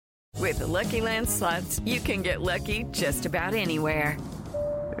With the Lucky Land Slots, you can get lucky just about anywhere.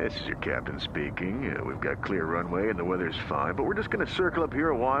 This is your captain speaking. We've got clear runway and the weather's fine, but we're just going to circle up here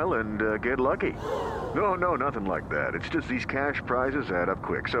a while and get lucky. No, nothing like that. It's just these cash prizes add up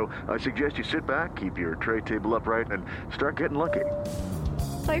quick. So I suggest you sit back, keep your tray table upright, and start getting lucky.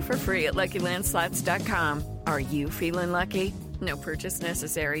 Play for free at LuckyLandSlots.com. Are you feeling lucky? No purchase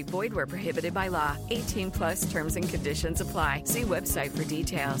necessary. Void where prohibited by law. 18 plus terms and conditions apply. See website for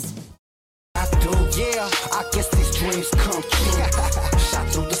details. I do, yeah. I guess these dreams come true. Shot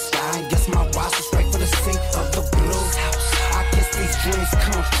through the sky and guess my rise was straight for the seat of the blues. I guess these dreams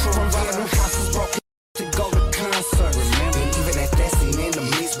come true. From running them houses broken to go to concerts. Remember, and even at that scene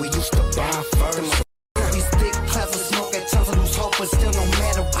enemies, we used to bond first. These thick clouds of smoke at times I lose hope, but still no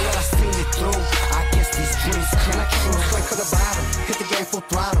matter what I seen it through. I guess these dreams come true. Straight for the bottom, hit the game full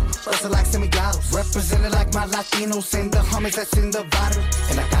throttle. Bustin' like semi-autos, represented like my Latinos and the homies that's in the bottle.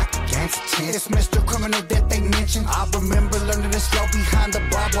 And I got the gang's chance. It's Mr. Criminal that they mentioned. I remember learning to slow behind the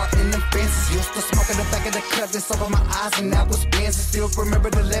barbed wire in the fences. Used to smoke in the back of the cut that's over my eyes, and that was Benz. Still remember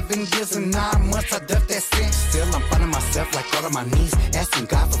the 11 years and 9 months I ducked that sin. Still I'm finding myself like all on my knees, asking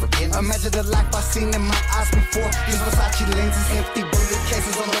God for forgiveness. Imagine the life I seen in my eyes before. These Versace lenses, empty bullet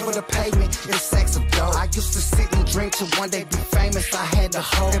cases all over the pavement. It's sacks of dough. I used to sit and drink till one day be famous. I had to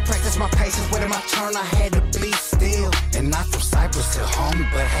hold and practice my patience. Waiting my turn, I had to be still. And not from Cyprus to home,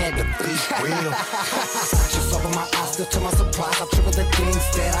 but had to be real. Just over my eyes, still to my surprise, I triple the things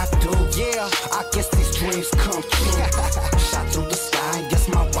that I do. Yeah, I guess these dreams come true. Shot through the sky and guess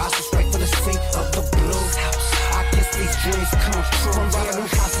my rise was straight for the seat of the blues. I guess these dreams come true. From running them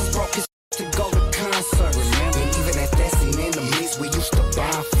houses broke his to go to concerts. Remember, and even at that scene enemies, we used to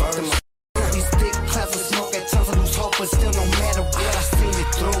bond first. These thick clouds of smoke at times I lose hope, but still no matter what I seen it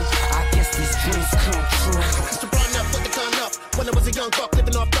through. I guess these dreams come true. Used to run up, put the gun up. When I was a young buck,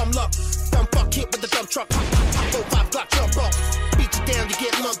 living off dumb luck. Dumb fuck hit with the dump truck. 4-5 Glock jump up. Beat you down, you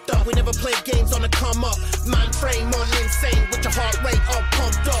get lumped up. We never played games on the come up. Mind frame on insane with your heart rate all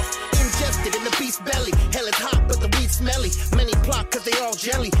pumped up. Ingested in the beast's belly. Hell is hot, but the weed smelly. Many plot cause they all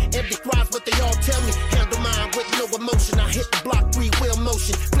jelly. Empty cries, but they all tell me. Handle mine with no emotion. I hit the block, 3-wheel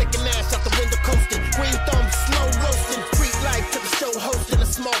motion. Flicking ass out the window coasting. Green thumb, slow roasting. Freak life to the show hosting. A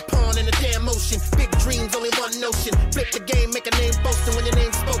small pawn in a damn ocean. Big dreams, only one notion. Flip the game, make a name boasting. When your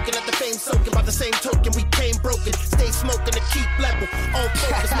name's spoken, at the fame soaking. By the same token, we came broken. Stay smoking to keep level. All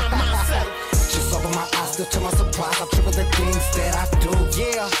focus, my mindset. Just over my eyes, still to my surprise, I triple the things that I do.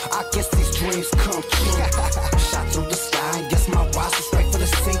 Yeah, I guess these dreams come true. Shot through the sky and guess my rise was straight for the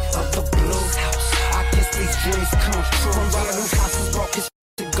seat of the blues. I guess these dreams come true. From running them houses broke his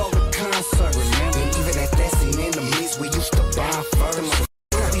to go to concerts. Remember, and even at that scene enemies, we used to bond first.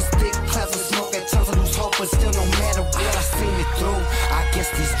 These thick clouds of smoke at times I lose hope, but still no matter what I seen it through. I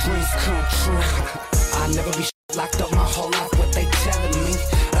guess these dreams come true. I never be locked up my whole life, what they telling me.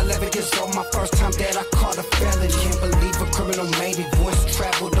 11 years old, my first time that I caught a felon. Can't believe a criminal made it. Voice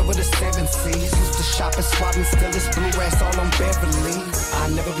traveled over the 7 seas. Used to shop and swap and steal this blue ass all on Beverly. I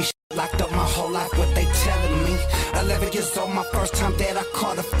never be locked up my whole life, what they telling me. 11 years old, my first time that I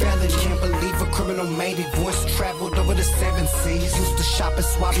caught a felon. Can't believe a criminal made it. Voice traveled over the 7 seas. Used to shop and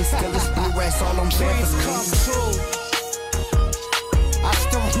swap and steal this blue ass all on Beverly. Come true. I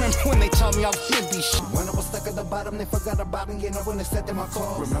still remember when they told me I was gonna be shit. When I was stuck at the bottom, they forgot about me, and I when they said in my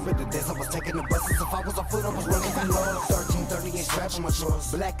car. Remember the days I was taking the buses. If I was on foot, I was running for love. 1338 strapped on my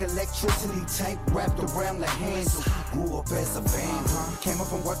drawers. Black electricity tape wrapped around the hands. Grew up as a band. Came up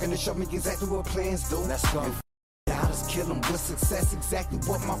from working to show me exactly what plans do. Let's go. Doubters kill them with success, exactly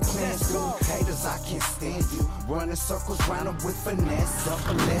what my plans do. Haters, I can't stand you. Running circles round them with finesse. Up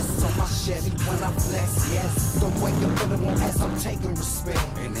a less on my Chevy when I flex, yes. Don't wake up for the one as I'm taking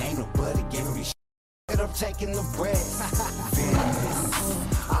respect. And ain't nobody giving me shit. I'm taking the bread.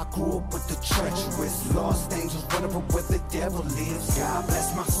 I grew up with the treacherous, lost angels running from where the devil lives. God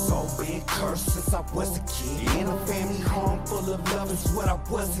bless my soul, being cursed since I was a kid. In a family home full of love is what I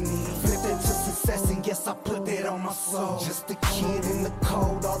wasn't in. Flipped into success and yes, I put that on my soul. Just a kid in the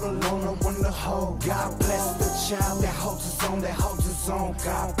cold, all alone, I want to hold. God bless the child that holds his own, that holds his own.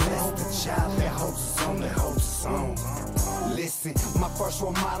 God bless the child that holds his own, that holds his own. Listen, my first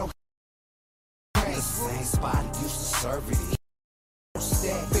role model. The same spot he used to serve it.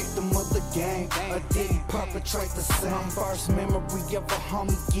 Victim of the game, or did he perpetrate the same? My first memory of a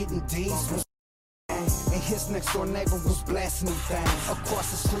homie getting D's was and his next door neighbor was blasting him down.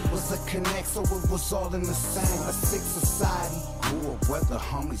 Across the street was a connect, so it was all in the same. A sick society. Grew up where the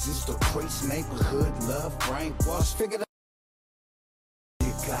homies used to preach neighborhood love, brainwash. Figured out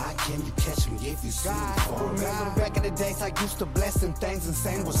God can you catch me if you see me fall? Remember back in the days I used to bless them things and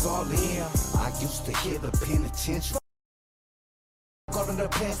saying was all in. I used to hear the penitentiary. Go to the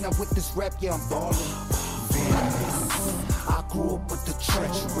past, now with this rap, yeah, I'm ballin'. Venomous. I grew up with the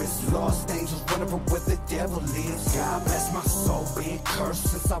treacherous, lost angels running from where the devil lives. God bless my soul, been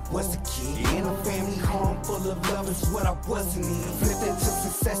cursed since I was a kid. In a family home full of love is what I wasn't in. Flipped into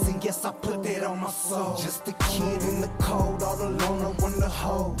success and yes, I put that on my soul. Just a kid in the cold, all alone, I want to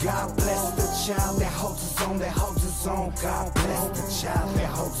hold. God bless the child that holds his own, that holds his own. God bless the child that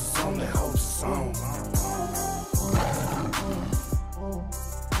holds his own, that holds his own.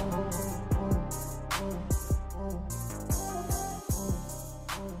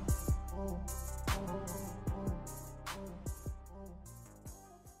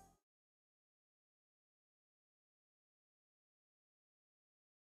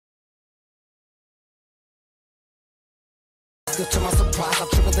 Still to my surprise, I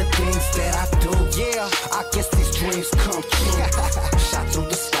triple the things that I do. Yeah, I guess these dreams come true. Shot through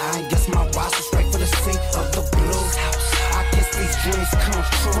the sky, and guess my rise was straight for the sea of the blue. I guess these dreams come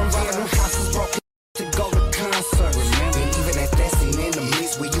true. From running houses broken to go to concerts. And even at that scene,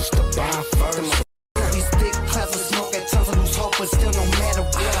 enemies we used to bond first. These thick clouds of smoke at times I lose hope, but still no matter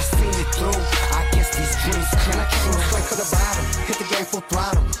what I seen it through. I guess these dreams come true. Straight for the bottom, hit the game full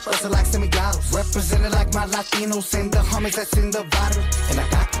throttle. Bustin' like semi-autos, represented like my Latinos and the homies that's in the bottle. And I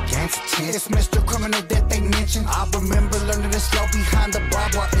got the gang's attention. It's Mr. Criminal that they mentioned. I remember learning to slow behind the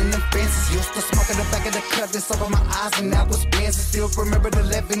barbed wire in the fences. Used to smoke in the back of the cut, this over my eyes and that was Benz. Still remember the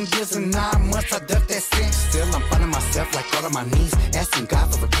 11 years and 9 months I ducked that sin. Still I'm finding myself like all on my knees, asking God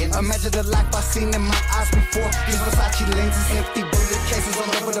for forgiveness. Imagine the life I seen in my eyes before. These Versace lenses, empty bullet cases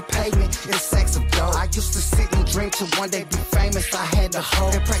all over the pavement. It's sacks of dough. I used to sit and drink to one day be famous. I had to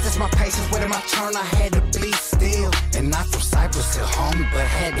hold and practice my patience. Waiting my turn, I had to be still. And not from Cyprus to home, but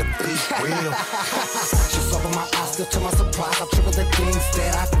had to be real. Just over my eyes, still to my surprise, I triple the things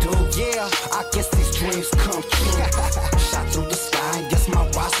that I do. Yeah, I guess these dreams come true. Shot through the sky, and guess my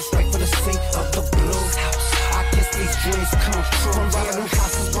rise was straight for the sea of the blue. I guess these dreams come true. From running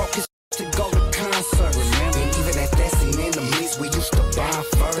houses broken to go to concerts. And even at that scene, enemies we used to bond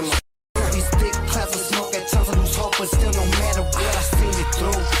first. These thick clouds of smoke at times I lose hope, but still no matter what I seen it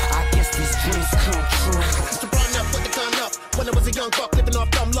through. I guess these dreams come true. Used to run up with the gun up when I was a young buck living off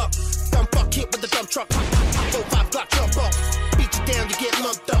dumb luck. Dumb fuck hit with the dump truck. 4-5 Glock jump up. Beat you down, you get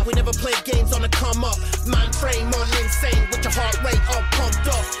lumped up. We never played games on the come up. Mind frame on insane with your heart rate all pumped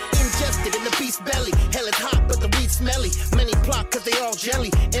up. Ingested in the beast's belly. Hell is hot, but the weed smelly. Many plot cause they all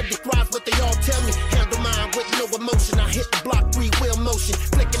jelly. Empty thrives what they all tell me. Handle mine with no emotion. I hit the block 3-wheel motion.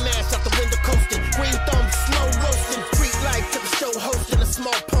 Flicking ass out the window coasting. Green thumb slow roasting. Street life to the show hosting. A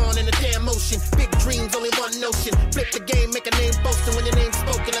small pond in a damn ocean. Big dreams, only one notion. Flip the game, make a name boasting. When your name's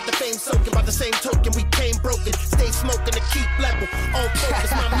spoken, let the fame soaking. By the same token, we came broken. Stay smoking to keep level. All focus,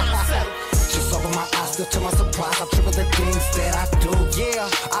 my mind settled. Just over my eyes, still to my surprise, I triple the things that I do. Yeah,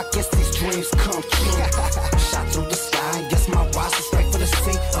 I guess these dreams come true. Shot through the sky, and guess my rise was straight for the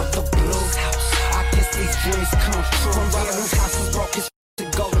sea of the blue. I guess these dreams come true. From running houses broken to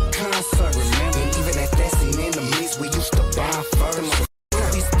go to concerts. And even at that scene, enemies we used to bond first.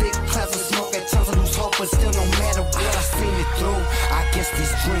 These thick clouds of smoke at times I lose hope, but still no matter what I seen it through. I guess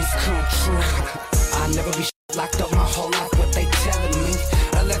these dreams come true. I never be locked up my whole life, what they telling me.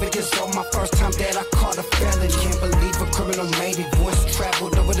 11 years old, my first time that I caught a felon. Can't believe a criminal made it. Voice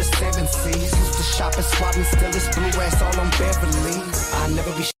traveled over the 7 seas. Used to shop and swap and still this blue ass all on Beverly. I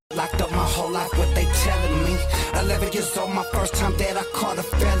never be locked up my whole life, what they telling me. 11 years old, my first time that I caught a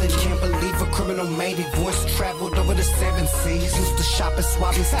felon. Can't believe a criminal made it. Voice traveled over the 7 seas. Used to shop and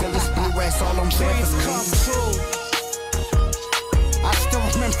swap and still this blue ass all on Beverly. Come true. I still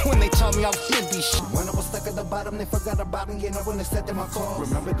remember when they told me I was gonna be shit. When I was stuck at the bottom, they forgot about me, and I wouldn't accept in my car.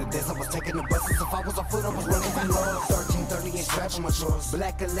 Remember the days I was taking the buses. If I was on foot, I was running for love. 1338 straps on my shorts.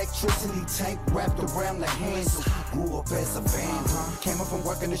 Black electricity tape wrapped around the hands. Grew up as a fan. Came up from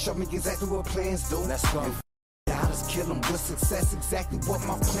working to show me exactly what plans do. Let's go. Doubters kill them with success, exactly what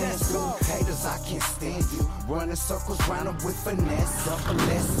my plans do. Haters, I can't stand you. Running circles round them with finesse. Double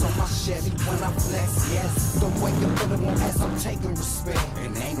less on my Chevy when I flex, yes. The way you put them on ass, I'm taking respect.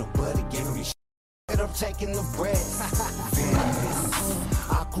 And ain't nobody giving me shit. I'm taking the bread. Venomous.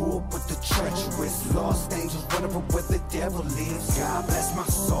 I grew up with the treacherous, lost angels running from where the devil lives. God bless my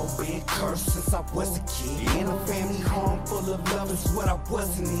soul, been cursed since I was a kid. In a family home full of love is what I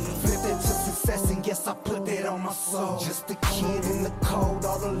wasn't in. Flipped into success and yes, I put that on my soul. Just a kid in the cold,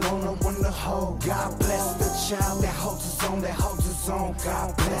 all alone, I want to hold. God bless the child that holds his own, that holds his own.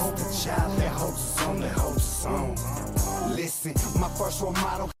 God bless the child that holds his own, that holds his own. Listen, my first role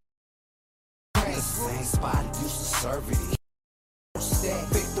model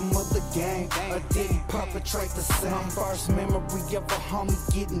gang, or did he perpetrate the same? My first memory of a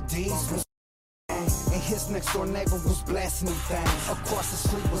homie getting D's was and his next door neighbor was blasting them things. Across the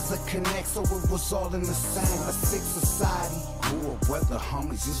street was a connect, so it was all in the same. A sick society. Grew up where the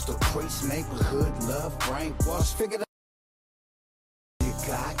homies used to preach neighborhood love, brainwash. Figured out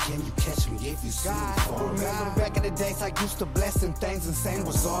God, can you catch me if you see me fall? Remember back in the days I used to bless them things and saying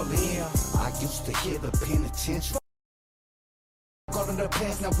was all in. I used to hear the penitentiary. Go to the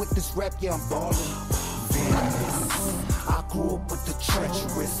past, now with this rap, yeah, I'm ballin'. I grew up with the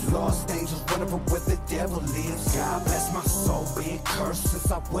treacherous, lost angels, whatever where the devil lives. God bless my soul, been cursed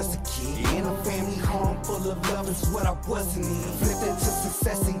since I was a kid. In a family home full of love is what I wasn't in. Flipped into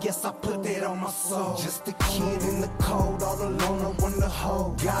success and yes, I put that on my soul. Just a kid in the cold, all alone, I want to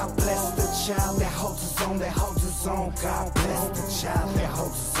hold. God bless the child that holds his own, that holds his own. God bless the child that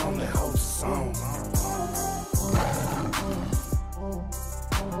holds his own, that holds his own.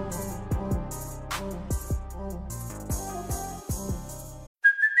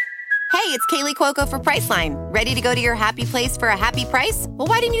 Hey, it's Kaylee Cuoco for Priceline. Ready to go to your happy place for a happy price? Well,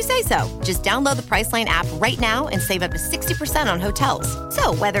 why didn't you say so? Just download the Priceline app right now and save up to 60% on hotels.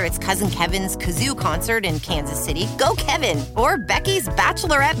 So whether it's Cousin Kevin's Kazoo Concert in Kansas City, go Kevin, or Becky's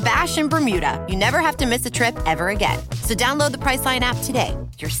Bachelorette Bash in Bermuda, you never have to miss a trip ever again. So download the Priceline app today.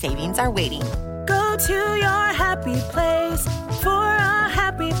 Your savings are waiting. Go to your happy place for a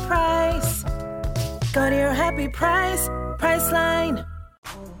happy price. Go to your happy price, Priceline.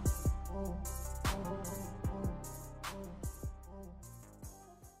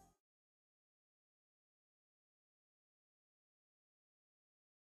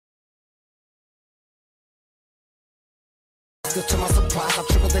 Still to my surprise, I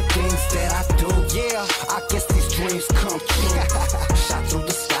triple the things that I do. Yeah, I guess these dreams come true. Shot through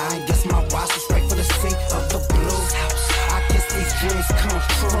the sky, and guess my watch was straight for the sink of the blue. I guess these dreams come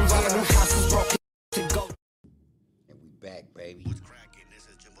true. From robbing them houses, broken to go. And we back, baby. What's cracking? This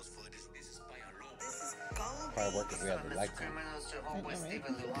is Jimbo's foot. This is Probably work if we had the lifetime.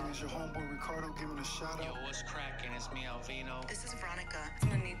 It's your homeboy Ricardo giving a shout out. Yo, what's cracking? It's me, Alvino. This is Veronica. It's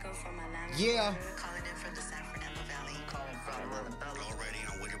Monico from Miami. Yeah. Calling in from the San Fernando Valley. Calling from Already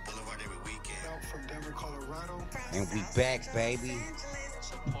on Wicked Boulevard every weekend. Out from Denver, Colorado. And we back, baby.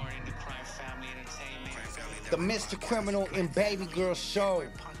 Supporting the Crime Family Entertainment. The Mr. Criminal and BabyGirl show.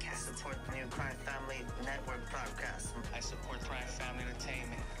 Podcast support the new Crime Family Network podcast. I support Crime Family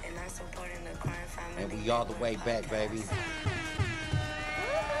Entertainment. And I'm supporting the Crime Family. And we all the way back, baby.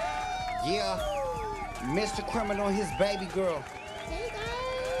 Yeah. Mr. Criminal and his BabyGirl. Hey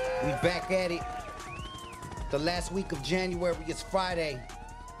guys. We back at it. The last week of January is Friday,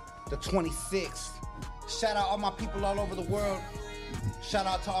 the 26th. Shout out all my people all over the world. Shout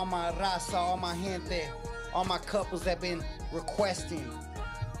out to all my raza, all my gente, all my couples that been requesting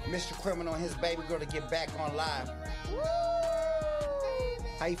Mr. Criminal and his BabyGirl to get back on live. Woo!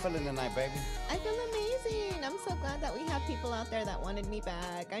 How you feeling tonight, baby? I feel amazing. I'm so glad that we have people out there that wanted me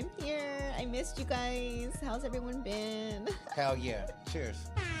back. I'm here. I missed you guys. How's everyone been? Hell yeah. Cheers.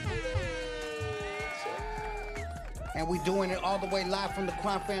 Cheers. And we doing it all the way live from the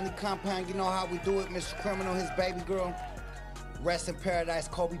Crime Family compound. You know how we do it, Mr. Criminal, his BabyGirl. Rest in paradise,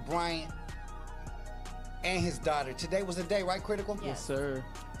 Kobe Bryant and his daughter. Today was the day, right, Critical? Yes, sir.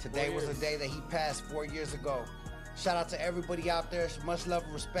 Today was the day that he passed 4 years ago. Shout out to everybody out there. Much love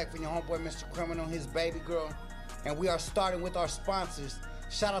and respect for your homeboy, Mr. Criminal, his BabyGirl. And we are starting with our sponsors.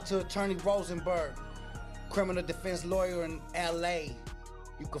 Shout out to Attorney Rosenberg, criminal defense lawyer in LA.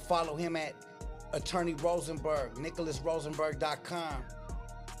 You can follow him at Attorney Rosenberg, NicholasRosenberg.com.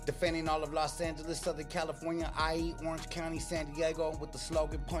 Defending all of Los Angeles, Southern California, i.e. Orange County, San Diego, with the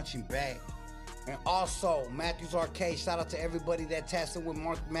slogan Punching Bag. And also, Matthews Arcade. Shout out to everybody that taps in with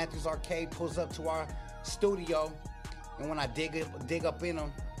Matthews Arcade, pulls up to our studio. And when I dig up in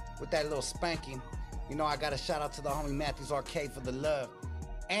them with that little spanking, you know I got a shout out to the homie Matthews Arcade for the love.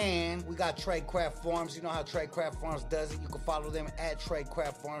 And we got Tradecraft Farms. You know how Tradecraft Farms does it. You can follow them at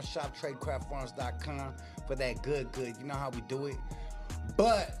Tradecraft Farms. Shop TradeCraftFarms.com for that good. You know how we do it.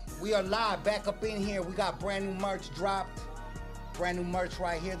 But we are live back up in here. We got brand new merch dropped. Brand new merch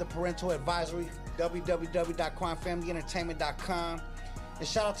right here. The Parental Advisory. www.crimefamilyentertainment.com. And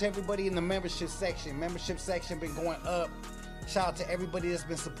shout out to everybody in the membership section. Membership section been going up. Shout out to everybody that's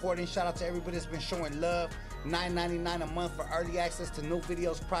been supporting. Shout out to everybody that's been showing love. $9.99 a month for early access to new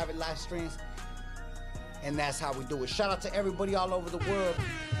videos, private live streams. And that's how we do it. Shout out to everybody all over the world.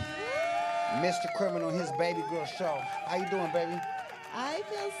 Mr. Criminal and his BabyGirl show. How you doing, baby? I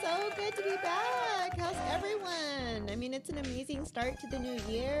feel so good to be back. How's everyone? I mean, it's an amazing start to the new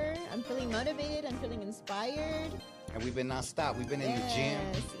year. I'm feeling motivated. I'm feeling inspired. And we've been nonstop. We've been in the gym.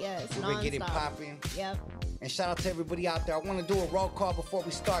 Yes. Yes, We've been getting nonstop. popping. Yep. And shout out to everybody out there. I want to do a roll call before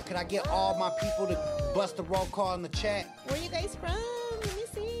we start. Could I get all my people to bust a roll call in the chat? Where you guys from? Let me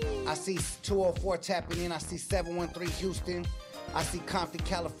see. I see 204 tapping in. I see 713 Houston. I see Compton,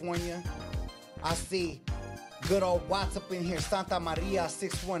 California. I see good old Watts up in here. Santa Maria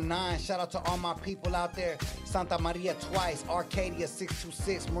 619. Shout out to all my people out there. Santa Maria twice. Arcadia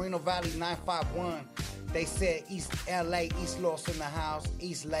 626. Moreno Valley 951. They said East LA, East Los in the house.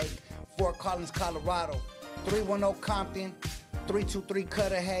 East Lake. Fort Collins, Colorado. 310 Compton. 323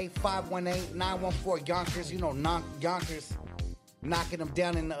 Cudahy. 518-914 Yonkers. You know, Yonkers. Knocking them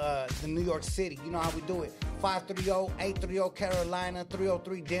down in the New York City. You know how we do it. 530-830 Carolina,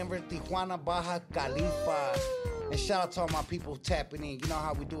 303 Denver, Tijuana, Baja California. And shout out to all my people tapping in. You know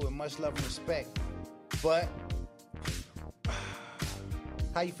how we do it. Much love and respect. But,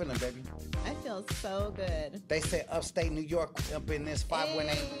 how you feeling, baby? I feel so good. They said upstate New York up in this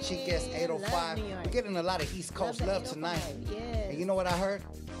 518 Chiques 805. We're getting a lot of East Coast love tonight. Yes. And you know what I heard?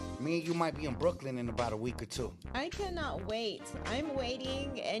 Me and you might be in Brooklyn in about a week or two. I cannot wait. I'm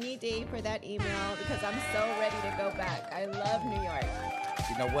waiting any day for that email because I'm so ready to go back. I love New York.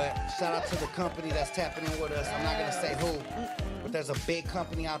 You know what? Shout out to the company that's tapping in with us. I'm not going to say who, but there's a big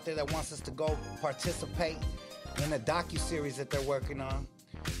company out there that wants us to go participate in a docuseries that they're working on.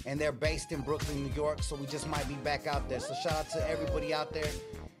 And they're based in Brooklyn, New York, so we just might be back out there. So shout out to everybody out there.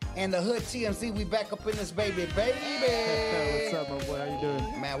 And the Hood TMZ, we back up in this baby. What's up, my boy? How you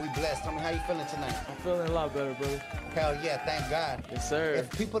doing? Man, we blessed. How you feeling tonight? I'm feeling a lot better, brother. Hell yeah, thank God. Yes, sir. If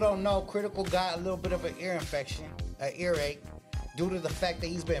people don't know, Critical got a little bit of an ear infection, an earache, due to the fact that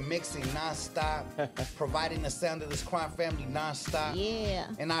he's been mixing nonstop, providing the sound of this crime family nonstop. Yeah.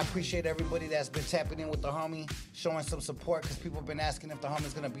 And I appreciate everybody that's been tapping in with the homie, showing some support, because people have been asking if the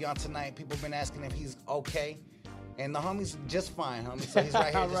homie's going to be on tonight. People have been asking if he's okay. And the homie's just fine, homie. So he's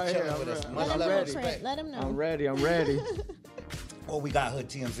right here just chilling with us. Much love and respect. Let him know. I'm ready. What we got, Hood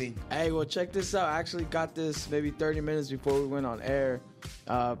TMZ? Hey, well, check this out. I actually got this maybe 30 minutes before we went on air.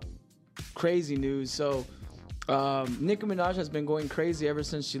 Crazy news. So, Nicki Minaj has been going crazy ever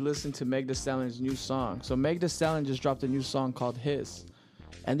since she listened to Meg Thee Stallion's new song. So, Meg Thee Stallion just dropped a new song called Hiss.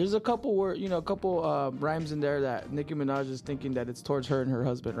 And there's a couple rhymes in there that Nicki Minaj is thinking that it's towards her and her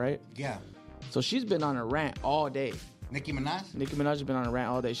husband, right? Yeah. So she's been on a rant all day. Nicki Minaj? Nicki Minaj has been on a rant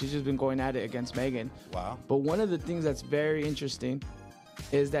all day. She's just been going at it against Megan. Wow. But one of the things that's very interesting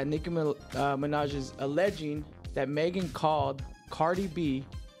is that Nicki Minaj is alleging that Megan called Cardi B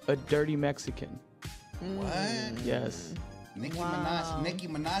a dirty Mexican. What? Yes. Nicki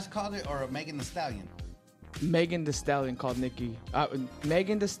Minaj called it, or Megan Thee Stallion? Megan Thee Stallion called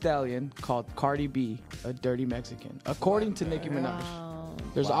Megan Thee Stallion called Cardi B a dirty Mexican, according to Nicki Minaj.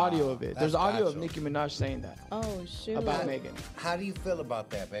 There's audio of it. There's audio of Nicki Minaj saying that. Oh, shoot. About Megan. How do you feel about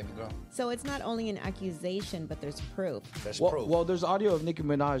that, baby girl? So it's not only an accusation, but there's proof. There's proof. Well, there's audio of Nicki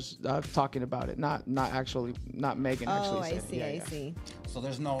Minaj talking about it, not Megan actually saying I see. So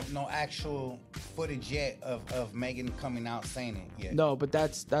there's no actual footage yet of Megan coming out saying it yet. No, but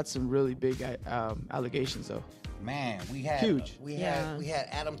that's some really big allegations though. Man, we had huge. We had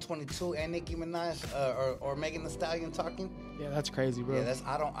Adam 22 and Nicki Minaj or Megan Thee Stallion talking. Yeah, that's crazy, bro. Yeah,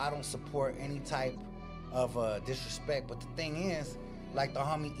 I don't support any type of disrespect. But the thing is, like the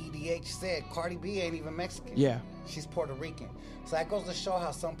homie EDH said, Cardi B ain't even Mexican. Yeah, she's Puerto Rican. So that goes to show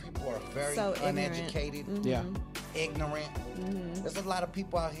how some people are very uneducated, ignorant. Mm-hmm. There's a lot of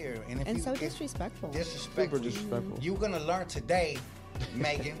people out here, so disrespectful. Super disrespectful. You're gonna learn today,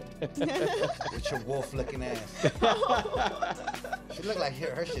 Megan, with your wolf-looking ass. She look like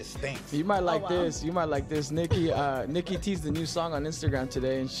her shit stinks. You might like this. You might like this. Nicki teased the new song on Instagram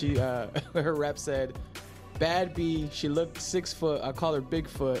today, and she her rap said, "Bad B, she looked 6 foot. I call her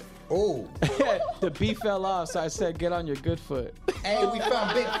Bigfoot." Oh. The B fell off, so I said, "Get on your good foot." Hey, we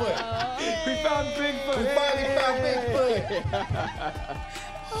found Bigfoot. We found Bigfoot. We finally found Bigfoot.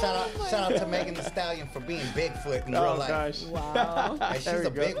 Shout out to Megan Thee Stallion for being Bigfoot in real life. Gosh. Wow. Hey, she's a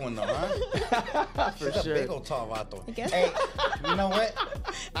big one though, huh? For she's sure. a big old tall vato. I guess. Hey, you know what?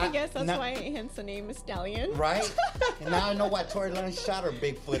 I guess that's why hence the name is Stallion. Right? And now I know why Tory Lanez shot her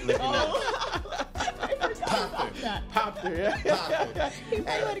Bigfoot looking Popped her, yeah. Popped her. He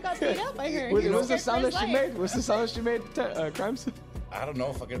probably would have got beat up, I heard. What's the sound that she made? What's the sound that she made, Crimes? I don't know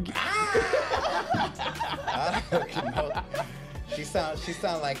if I can. I don't know. She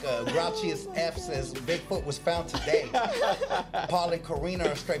sound like Grouchiest F says Bigfoot was found today. Paul and Karina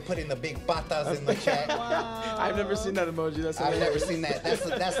are straight putting the big patas in the chat. Wow. I've never seen that emoji. I've never seen that.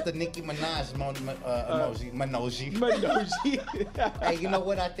 That's the Nicki Minaj emoji. Manoji. Manoji. Hey, you know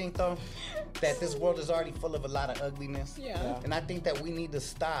what I think though? that this world is already full of a lot of ugliness. Yeah. And I think that we need to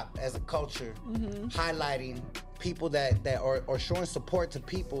stop as a culture highlighting people that or showing support to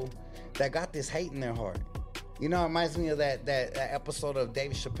people that got this hate in their heart. You know, it reminds me of that episode of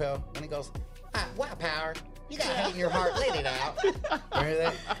David Chappelle when he goes, "White power, you got hate in your heart, let it out." Remember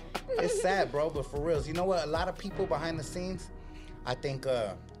that? It's sad, bro, but for reals, you know what? A lot of people behind the scenes, I think,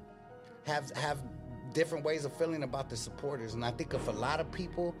 have different ways of feeling about the supporters, and I think if a lot of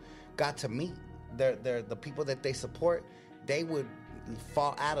people got to meet the people that they support, they would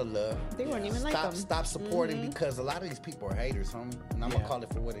fall out of love. They weren't even like them. Stop supporting because a lot of these people are haters, homie. And I'm gonna call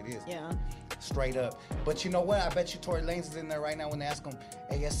it for what it is. Yeah. Straight up. But you know what? I bet you Tory Lanez is in there right now when they ask him,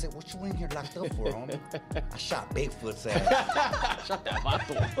 "Hey, I said, what you in here locked up for, homie?" "I shot Bigfoot's ass." I shot that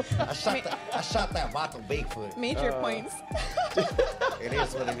vato. I shot that vato Bigfoot. Major points. It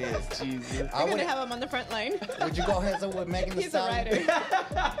is what it is. Jesus. We're going to have him on the front line. Would you go heads up with Megan Thee He's a Stallion?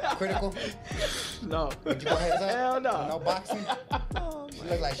 writer. Critical? No. Would you go heads up? Hell no. No boxing? Oh, She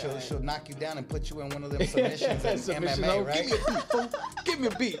look like she'll knock you down and put you in one of them submissions in MMA, right? Give me a beat, fool. Give me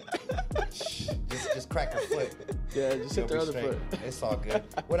a beat. Just crack her foot. Yeah, just hit the You'll other be foot. straight. It's all good.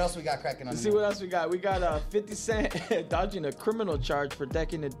 What else we got cracking on? Let's see what else we got. We got 50 Cent dodging a criminal charge for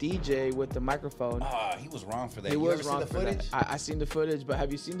decking a DJ with the microphone. He was wrong for that. He You was ever wrong see the for footage? that. I seen the footage, but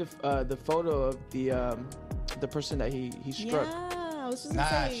have you seen the photo of the person that he struck? Yeah, I was just Nah,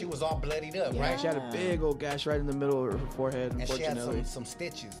 gonna say. she was all bloodied up, Yeah, right? she had a big old gash right in the middle of her forehead, And she had unfortunately. some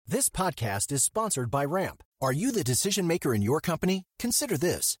stitches. This podcast is sponsored by Ramp. Are you the decision maker in your company? Consider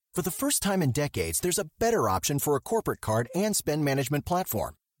this. For the first time in decades, there's a better option for a corporate card and spend management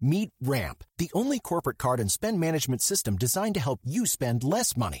platform. Meet Ramp, the only corporate card and spend management system designed to help you spend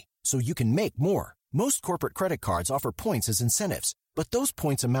less money so you can make more. Most corporate credit cards offer points as incentives, but those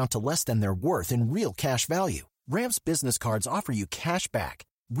points amount to less than their worth in real cash value. Ramp's business cards offer you cash back,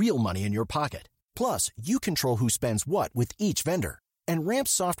 real money in your pocket. Plus, you control who spends what with each vendor. And Ramp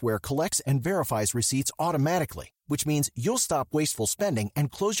software collects and verifies receipts automatically, which means you'll stop wasteful spending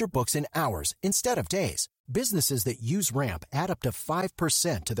and close your books in hours instead of days. Businesses that use Ramp add up to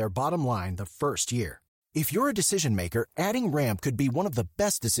 5% to their bottom line the first year. If you're a decision maker, adding Ramp could be one of the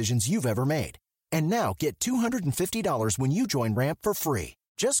best decisions you've ever made. And now get $250 when you join Ramp for free.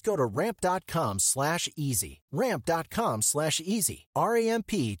 Just go to ramp.com/easy. Ramp.com/easy.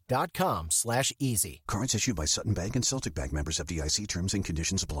 RAMP.com/easy. Cards issued by Sutton Bank and Celtic Bank, members of FDIC. Terms and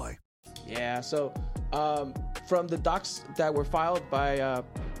conditions apply. Yeah, so from the docs that were filed by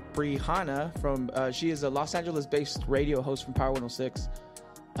Brianna, she is a Los Angeles-based radio host from Power 106.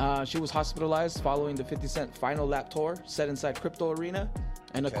 She was hospitalized following the 50 Cent final lap tour set inside Crypto Arena.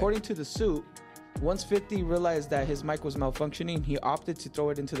 And according to the suit, once 50 realized that his mic was malfunctioning, he opted to throw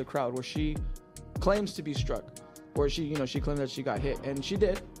it into the crowd where she claims to be struck. Or she claimed that she got hit, and she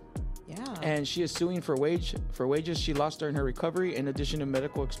did. Yeah. And she is suing for wages she lost during her recovery, in addition to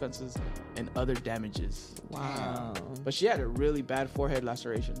medical expenses and other damages. Wow. But she had a really bad forehead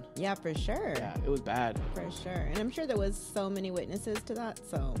laceration. Yeah, for sure. Yeah, it was bad. For sure. And I'm sure there was so many witnesses to that,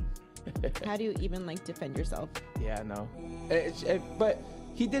 so how do you even defend yourself? Yeah, no. But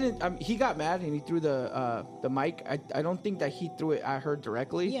he didn't. He got mad and he threw the mic. I don't think that he threw it at her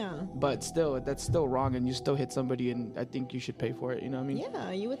directly. Yeah. But still, that's still wrong, and you still hit somebody, and I think you should pay for it. You know what I mean?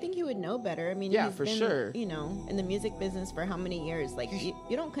 Yeah, you would think he would know better. I mean, yeah, he's for been, sure. In the music business for how many years?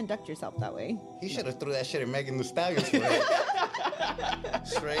 You don't conduct yourself that way. He should have threw that shit at Megan Thee Stallion's forehead.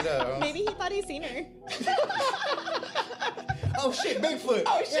 Straight up. Maybe he thought he seen her. Oh shit, Bigfoot.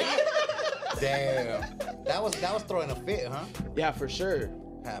 Oh shit. Damn. That was throwing a fit, huh? Yeah, for sure.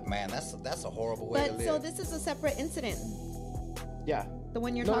 Man, that's a horrible way to live. But so this is a separate incident. Yeah. The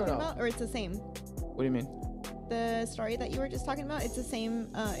one you're talking about, or it's the same? What do you mean? The story that you were just talking about, it's the same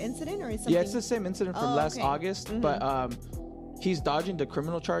incident, or is something? Yeah, it's the same incident from last August, but he's dodging the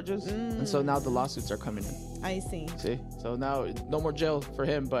criminal charges, and so now the lawsuits are coming in. I see. See, so now no more jail for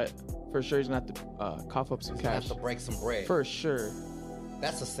him, but for sure he's gonna have to cough up some He's cash. gonna have to break some bread. For sure.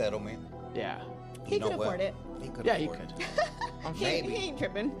 That's a settlement. Yeah. He could afford it. He could. Yeah, he could. He ain't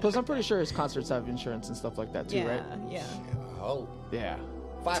tripping. Plus, I'm pretty sure his concerts have insurance and stuff like that too, right? Yeah. I hope. Yeah.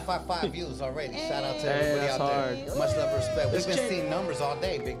 555 views already. Shout out to Hey, everybody that's out there. hard. Much love and respect. We've been Let's seeing numbers all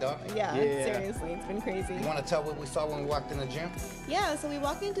day, big dog. Yeah, seriously, it's been crazy. You want to tell what we saw when we walked in the gym? Yeah, so we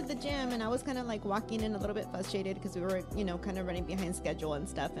walked into the gym, and I was kind of walking in a little bit frustrated because we were, kind of running behind schedule and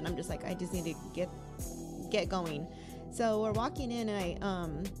stuff. And I'm just I just need to get going. So we're walking in,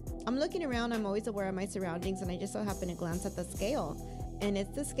 and I'm looking around. I'm always aware of my surroundings, and I just so happen to glance at the scale, and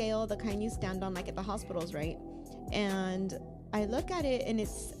it's the scale, the kind you stand on at the hospitals, right? And I look at it, and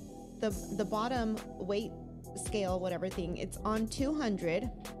it's the bottom weight scale, whatever thing. It's on 200,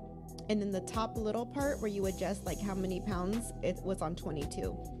 and then the top little part where you adjust like how many pounds, it was on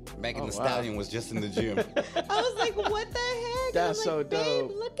 22. Megan Thee Stallion was just in the gym. I was like, what the heck? That's I'm so like, dope.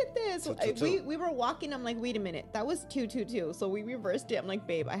 Babe, look at this. We were walking. I'm like, wait a minute. That was 222. So we reversed it. I'm like,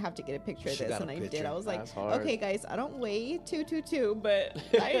 babe, I have to get a picture of this. And I did. I was like, okay, guys, I don't weigh 222, but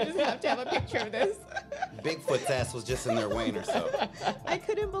I just have to have a picture of this. Bigfoot's ass was just in there weighing herself. I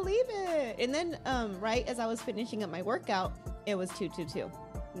couldn't believe it. And then right as I was finishing up my workout, it was 222.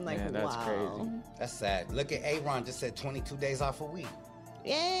 I'm like, man, that's wow. crazy. That's sad. Look at Aaron just said 22 days off a week.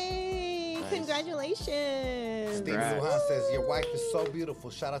 Yay! Nice. Congratulations. Steve Lujan says, your wife is so beautiful.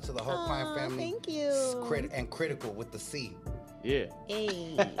 Shout out to the whole Klein family. Thank you. And critical with the C. Yeah.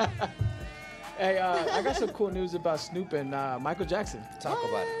 Hey. Hey, I got some cool news about Snoop and Michael Jackson. Talk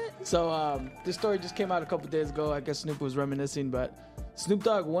about it. So this story just came out a couple days ago. I guess Snoop was reminiscing, but Snoop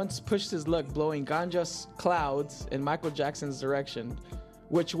Dogg once pushed his luck blowing ganja clouds in Michael Jackson's direction,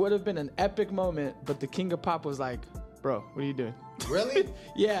 which would have been an epic moment, but the King of Pop was like, bro, what are you doing? Really?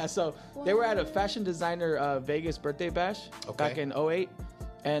 Yeah, so they were at a fashion designer Vegas birthday bash back in 2008.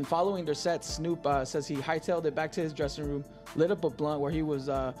 And following their set, Snoop says he hightailed it back to his dressing room, lit up a blunt where he was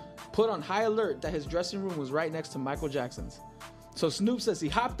put on high alert that his dressing room was right next to Michael Jackson's. So Snoop says he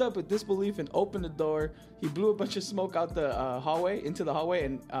hopped up with disbelief and opened the door. He blew a bunch of smoke out the into the hallway,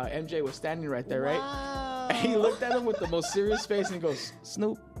 and MJ was standing right there, right? Wow. And he looked at him with the most serious face and he goes,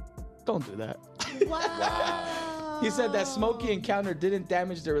 Snoop, don't do that. Wow. He said that Smokey encounter didn't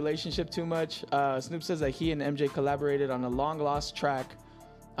damage their relationship too much. Snoop says that he and MJ collaborated on a long-lost track,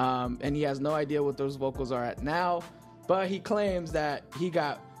 and he has no idea what those vocals are at now. But he claims that he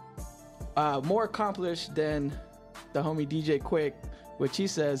got more accomplished than the homie DJ Quick, which he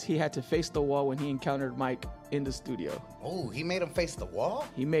says he had to face the wall when he encountered Mike in the studio. Oh, he made him face the wall?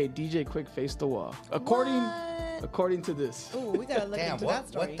 He made DJ Quick face the wall. According to this. Oh, we gotta look into that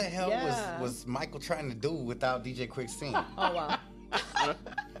story. What the hell was Michael trying to do without DJ Quick singing? Oh, wow.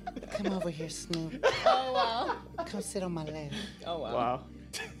 Come over here, Snoop. Oh, wow. Come sit on my lap. Oh, wow. Wow.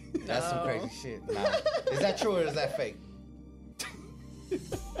 That's some crazy shit. Nah. Is that true or is that fake?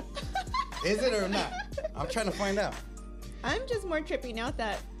 Is it or not? I'm trying to find out. I'm just more tripping out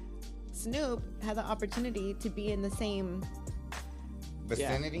that Snoop had the opportunity to be in the same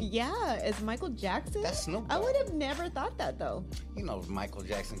vicinity? Yeah, as Michael Jackson. That's Snoop Dogg. I would have never thought that, though. You know, Michael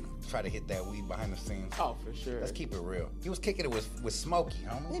Jackson tried to hit that weed behind the scenes. Oh, for sure. Let's keep it real. He was kicking it with Smokey,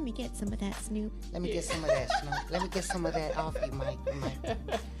 homie. Let me get some of that, Snoop. Let me get some of that, Snoop. Let me get some of that off you, Mike.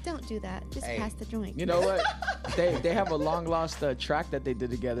 Don't do that. Just pass the joint. You know what? they have a long lost track that they did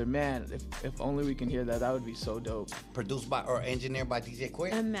together. Man, if only we can hear that, that would be so dope. Produced by or engineered by DJ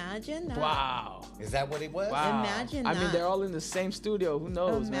Quick. Imagine that. Wow. Is that what it was? Wow. Imagine that. I mean, they're all in the same studio. Who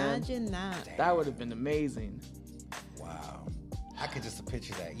knows, Imagine man? that. That would have been amazing. Wow. I could just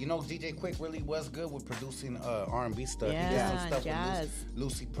picture that. You know, DJ Quick really was good with producing R&B stuff. Yeah, he did some stuff jazz. with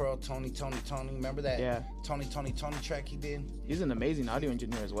Lucy Pearl, Tony. Remember that? Yeah. Tony track he did? He's an amazing audio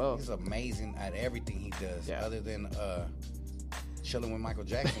engineer as well. He's amazing at everything he does, Yeah. other than chilling with Michael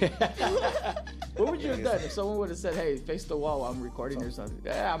Jackson. What would you have done if someone would have said, hey, face the wall while I'm recording or something?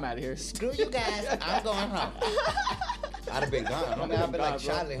 Yeah, I'm out of here. Screw you guys. I'm going home. I'd have been gone. Homie. I'd been like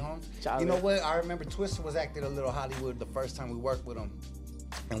Charlie, home. You know what? I remember Twister was acting a little Hollywood the first time we worked with him.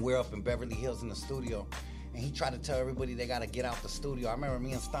 And we're up in Beverly Hills in the studio. And he tried to tell everybody they got to get out the studio. I remember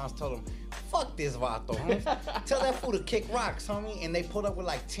me and Stans told him, fuck this Vato, homie. Tell that fool to kick rocks, homie. And they pulled up with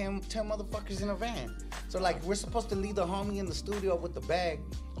like 10 motherfuckers in a van. So like we're supposed to leave the homie in the studio with the bag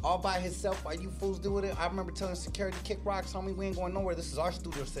all by himself while you fools do with it. I remember telling security, kick rocks, homie. We ain't going nowhere. This is our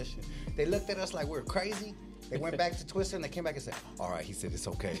studio session. They looked at us like we were crazy. They went back to Twister and they came back and said, all right, he said, it's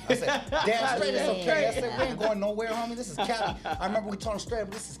okay. I said, damn straight, it's okay. I said, we ain't going nowhere, homie. This is Cali. I remember we told him straight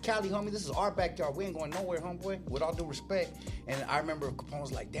up, this is Cali, homie. This is our backyard. We ain't going nowhere, homeboy, with all due respect. And I remember Capone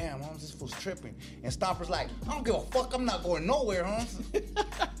was like, damn, homes, this fool's tripping. And Stomper's like, I don't give a fuck. I'm not going nowhere, homes.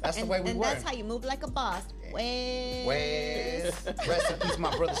 That's the way we were. And that's how you move like a boss. West. Rest in peace,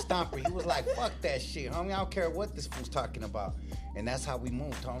 my brother Stomper. He was like, fuck that shit, homie. I don't care what this fool's talking about. And that's how we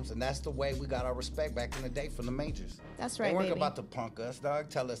moved, Holmes. And that's the way we got our respect back in the day from the majors. That's right, They weren't baby. about to punk us, dog.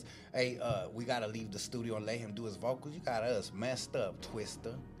 Tell us, hey, we got to leave the studio and let him do his vocals. You got us messed up,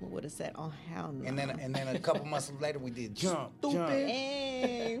 Twister. We would have said, oh, hell no. And then a couple months later, we did Jump. Stupid.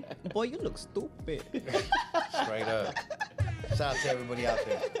 Hey. Boy, you look stupid. Straight up. Shout out to everybody out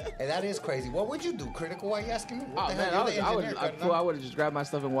there. Hey, that is crazy. What would you do, Critical? Why are you asking me? What the hell? I would have just grabbed my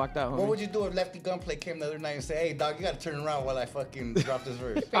stuff and walked out, homie. What would you do if Lefty Gunplay came the other night and said, hey, dog, you got to turn around while I fucking drop this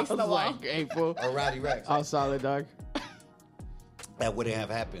verse? I was like, hey, fool. Or Roddy Rex. All solid, dog. that wouldn't have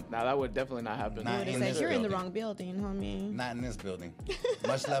happened. Nah, that would definitely not happen. I would have said, you're in the wrong building, homie. Not in this building.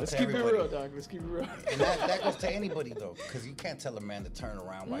 Much love Let's to keep everybody. it real, dog. Let's keep it real. And that goes to anybody, though, because you can't tell a man to turn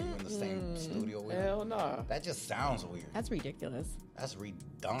around while you're in the same studio with him. Hell nah. That just sounds weird. That's ridiculous. That's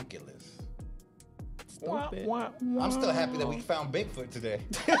redonkulous. Stupid. I'm still happy that we found Bigfoot today.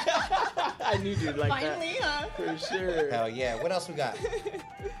 I knew you'd like Finally, that. For sure. Hell yeah. What else we got?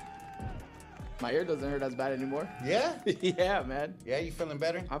 My ear doesn't hurt as bad anymore. Yeah? Yeah, man. Yeah, you feeling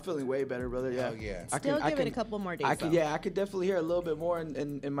better? I'm feeling way better, brother. Yeah. Hell yeah. Still give it a couple more days. I could definitely hear a little bit more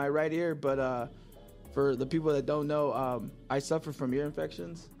in my right ear, but for the people that don't know, I suffer from ear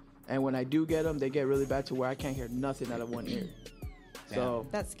infections, and when I do get them, they get really bad to where I can't hear nothing out of one ear. Damn. So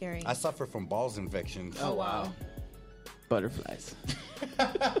that's scary. I suffer from balls infections. Oh wow. Butterflies.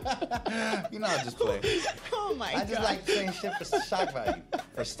 You know, I just play. Oh my god. I just like saying shit for shock value.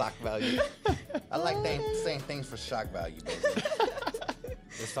 For stock value. I like saying things for shock value, baby.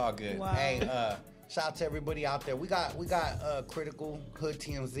 It's all good. Wow. Hey, shout out to everybody out there. We got Critical Hood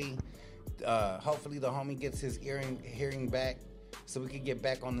TMZ. Hopefully the homie gets his hearing back, so we can get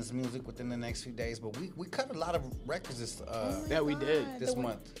back on this music within the next few days. But we cut a lot of records this we did this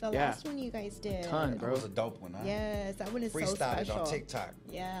month. The last one you guys did. Ton, bro. That was a dope one, huh? Yes, that one is so Freestyled special. on TikTok.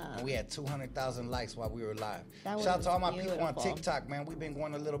 Yeah. And we had 200,000 likes while we were live. That Shout out was to all my people on beautiful. TikTok, man. We've been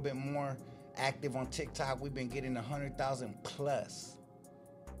going a little bit more active on TikTok. We've been getting 100,000 plus.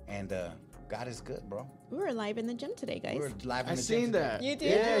 And God is good, bro. We were live in the gym today, guys. We were live in I the seen gym that. today. You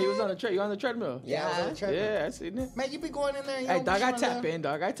did? Yeah, he was on the you on the treadmill. Yeah, I was on the treadmill. Yeah, I seen it. Man, you be going in there and you Hey, don't dog, be I showing tap love. in,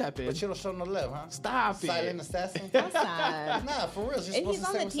 dog. I tap in. But you don't show no love, huh? Stop it. Silent assassin. That's sad. Nah, for real. You're And supposed he's to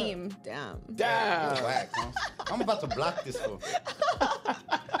on say the what's team. Damn. Damn. You're whack, huh? I'm about to block this fool.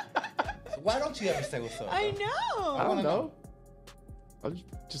 So why don't you ever say what's up? I bro? know. I don't wanna know. I'll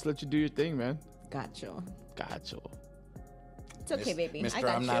just let you do your thing, man. Gotcha. Gotcha. It's okay, baby. Mister, I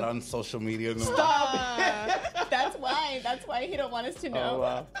got I'm you. not on social media no more. That's why. That's why he don't want us to know. Oh,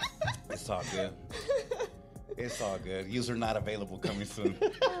 wow. It's all good. It's all good. User not available coming soon.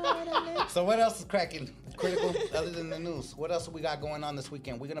 So what else is cracking? Critical, other than the news. What else we got going on this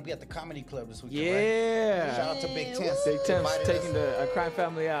weekend? We're going to be at the Comedy Club this weekend, right? Yeah. Shout out to Big Tim. Big Tim's Invited taking us the crime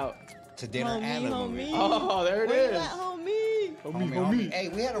family out. to dinner and a movie. Oh, there it Where you is. at, homie? Homie. Hey,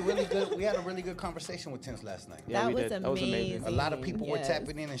 we had a really good conversation with Tim's last night. Yeah, That we was did. amazing. That was amazing. A lot of people were Yes.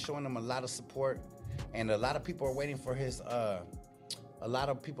 tapping in and showing him a lot of support, and a lot of people are waiting for his album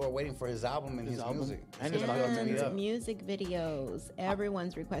and his album. music. And It's his gonna be documentary. up, Music videos.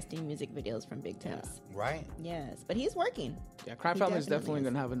 Everyone's requesting music videos from Big Tim's. right? Yes, but he's working. Yeah, crime He family is definitely definitely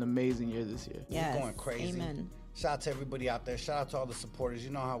going to have an amazing year this year. Yes. Going crazy. Amen. Shout out to everybody out there. Shout out to all the supporters.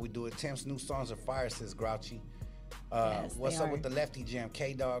 You know how we do it. Tim's new songs are fire, says Grouchy. Yes, What's they up are. with the Lefty Jam?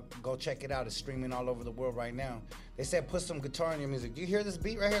 K-Dog, go check it out. It's streaming all over the world right now. They said put some guitar in your music. Do you hear this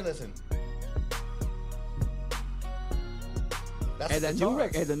beat right here? Listen. That's And a that guitar. new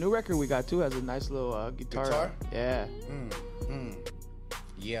record, the new record we got too has a nice little guitar. Guitar? Yeah.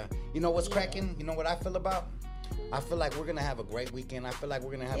 Yeah. You know what's cracking? You know what I feel about? I feel like we're gonna have a great weekend. I feel like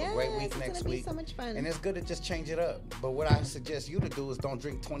we're gonna have a great Yes, week it's next gonna be week. so much fun. And it's good to just change it up. But what I suggest you to do is don't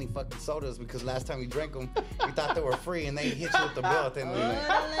drink 20 fucking sodas, because last time you drank them, you thought they were free and they hit you with the bill at the end of the night.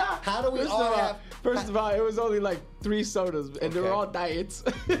 How do we all have? First of all, it was only like 3 sodas, and they were Okay. all diets.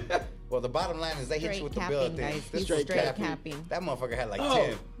 Well, the bottom line is they hit you with the bill at the end. guys. This He's was straight capping. That motherfucker had like Oh,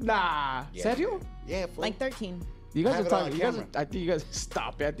 10. nah. Yeah. Serio? Yeah, fool. Like 13. You guys Have are it on talking. You guys camera. I think you guys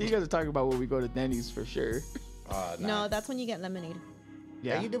stop it. I think you guys are talking about when we go to Denny's for sure. No, that's when you get lemonade.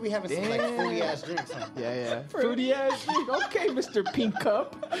 Yeah, you do be having some like fruity ass drinks, huh? Yeah. Fruity ass drink. Okay, Mr. Pink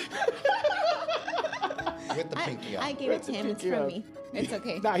Cup. With the pinky out. I gave it to him. It's pinky from up. me. It's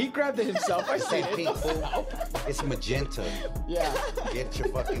okay. Nah, he grabbed it himself. I It's see ain't it. pink, fool. It's magenta. Yeah. Get your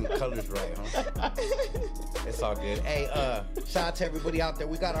fucking colors right, huh? It's all good. Hey, shout out to everybody out there.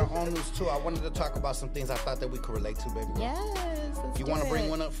 We got our own news too. I wanted to talk about some things I thought that we could relate to, baby. Yes. Let's You do want to bring it.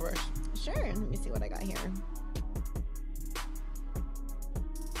 one up first? Sure. Let me see what I got here.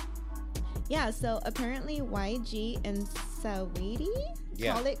 Yeah, so apparently YG and Saweetie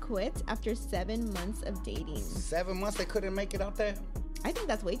call it quits after 7 months of dating. 7 months they couldn't make it out there? I think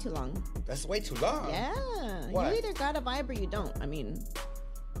that's way too long. That's way too long. Yeah. Why? You either got a vibe or you don't. I mean,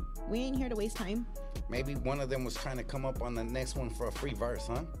 we ain't here to waste time. Maybe one of them was trying to come up on the next one for a free verse,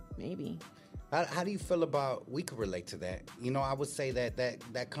 huh? Maybe. How do you feel about, we could relate to that. You know, I would say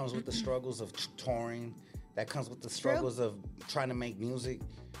that comes with the struggles of touring. That comes with the struggles of trying to make music.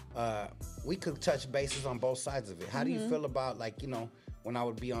 We could touch bases on both sides of it. How do you feel about, like, you know, when I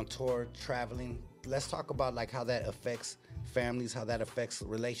would be on tour, traveling? Let's talk about, like, how that affects families, how that affects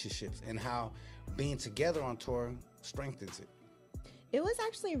relationships, and how being together on tour strengthens it. It was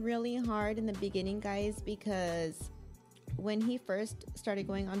actually really hard in the beginning, guys, because when he first started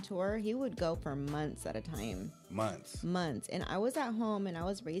going on tour, he would go for months at a time. Months. And I was at home and I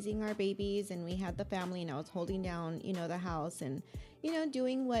was raising our babies and we had the family and I was holding down, you know, the house and, you know,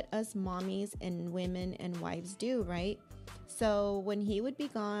 doing what us mommies and women and wives do, right? So when he would be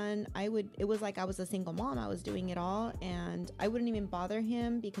gone, it was like I was a single mom. I was doing it all and I wouldn't even bother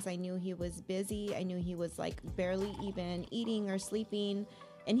him because I knew he was busy. I knew he was like barely even eating or sleeping.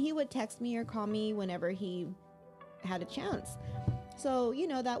 And he would text me or call me whenever he had a chance. So, you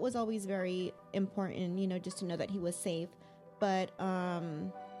know, that was always very important, you know, just to know that he was safe. But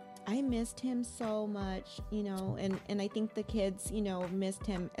I missed him so much, you know, and I think the kids, you know, missed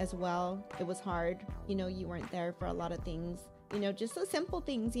him as well. It was hard, you know, you weren't there for a lot of things, you know, just so simple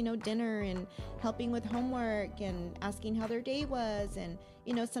things, you know, dinner and helping with homework and asking how their day was. And,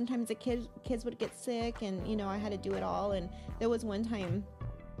 you know, sometimes the kids would get sick and, you know, I had to do it all. And there was one time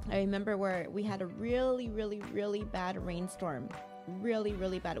I remember where we had a really, really, really bad rainstorm. Really,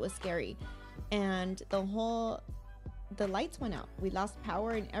 really bad. It was scary. And the lights went out. We lost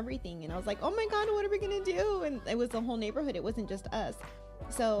power and everything. And I was like, oh my God, what are we going to do? And it was the whole neighborhood. It wasn't just us.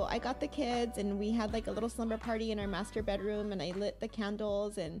 So I got the kids and we had like a little slumber party in our master bedroom and I lit the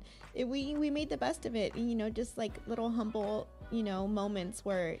candles and we made the best of it. And, you know, just like little humble, you know, moments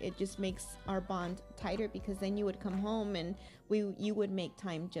where it just makes our bond tighter because then you would come home and you would make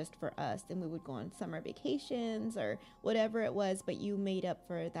time just for us and we would go on summer vacations or whatever it was, but you made up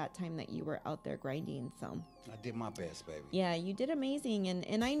for that time that you were out there grinding. So I did my best, baby. Yeah, you did amazing.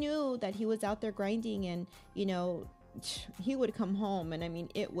 And I knew that he was out there grinding and, you know, he would come home and I mean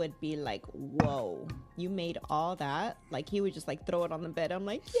it would be like, whoa, you made all that. Like he would just like throw it on the bed. I'm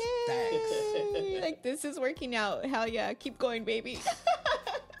like, yay, like this is working out. Hell yeah, keep going, baby.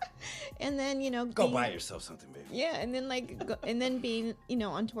 And then, you know, go buy yourself something, baby. Yeah, and then and then being, you know,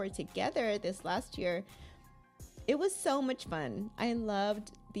 on tour together this last year, it was so much fun. I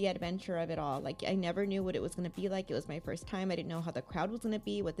loved the adventure of it all. Like I never knew what it was going to be like. It was my first time. I didn't know how the crowd was going to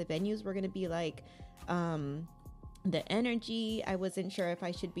be, what the venues were going to be like. The energy, I wasn't sure if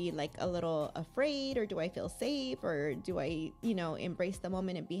I should be like a little afraid or do I feel safe or do I, you know, embrace the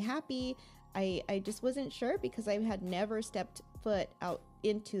moment and be happy. I just wasn't sure because I had never stepped foot out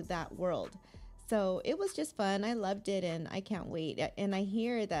into that world. So it was just fun. I loved it and I can't wait. And I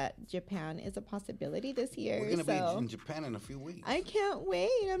hear that Japan is a possibility this year. We're going to be in Japan in a few weeks. I can't wait.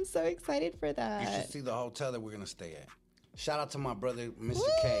 I'm so excited for that. You should see the hotel that we're going to stay at. Shout out to my brother, Mr.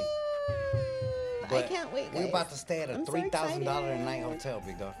 K. But I can't wait, guys. We're about to stay at a $3,000 a night hotel,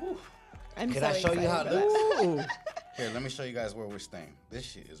 big dog. Can I show you how it looks? Here, let me show you guys where we're staying. This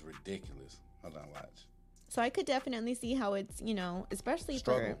shit is ridiculous. Hold on, watch. So I could definitely see how it's, you know, especially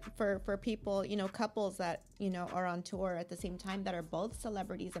for people, you know, couples that, you know, are on tour at the same time that are both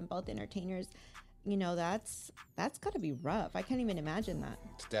celebrities and both entertainers. You know, that's got to be rough. I can't even imagine that.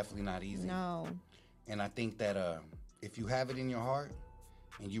 It's definitely not easy. No. And I think that if you have it in your heart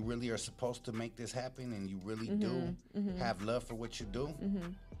and you really are supposed to make this happen and you really do have love for what you do,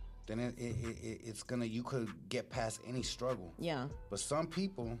 then it's gonna, you could get past any struggle. Yeah. But some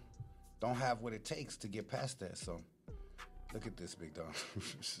people don't have what it takes to get past that. So look at this, big dog.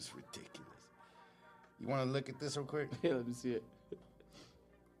 This is ridiculous. You want to look at this real quick? Yeah, let me see it.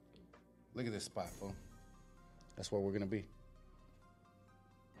 Look at this spot, fool. That's where we're gonna be.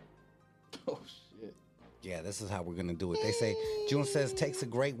 Oh shit. Yeah, this is how we're gonna do it. They say, June says, takes a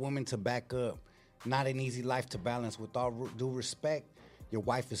great woman to back up. Not an easy life to balance. With all due respect, your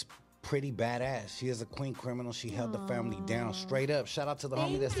wife is pretty badass. She is a queen criminal. She held the family down. Straight up. Shout out to the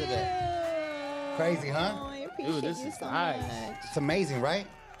homie that said that. Crazy, huh? Oh, I appreciate this you is so nice. much. It's amazing, right?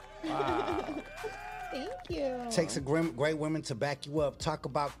 Wow. Thank you. Takes a great woman to back you up. Talk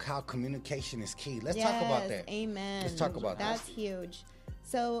about how communication is key. Let's talk about that. Amen. Let's talk about that. That's huge.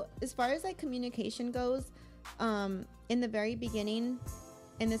 So as far as like communication goes, in the very beginning,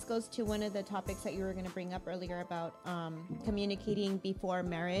 and this goes to one of the topics that you were going to bring up earlier about communicating before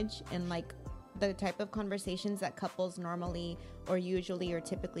marriage and like the type of conversations that couples normally or usually or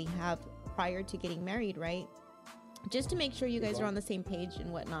typically have prior to getting married, right? Just to make sure you guys are on the same page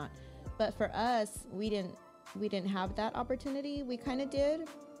and whatnot. But for us, we didn't have that opportunity. We kind of did.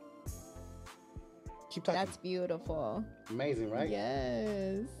 Keep talking. That's beautiful. Amazing, right?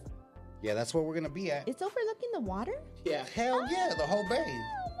 Yes. Yeah, that's where we're going to be at. It's overlooking the water? Yeah. Hell yeah, the whole bay.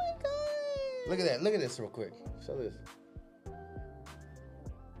 Oh my God. Look at that. Look at this real quick. Show this.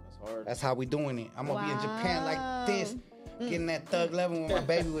 That's hard. That's how we doing it. I'm going to be in Japan like this. Getting that thug level with my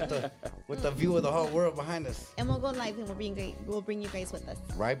baby with the view of the whole world behind us. And we'll go live and we'll bring you guys with us.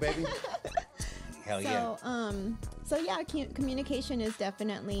 Right, baby? Hell yeah. So, So yeah, communication is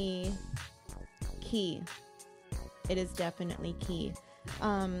definitely key. It is definitely key.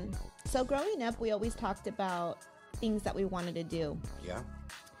 So growing up, we always talked about things that we wanted to do. Yeah.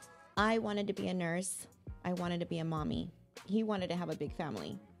 I wanted to be a nurse. I wanted to be a mommy. He wanted to have a big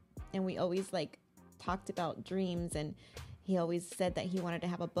family. And we always like talked about dreams, and he always said that he wanted to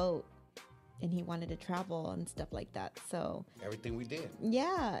have a boat and he wanted to travel and stuff like that. So everything we did.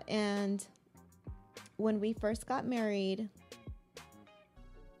 Yeah. And when we first got married,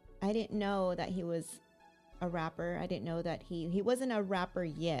 I didn't know that he was a rapper. I didn't know that he wasn't a rapper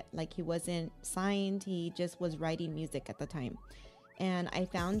yet. Like, he wasn't signed. He just was writing music at the time. And I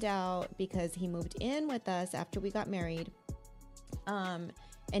found out because he moved in with us after we got married.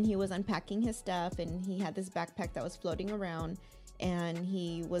 And he was unpacking his stuff, and he had this backpack that was floating around, and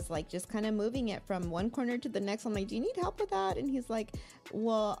he was like just kind of moving it from one corner to the next. I'm like, do you need help with that? And he's like,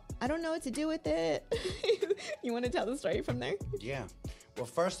 well, I don't know what to do with it. You want to tell the story from there? Yeah. Well,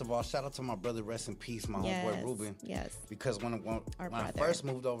 first of all, shout out to my brother, rest in peace, my homeboy Ruben. Yes. Because when I first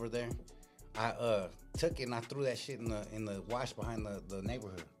moved over there, I took it and I threw that shit in the wash behind the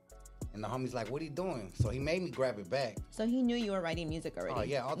neighborhood. And the homie's like, what are you doing? So he made me grab it back. So he knew you were writing music already. Oh,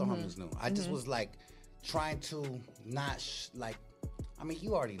 yeah, all the homies knew. I just was like trying to not I mean,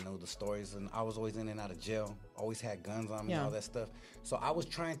 you already know the stories, and I was always in and out of jail, always had guns on me, all that stuff. So I was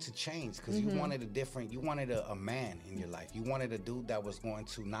trying to change because you wanted a man in your life. You wanted a dude that was going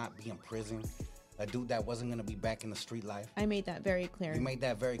to not be in prison, a dude that wasn't going to be back in the street life. I made that very clear. You made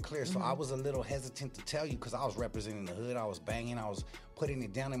that very clear. So I was a little hesitant to tell you because I was representing the hood. I was banging. I was putting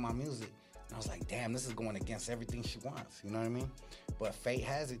it down in my music. And I was like, damn, this is going against everything she wants. You know what I mean? But fate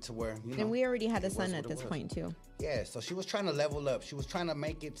has it to where, you know. And we already had a son at this point, too. Yeah, so she was trying to level up. She was trying to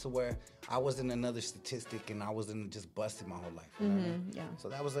make it to where I wasn't another statistic and I wasn't just busted my whole life. You know what I mean? Yeah. So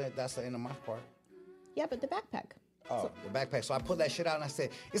that's the end of my part. Yeah, but the backpack. Oh, the backpack. So I pulled that shit out and I said,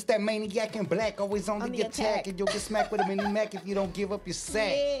 it's that maniac in black, always on the attack, and you'll get smacked with a mini Mac if you don't give up your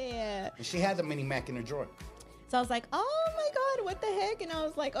sack. Yeah. And she had the mini Mac in her drawer. So I was like, oh my God, what the heck? And I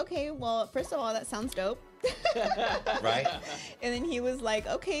was like, okay, well, first of all, that sounds dope. Right. And then he was like,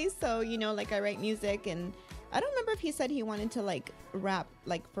 okay, so, you know, like I write music, and I don't remember if he said he wanted to like rap,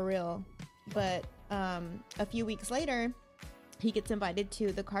 like for real. But a few weeks later, he gets invited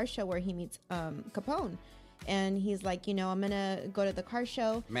to the car show where he meets Capone. And he's like, you know, I'm going to go to the car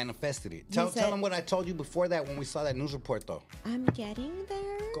show. Manifested it. Tell him what I told you before that when we saw that news report, though. I'm getting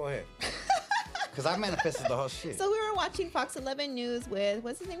there. Go ahead. Because I manifested the whole shit. So we were watching Fox 11 News with,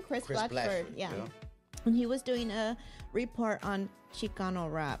 what's his name? Chris Blatchford. Yeah. And he was doing a report on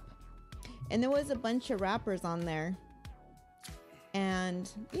Chicano rap. And there was a bunch of rappers on there. And,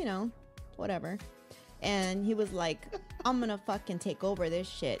 you know, whatever. And he was like, I'm going to fucking take over this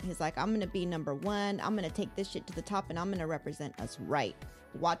shit. He's like, I'm going to be number one. I'm going to take this shit to the top, and I'm going to represent us right.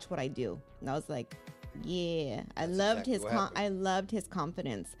 Watch what I do. And I was like, yeah. I loved his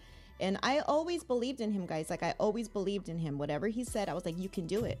confidence. And I always believed in him, guys. Like, I always believed in him. Whatever he said, I was like, you can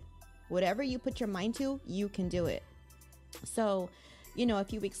do it. Whatever you put your mind to, you can do it. So, you know, a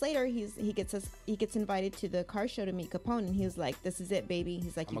few weeks later, he gets invited to the car show to meet Capone, and he was like, "This is it, baby."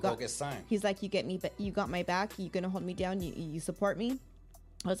 He's like, "I'm gonna go get signed." He's like, you got my back. You gonna hold me down? You support me?"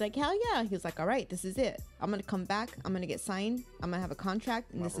 I was like, "Hell yeah!" He was like, "All right, this is it. I'm gonna come back. I'm gonna get signed. I'm gonna have a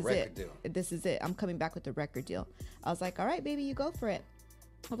contract, and this is it. This is it. I'm coming back with the record deal." I was like, "All right, baby, you go for it."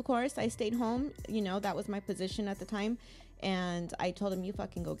 Of course, I stayed home. You know, that was my position at the time, and I told him, "You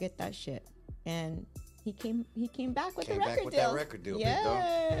fucking go get that shit." And he came back with the record deal.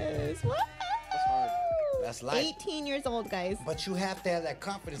 Yes. What? That's hard. That's life. 18 years old, guys. But you have to have that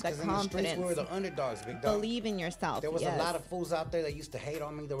confidence because in the streets we were the underdogs, big dog. Believe in yourself. There was a lot of fools out there that used to hate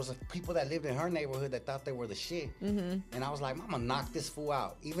on me. There was people that lived in her neighborhood that thought they were the shit. And I was like, I'm gonna knock this fool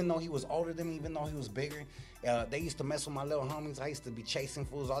out. Even though he was older than me, even though he was bigger, they used to mess with my little homies. I used to be chasing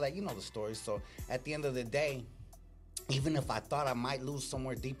fools, all that. You know the story. So at the end of the day, even if I thought I might lose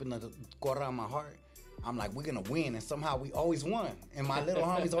somewhere deep in the core of my heart, I'm like, we're going to win. And somehow we always won. And my little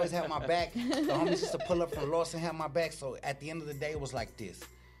homies always had my back. The homies used to pull up from Lost and have my back. So at the end of the day, it was like this.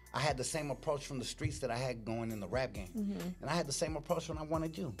 I had the same approach from the streets that I had going in the rap game. And I had the same approach when I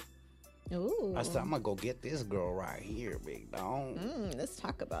wanted you. Ooh. I said, I'm going to go get this girl right here, big dog. Let's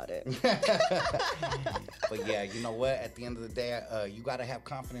talk about it. But yeah, you know what? At the end of the day, you got to have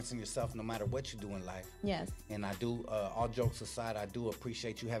confidence in yourself no matter what you do in life. Yes. And I do, all jokes aside, I do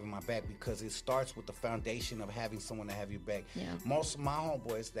appreciate you having my back because it starts with the foundation of having someone to have your back. Yeah. Most of my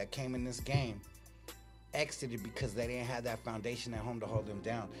homeboys that came in this game, exited because they didn't have that foundation at home to hold them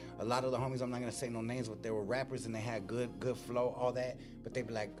down. A lot of the homies, I'm not gonna say no names, but they were rappers and they had good flow, all that. But they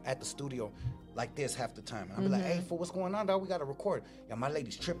be like at the studio like this half the time. And I'd be like, hey, fool, what's going on, dog? We gotta record. Yeah, my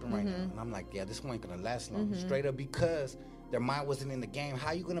lady's tripping right now. And I'm like, yeah, this one ain't gonna last long. Straight up, because their mind wasn't in the game.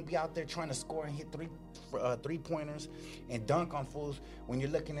 How you gonna be out there trying to score and hit three-pointers and dunk on fools when you're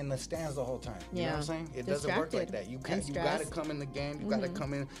looking in the stands the whole time? You know what I'm saying? It doesn't work like that. You gotta come in the game. You gotta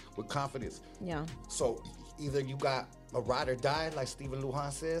come in with confidence. Yeah. So either you got a ride or die, like Stephen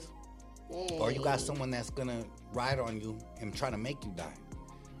Lujan says, or you got someone that's gonna ride on you and try to make you die.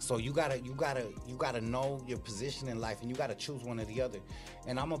 So you gotta know your position in life, and you gotta choose one or the other.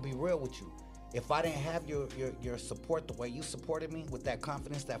 And I'm gonna be real with you. If I didn't have your support the way you supported me with that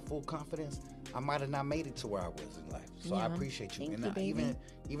confidence, that full confidence, I might have not made it to where I was in life. So I appreciate you. Thank you,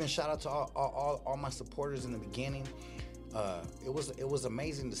 even shout out to all my supporters in the beginning. It was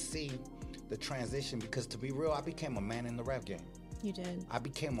amazing to see the transition, because to be real, I became a man in the rap game. You did. I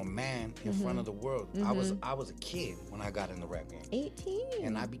became a man in front of the world. I was a kid when I got in the rap game. 18.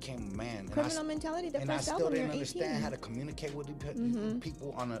 And I became a man. Criminal Mentality, the first album, And I still didn't you're understand 18. how to communicate with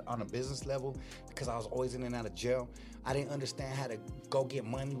people on a business level, because I was always in and out of jail. I didn't understand how to go get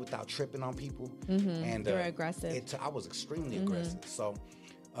money without tripping on people. And you were aggressive. I was extremely aggressive. So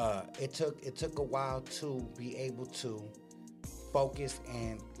it took a while to be able to focus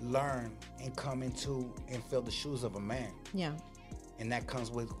and learn and come into and fill the shoes of a man. Yeah. And that comes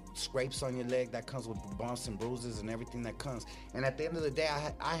with scrapes on your leg. That comes with bumps and bruises and everything that comes. And at the end of the day,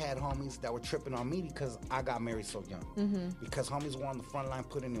 I had homies that were tripping on me because I got married so young. Because homies were on the front line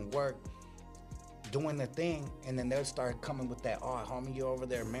putting in work, doing their thing, and then they'll start coming with that, oh, homie, you're over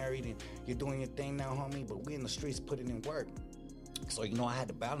there married and you're doing your thing now, homie, but we in the streets putting in work. So, I had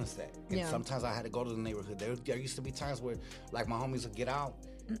to balance that. And sometimes I had to go to the neighborhood. There used to be times where, like, my homies would get out,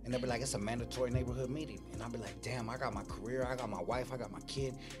 and they'd be like, it's a mandatory neighborhood meeting. And I'd be like, damn, I got my career, I got my wife, I got my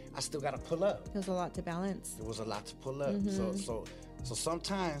kid. I still got to pull up. There's a lot to balance. There was a lot to pull up. So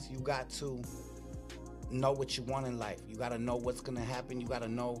sometimes you got to know what you want in life. You got to know what's going to happen. You got to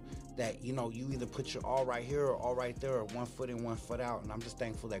know that, you either put your all right here or all right there, or 1 foot in, 1 foot out. And I'm just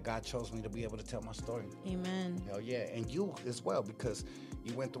thankful that God chose me to be able to tell my story. Amen. Hell yeah. And you as well, because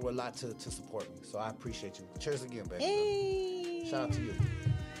you went through a lot to support me. So I appreciate you. Cheers again, baby. Hey. Shout out to you.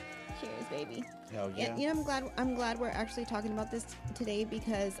 Cheers, baby. Hell yeah. I'm glad we're actually talking about this today,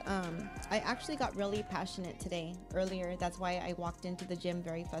 because I actually got really passionate today earlier. That's why I walked into the gym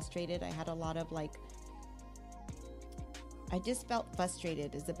very frustrated. I had a lot of I just felt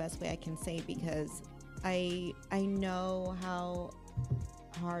frustrated is the best way I can say, because I know how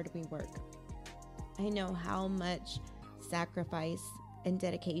hard we work. I know how much sacrifice and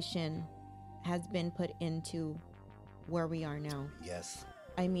dedication has been put into where we are now. Yes.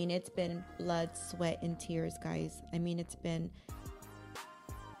 I mean, it's been blood, sweat, and tears, guys. I mean, it's been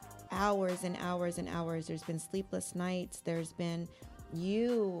hours and hours and hours. There's been sleepless nights. There's been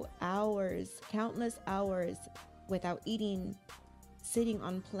countless hours without eating, sitting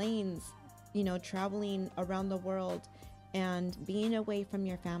on planes, traveling around the world and being away from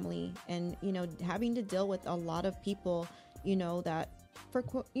your family, and, having to deal with a lot of people, that for,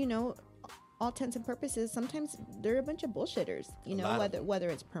 all intents and purposes, sometimes they're a bunch of bullshitters, whether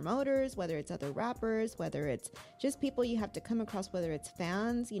it's promoters, whether it's other rappers, whether it's just people you have to come across, whether it's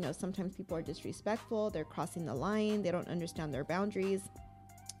fans, sometimes people are disrespectful, they're crossing the line, they don't understand their boundaries,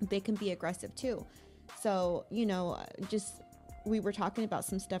 they can be aggressive too. So, we were talking about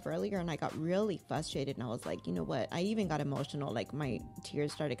some stuff earlier, and I got really frustrated, and I was like, you know what? I even got emotional. Like, my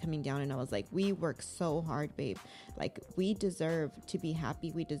tears started coming down, and I was like, we work so hard, babe. Like, we deserve to be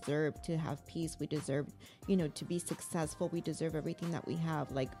happy. We deserve to have peace. We deserve, to be successful. We deserve everything that we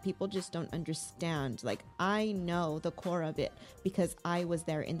have. Like, people just don't understand. Like, I know the core of it because I was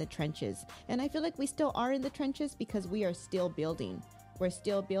there in the trenches. And I feel like we still are in the trenches because we are still building. We're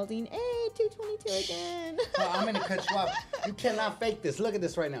still building. Hey, 222 again. I'm going to cut you off. You cannot fake this. Look at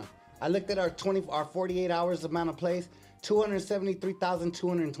this right now. I looked at our 48 hours amount of plays.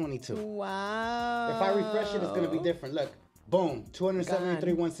 273,222. Wow. If I refresh it, it's going to be different. Look. Boom.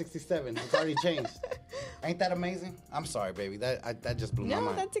 273,167. It's already changed. Ain't that amazing? I'm sorry, baby. That just blew my mind.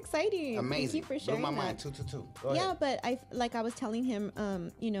 No, that's exciting. Amazing. Thank you for sharing blew my that. mind. 222. Go ahead. Yeah, but I was telling him,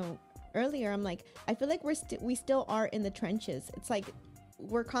 earlier, I'm like, I feel like we still are in the trenches. It's like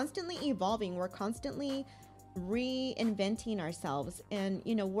we're constantly evolving. We're constantly reinventing ourselves. And,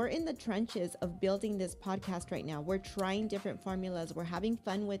 we're in the trenches of building this podcast right now. We're trying different formulas. We're having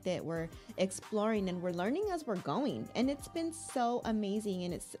fun with it. We're exploring and we're learning as we're going. And it's been so amazing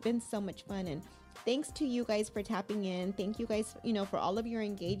and it's been so much fun. And thanks to you guys for tapping in. Thank you guys, for all of your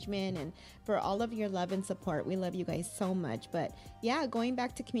engagement and for all of your love and support. We love you guys so much. But yeah, going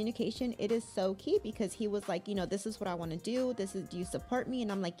back to communication, it is so key, because he was like, this is what I want to do. Do you support me?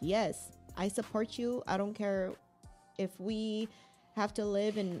 And I'm like, yes, I support you. I don't care if we have to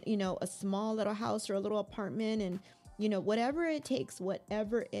live in, a small little house or a little apartment, and whatever it takes,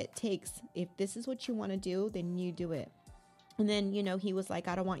 if this is what you want to do, then you do it. And then, he was like,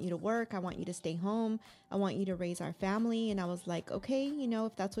 I don't want you to work. I want you to stay home. I want you to raise our family. And I was like, okay,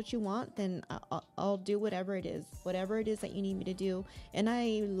 if that's what you want, then I'll do whatever it is that you need me to do. And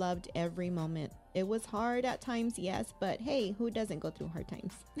I loved every moment. It was hard at times, yes, but hey, who doesn't go through hard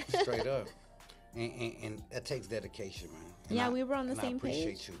times? Straight up. And that takes dedication, man. And yeah, we were on the same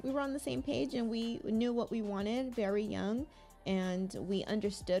page. We were on the same page, and we knew what we wanted very young, and we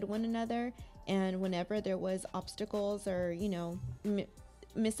understood one another. And whenever there was obstacles or,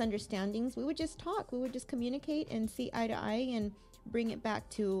 misunderstandings, we would just talk. We would just communicate and see eye to eye and bring it back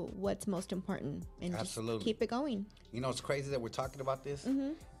to what's most important, and Absolutely. Just keep it going. It's crazy that we're talking about this,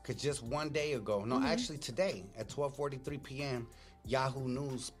 because just one day ago, actually today at 12:43 p.m., Yahoo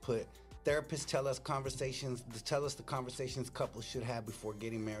News put, therapists tell us the conversations couples should have before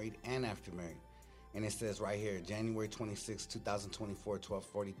getting married and after marriage. And it says right here, January 26, 2024,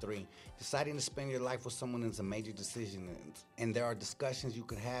 12:43, deciding to spend your life with someone is a major decision, and there are discussions you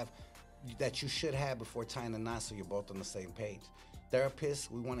could have that you should have before tying the knot, so you're both on the same page.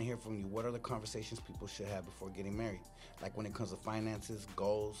 Therapists, we want to hear from you. What are the conversations people should have before getting married? Like when it comes to finances,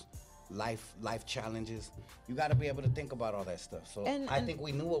 goals, life challenges. You got to be able to think about all that stuff. So I think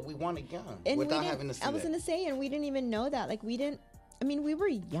we knew what we wanted young without having to see I was going to say, and we didn't even know that. Like we were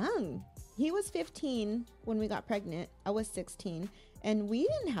young. He was 15 when we got pregnant. I was 16. And we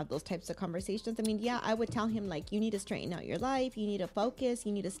didn't have those types of conversations. I would tell him, like, you need to straighten out your life. You need to focus.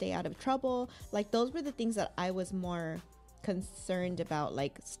 You need to stay out of trouble. Like, those were the things that I was more concerned about.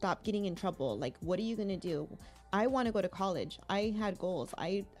 Like, stop getting in trouble. Like, what are you going to do? I want to go to college. I had goals.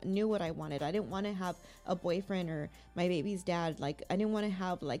 I knew what I wanted. I didn't want to have a boyfriend or my baby's dad. Like, I didn't want to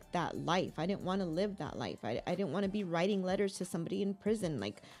have like that life. I didn't want to live that life. I didn't want to be writing letters to somebody in prison.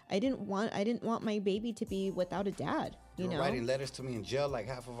 Like, I didn't want my baby to be without a dad. You know, writing letters to me in jail like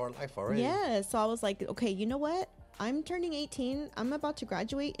half of our life already. Yeah. So I was like, okay, you know what? I'm turning 18. I'm about to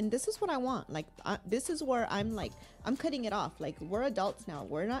graduate, and this is what I want. Like, this is where I'm cutting it off. Like, we're adults now.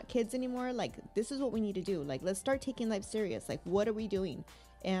 We're not kids anymore. Like, this is what we need to do. Like, let's start taking life serious. Like, what are we doing?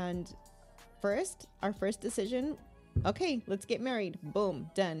 And our first decision, okay, let's get married. Boom,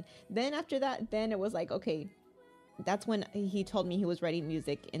 done. Then after that, then it was like, okay, that's when he told me he was writing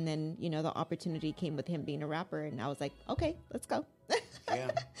music. And then, the opportunity came with him being a rapper. And I was like, okay, let's go. Yeah.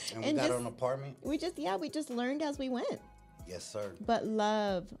 And we got an apartment. We just learned as we went. Yes, sir. But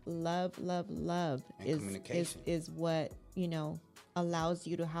love is what, allows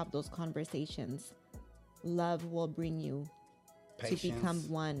you to have those conversations. Love will bring you patience, to become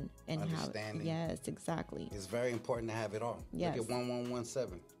one and understanding. Yes, exactly. It's very important to have it all. Yes. Look at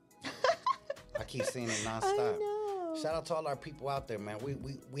 1117. I keep seeing it nonstop. I know. Shout out to all our people out there, man.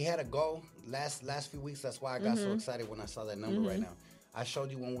 We had a goal last few weeks. That's why I got so excited when I saw that number right now. I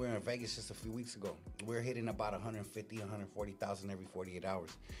showed you when we were in Vegas just a few weeks ago. We're hitting about 150, 140,000 every 48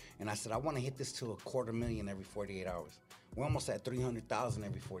 hours. And I said, I want to hit this to 250,000 every 48 hours. We're almost at 300,000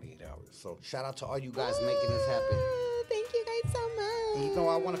 every 48 hours. So shout out to all you guys making this happen. Thank you guys so much. And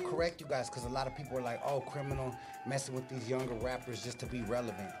I want to correct you guys because a lot of people are like, oh, criminal, messing with these younger rappers just to be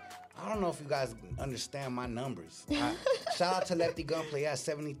relevant. I don't know if you guys understand my numbers. Shout out to Lefty Gunplay. I had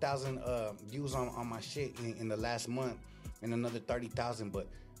 70,000 views on my shit in the last month and another 30,000. But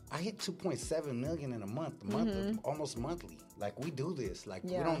I hit 2.7 million in a month, almost monthly. Like, we do this. Like,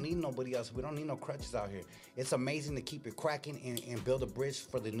 we don't need nobody else. We don't need no crutches out here. It's amazing to keep it cracking and build a bridge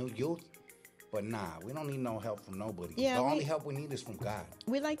for the new youth. But nah, we don't need no help from nobody. Yeah, the only help we need is from God.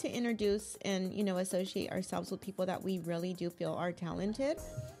 We like to introduce and, associate ourselves with people that we really do feel are talented.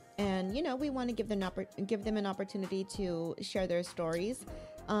 And, we want to give them an opportunity to share their stories.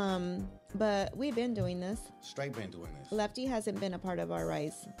 But we've been doing this. Straight been doing this. Lefty hasn't been a part of our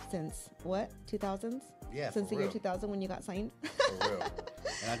rise since, 2000s? Yeah, since the year 2000 when you got signed? For real.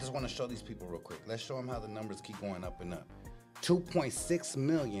 And I just want to show these people real quick. Let's show them how the numbers keep going up and up. 2.6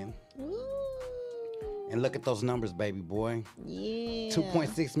 million. Ooh. And look at those numbers, baby boy. Yeah.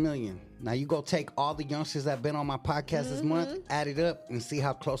 2.6 million. Now you go take all the youngsters that been on my podcast this month, add it up, and see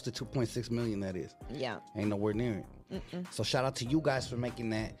how close to 2.6 million that is. Yeah. Ain't nowhere near it. So shout out to you guys for making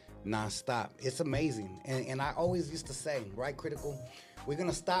that nonstop. It's amazing. And I always used to say, right, Critical, we're going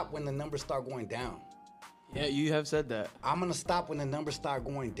to stop when the numbers start going down. Yeah, you have said that. I'm gonna stop when the numbers start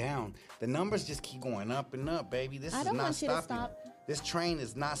going down. The numbers just keep going up and up, baby. This is don't not want you to stopping. stop. This train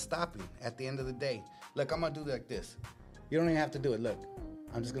is not stopping at the end of the day. Look, I'm gonna do like this. You don't even have to do it. Look,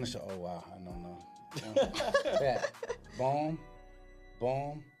 I'm just gonna show. Oh wow, I don't know. Yeah. Boom,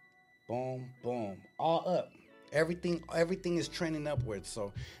 boom, boom, boom. All up. Everything is trending upwards.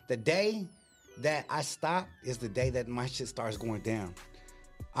 So the day that I stop is the day that my shit starts going down.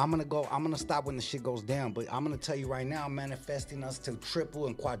 I'm gonna stop when the shit goes down, but I'm gonna tell you right now, I'm manifesting us to triple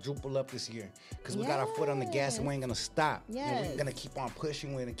and quadruple up this year. Because we got our foot on the gas and we ain't gonna stop. Yes. And we're gonna keep on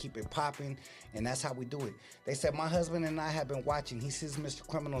pushing, we're gonna keep it popping, and that's how we do it. They said my husband and I have been watching. He sees Mr.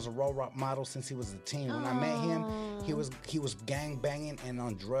 Criminal as a role model since he was a teen. When I met him, he was gang banging and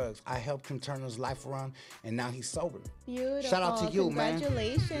on drugs. I helped him turn his life around, and now he's sober. Beautiful. Shout out to you, man.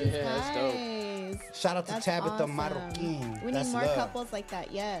 Congratulations, Yeah, that's dope. guys. Shout out to That's Tabitha awesome. Marroquin. We That's need more love. couples like that.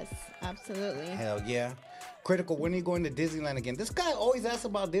 Yes, absolutely. Hell yeah. Critical, when are you going to Disneyland again? This guy always asks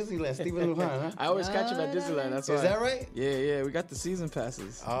about Disneyland, Stephen Lujan, huh? I always catch him at Disneyland. That's why. Is that right? Yeah. We got the season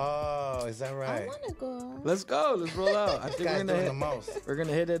passes. Oh, is that I right? want to go. Let's go. Let's roll out. I think guy's we're gonna doing hit the most. We're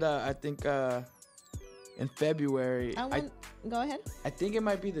gonna hit it. I think in February. Go ahead. I think it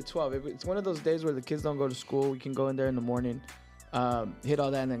might be the 12th. It's one of those days where the kids don't go to school. We can go in there in the morning, hit all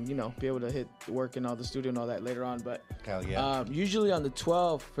that, and then be able to hit work and all the studio and all that later on. But hell yeah. Usually on the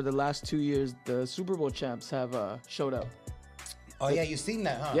 12th for the last 2 years, the Super Bowl champs have showed up. Oh yeah, you seen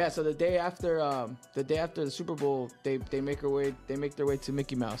that, huh? Yeah. So the day after the Super Bowl, they make their way to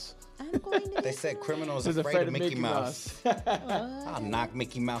Mickey Mouse. I'm going to. They said criminals He's afraid of Mickey Mouse. I'll knock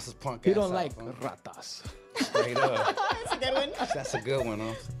Mickey Mouse's punk He ass don't out, like huh? ratas. Straight up. That's a good one. That's a good one,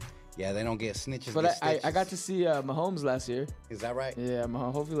 huh? Yeah, they don't get snitches. But get I stitches. got to see Mahomes last year. Is that right? Yeah,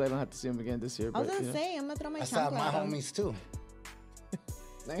 Mahomes. Hopefully I don't have to see him again this year. I was But, gonna say I'm gonna throw my I saw chancla my at 'em. homies too.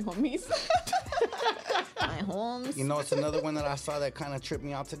 My homies. My homes. You know, it's another one that I saw that kind of tripped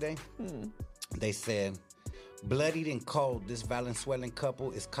me out today. They said, bloodied and cold, this Venezuelan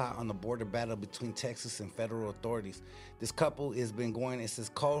couple is caught on the border battle between Texas and federal authorities. This couple has been going, it says,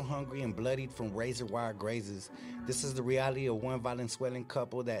 cold, hungry, and bloodied from razor wire grazes. This is the reality of one Venezuelan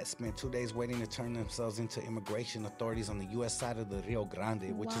couple that spent 2 days waiting to turn themselves into immigration authorities on the U.S. side of the Rio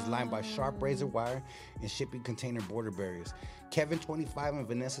Grande, which is lined by sharp razor wire and shipping container border barriers. Kevin, 25, and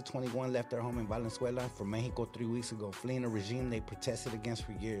Vanessa, 21, left their home in Venezuela from Mexico 3 weeks ago, fleeing a regime they protested against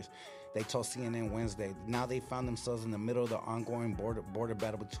for years. They told CNN Wednesday. Now they found themselves in the middle of the ongoing border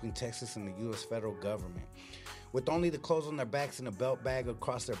battle between Texas and the U.S. federal government. With only the clothes on their backs and a belt bag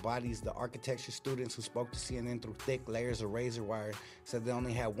across their bodies, the architecture students who spoke to CNN through thick layers of razor wire said they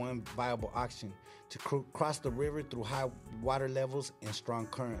only had one viable option: to cross the river through high water levels and strong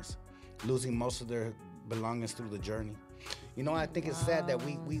currents, losing most of their belongings through the journey. You know, I think it's sad that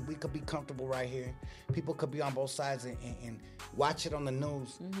we could be comfortable right here. People could be on both sides and watch it on the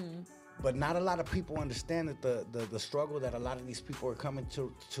news. Mm-hmm. But not a lot of people understand that the struggle that a lot of these people are coming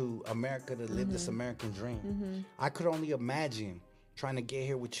to America to live this American dream. I could only imagine trying to get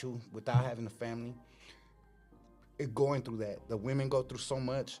here with you without having a family. Going through that. The women go through so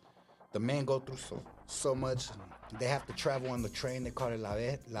much. The men go through so much. They have to travel on the train. They call it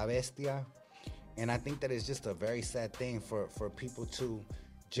La Bestia. And I think that it's just a very sad thing for people to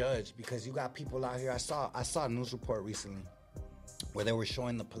judge, because you got people out here. I saw a news report recently where they were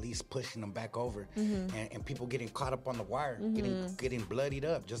showing the police pushing them back over, and people getting caught up on the wire, getting bloodied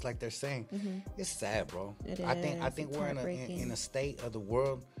up, just like they're saying. It's sad, bro. I think we're in a state of the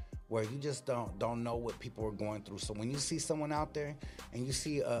world where you just don't know what people are going through. So when you see someone out there and you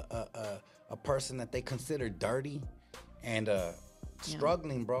see a person that they consider dirty and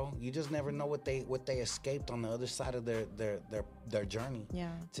struggling, bro, you just never know what they escaped on the other side of their journey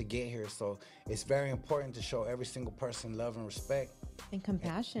to get here. So it's very important to show every single person love and respect and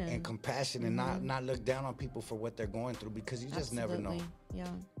compassion and not look down on people for what they're going through, because you just never know. Yeah,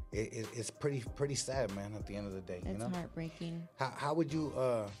 it's pretty sad, man, at the end of the day. It's heartbreaking. How would you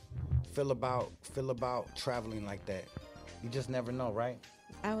feel about traveling like that? You just never know, right?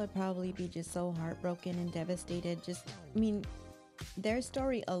 I would probably be just so heartbroken and devastated. Their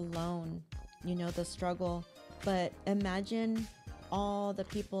story alone, the struggle, but imagine all the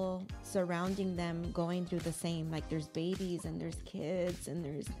people surrounding them going through the same. Like, there's babies and there's kids and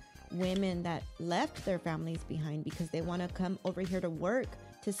there's women that left their families behind because they want to come over here to work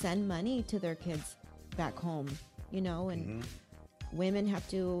to send money to their kids back home, and women have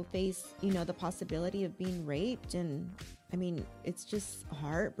to face, the possibility of being raped. And I mean, it's just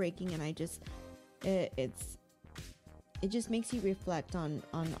heartbreaking. And it just makes you reflect on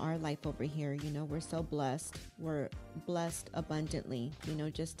our life over here. We're so blessed. We're blessed abundantly,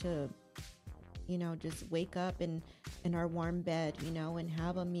 just to, you know, just wake up in our warm bed, you know, and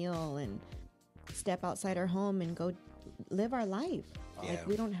have a meal and step outside our home and go live our life. Yeah. Like,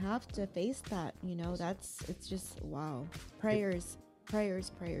 we don't have to face that, you know. It's just, wow. Prayers.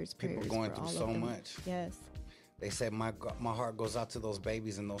 People going through so much. Yes. They said my heart goes out to those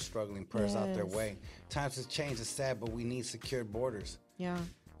babies and those struggling, prayers out their way. Times have changed. It's sad, but we need secured borders. Yeah.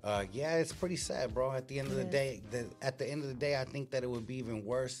 Yeah, it's pretty sad, bro. At the end of the day, I think that it would be even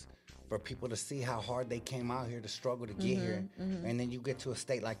worse for people to see how hard they came out here to struggle to get here. And then you get to a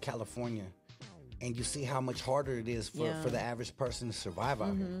state like California and you see how much harder it is for the average person to survive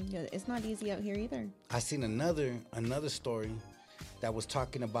out here. Yeah, it's not easy out here either. I seen another story that was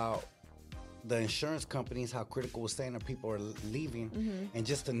talking about the insurance companies, how Critical was saying that people are leaving. And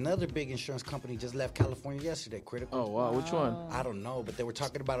just another big insurance company just left California yesterday, Critical. Oh, wow. Which one? I don't know, but they were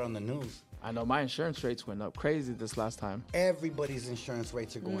talking about it on the news. I know my insurance rates went up crazy this last time. Everybody's insurance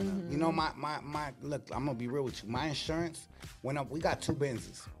rates are going up. You know, my look, I'm going to be real with you. My insurance went up. We got 2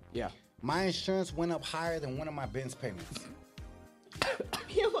 Benzes. Yeah. My insurance went up higher than one of my Benz payments.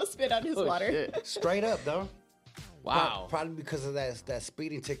 He almost spit out his water. Shit. Straight up, though. Wow. Probably because of that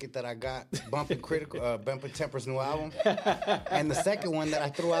speeding ticket that I got, bumping Temper's new album, and the second one that I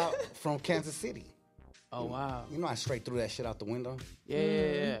threw out from Kansas City. Oh, wow. You know I straight threw that shit out the window.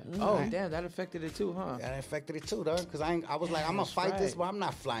 Yeah. Oh, damn, that affected it too, huh? That affected it too, though. Because I was like, I'm going to fight this, but I'm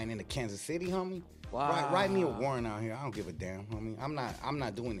not flying into Kansas City, homie. Wow. Write me a warrant out here. I don't give a damn, homie. I'm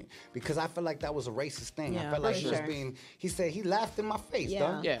not doing it. Because I feel like that was a racist thing. Yeah, I felt like for he was sure. being, he said, he laughed in my face,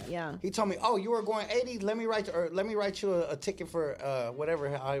 dog. Yeah. He told me, "Oh, you were going 80. Let me write you a ticket for whatever,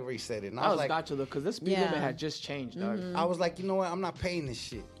 however he said it." And I was like, gotcha though, because this speed limit had just changed, dog. I was like, you know what? I'm not paying this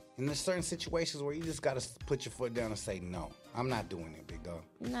shit. And there's certain situations where you just gotta put your foot down and say, no, I'm not doing it, big dog.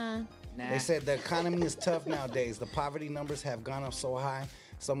 Nah. They said the economy is tough nowadays. The poverty numbers have gone up so high,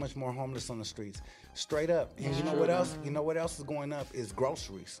 so much more homeless on the streets. Straight up. And you know what else? You know what else is going up is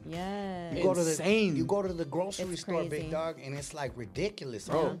groceries. Yeah. You go Insane. you go to the grocery It's store, crazy. big dog, and it's like ridiculous,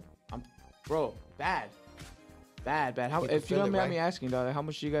 Bro, bad. How, You can if you feel don't it, mind right? me asking, dog, how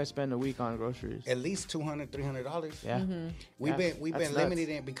much do you guys spend a week on groceries? At least $200, $300. Yeah. We've Yeah, been that's limited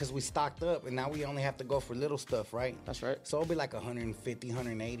in because we stocked up, and now we only have to go for little stuff, right? That's right. So it'll be like 150,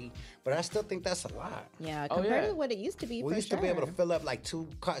 180, but I still think that's a lot. Yeah, Oh, compared yeah. to what it used to be, We for used sure. to be able to fill up like 2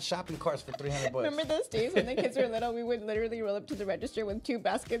 shopping carts for $300. Remember those days when the kids were little? We would literally roll up to the register with 2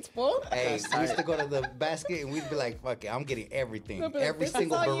 baskets full. Hey, we used to go to the basket and we'd be like, fuck it, I'm getting everything. They'll be like, Every "This is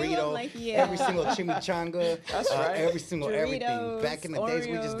single all you?" I'm burrito, like, yeah. every single chimichanga, That's right. every single everything. Doritos, Back in the days,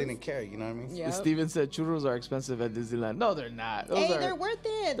 we just Oreos. didn't care, you know what I mean? Yeah. Steven said churros are expensive at Disneyland. No, they're not. They're worth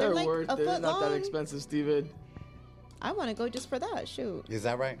it. They're like worth a it. foot They're not long. that expensive, Steven. I want to go just for that. Shoot. Is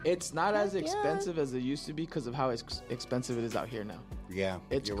that right? It's not as Heck yeah. expensive as it used to be because of how expensive it is out here now. Yeah,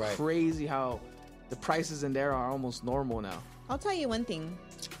 It's you're right. crazy how the prices in there are almost normal now. I'll tell you one thing.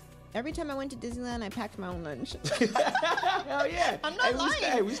 Every time I went to Disneyland, I packed my own lunch. Hell yeah! I'm not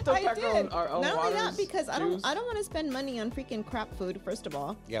lying. We still I pack did. our own Not only that, waters, because I juice. don't want to spend money on freaking crap food. First of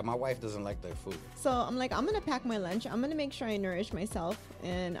all, Yeah, my wife doesn't like their food. so I'm like, I'm gonna pack my lunch. I'm gonna make sure I nourish myself,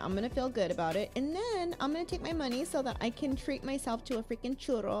 and I'm gonna feel good about it. And then I'm gonna take my money so that I can treat myself to a freaking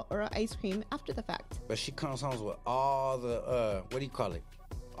churro or an ice cream after the fact. But she comes home with all the, what do you call it?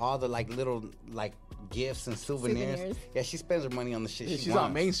 All the like little like gifts and souvenirs. Yeah, she spends her money on the shit She's wants.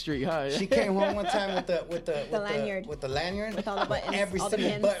 on Main Street, huh? She came home one time with the lanyard. with the lanyard With all the buttons, every all the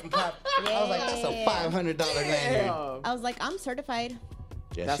single pins. button pop. I was like, that's a $500 lanyard. I was like, I'm certified.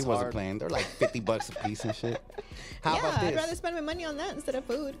 Yeah, That's she wasn't hard. playing. They're like $50 a piece and shit. How Yeah, about I'd rather this? spend my money on that instead of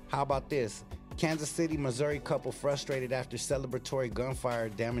food. How about this? Kansas City, Missouri couple frustrated after celebratory gunfire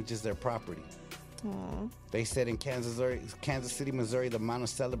damages their property. Aw. They said in Kansas City, Missouri, the amount of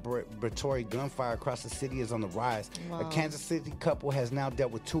celebratory gunfire across the city is on the rise. Wow. A Kansas City couple has now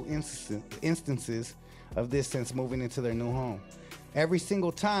dealt with 2 instances of this since moving into their new home. Every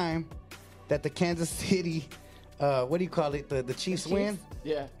single time that the Kansas City, what do you call it, the Chiefs win,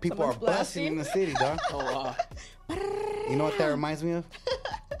 Yeah. people Someone's are busting in the city, dog. Oh wow. You know what that reminds me of?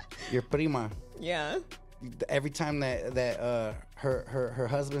 Your prima. Yeah. Every time that her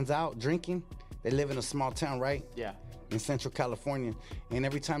husband's out drinking, they live in a small town, right? Yeah. In Central California, and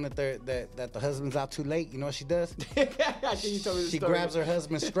every time that the husband's out too late, you know what she does? I think you told me the She story. grabs her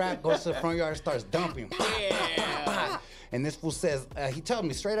husband's strap, goes to the front yard, and starts dumping. Yeah. And this fool says, he told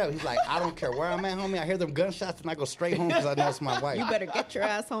me straight up, he's like, I don't care where I'm at, homie. I hear them gunshots, and I go straight home because I know it's my wife. You better get your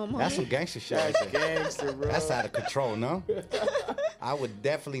ass home, homie. That's some gangster shit. That's right there. gangster, bro. That's out of control, no? I would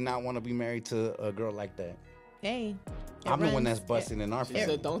definitely not want to be married to a girl like that. Hey. I'm the one that's busting in our She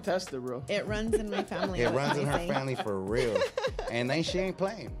family. said, "Don't test it, bro." It runs in my family. It that's runs what in I her say. family for real. And then she ain't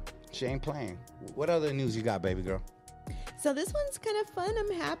playing. She ain't playing. What other news you got, baby girl? So this one's kind of fun.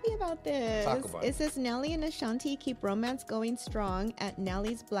 I'm happy about this. Talk about it says Nelly and Ashanti keep romance going strong at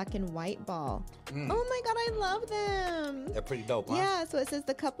Nelly's Black and White Ball. Oh my God, I love them. They're pretty dope, huh? Yeah, so it says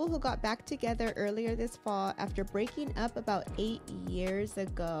the couple who got back together earlier this fall after breaking up about 8 years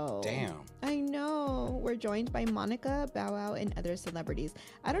ago. Damn. I know. We're joined by Monica, Bow Wow, and other celebrities.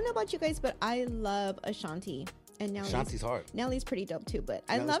 I don't know about you guys, but I love Ashanti. And Ashanti's hard. Nelly's pretty dope too, but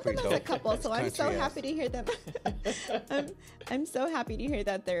I Nelly's love them as pretty a dope. couple, so I'm so country ass. happy to hear them. I'm so happy to hear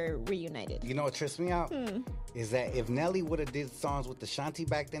that they're reunited. You know what trips me out? Is that if Nelly would have did songs with Ashanti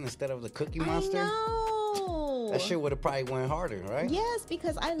back then instead of the Cookie Monster, I know. that shit would have probably went harder, right? Yes,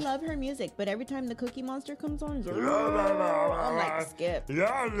 because I love her music, but every time the Cookie Monster comes on, he's like, I'm like, skip. I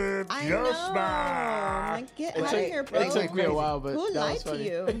know. I'm like, get out of here, bro. It took me a while, but who that lied was to funny.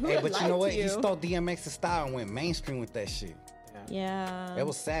 you? Who Hey, but you know lied what? to He you? stole DMX's style and went mainstream with that shit. Yeah. It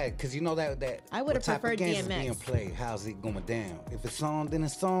was sad because you know that I would've what type of preferred games is DMX. being played. How's it going down? If it's on, then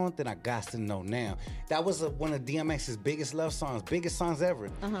it's on. Then I got to know now. That was one of DMX's biggest love songs, biggest songs ever.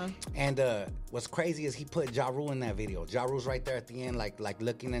 And what's crazy is he put Ja Rule in that video. Ja Rule's right there at the end, like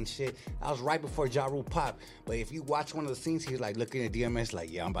looking and shit. I was right before Ja Rule popped. But if you watch one of the scenes, he's like looking at DMX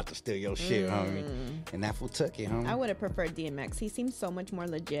like, yeah, I'm about to steal your shit, homie. And that fool took it, homie. I would have preferred DMX. He seems so much more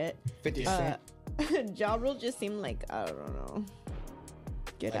legit. 50 Cent. Ja Rule just seemed like, I don't know.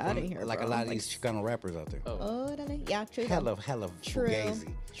 Get out of here, Like bro. a lot of these Chicano rappers out there. Oh, yeah, true. Hella True.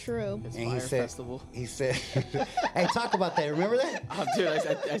 fugazi. True. It's And Fire he said, Festival. he said, hey, talk about that. Remember that? Oh, dude,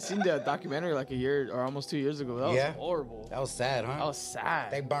 I seen the documentary like a year or almost 2 years ago. That was horrible. That was sad, huh? That was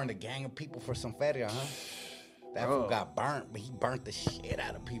sad. They burned a gang of people for some feria, huh? That fool got burnt, but he burnt the shit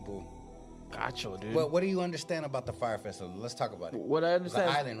out of people. Gotcha, dude. But what do you understand about the Fire Festival? Let's talk about it. What I understand,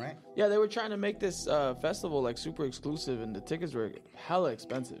 It's an island, right? Yeah, they were trying to make this festival like super exclusive, and the tickets were hella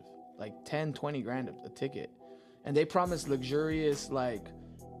expensive, like 10, 20 grand a ticket. And they promised luxurious like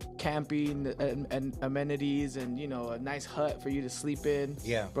camping and amenities, and you know, a nice hut for you to sleep in.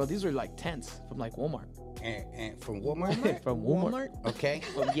 Yeah, bro, these were like tents from like Walmart. And from Walmart? From Walmart. Okay.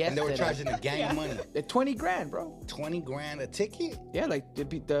 From And they were charging a gang of money. 20 grand, bro. 20 grand a ticket? Yeah, like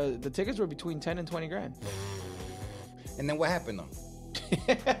the tickets were between 10 and 20 grand. And then what happened though?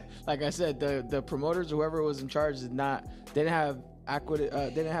 Like I said, the promoters, whoever was in charge, didn't have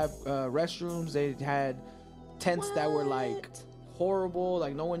restrooms. They had tents that were like horrible.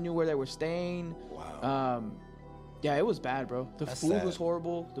 Like no one knew where they were staying. Wow. Yeah, it was bad, bro. That's food sad. was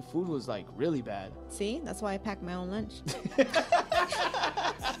horrible. The food was like really bad. See, that's why I pack my own lunch.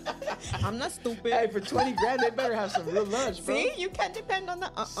 I'm not stupid. Hey, for 20 grand, they better have some real lunch, bro. See, you can't depend on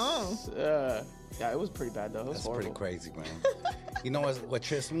the Yeah, it was pretty bad though. It was That's horrible. pretty crazy, man. You know what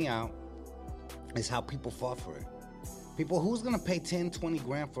trips me out is how people fall for it. People, who's gonna pay 10, 20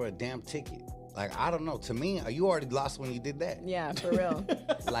 grand for a damn ticket? Like, I don't know. To me, you already lost when you did that. Yeah, for real.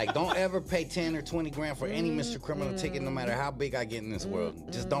 Like, don't ever pay 10 or 20 grand for any Mr. Criminal ticket, no matter how big I get in this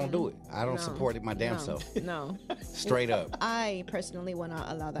world. Just don't do it. I don't support it my damn self. No. Straight up. I personally will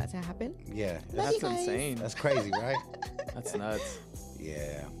not allow that to happen. Yeah. Love you guys. insane. That's crazy, right? That's nuts.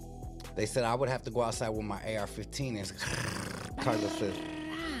 Yeah. They said I would have to go outside with my AR-15 and Carlos says,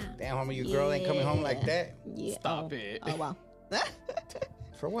 damn, homie, your girl ain't coming home like that? Yeah. Stop it. Oh, wow.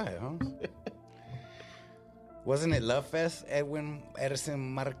 For what, huh? Wasn't it Love Fest,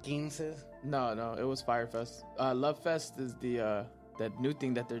 Edison Marquez says? No, it was Firefest. Love Fest is the that new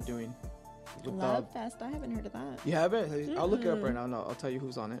thing that they're doing. with Love Fest. I haven't heard of that. You haven't? I'll look it up right now. No, I'll tell you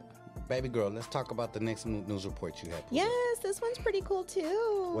who's on it. Baby girl, let's talk about the next news report you have. Yes, this one's pretty cool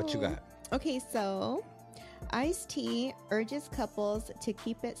too. What you got? Okay, so Ice-T urges couples to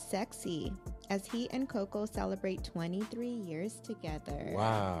keep it sexy as he and Coco celebrate 23 years together.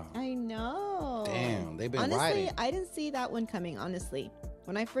 Wow. I know. Damn, they've been honestly, riding. I didn't see that one coming, honestly.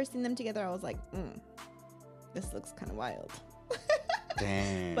 When I first seen them together, I was like, this looks kind of wild.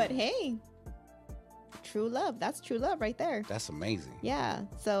 Damn. But hey, true love. That's true love right there. That's amazing. Yeah.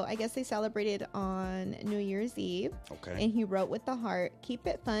 So I guess they celebrated on New Year's Eve. Okay. And he wrote with the heart, keep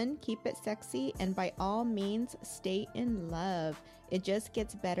it fun, keep it sexy, and by all means, stay in love. It just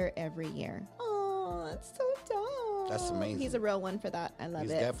gets better every year. Oh, that's so dope. That's amazing. He's a real one for that. I love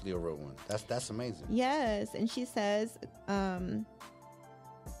He's it. definitely a real one. That's amazing. Yes. And she says,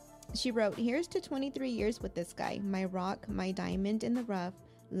 she wrote, here's to 23 years with this guy. My rock, my diamond in the rough.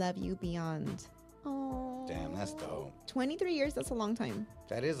 Love you beyond. Oh. Damn, that's dope. 23 years, that's a long time.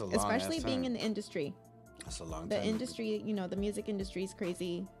 That is a long Especially ass being time. in the industry. That's a long The time. industry, you know, the music industry is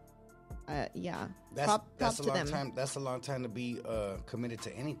crazy. yeah. That's Props a to long them. time. That's a long time to be committed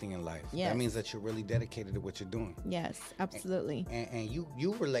to anything in life. Yes. That means that you're really dedicated to what you're doing. Yes, absolutely. And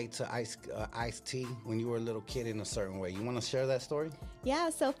you relate to Ice-T when you were a little kid in a certain way. You want to share that story? Yeah,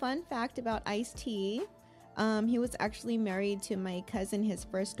 so fun fact about Ice-T. He was actually married to my cousin, his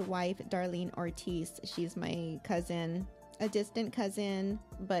first wife, Darlene Ortiz. She's my cousin, a distant cousin,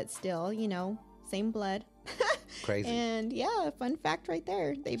 but still, you know, same blood. Crazy. And yeah, fun fact right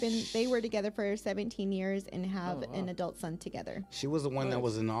there. They were together for 17 years and have an adult son together. She was the one that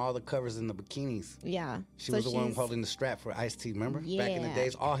was in all the covers in the bikinis. Yeah. She was the one holding the strap for Ice-T, remember? Back in the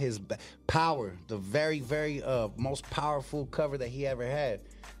days, all his power, the very, very most powerful cover that he ever had.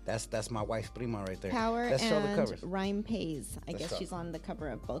 That's my wife's prima right there. Power Let's show the and covers. Rhyme Pays. I Let's guess show. she's on the cover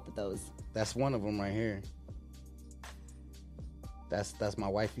of both of those. That's one of them right here. That's my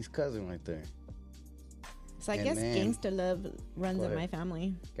wifey's cousin right there. So I And guess man, gangster love runs in my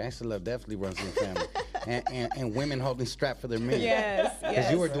family. Gangster love definitely runs in the family. and women holding strap for their men. Yes,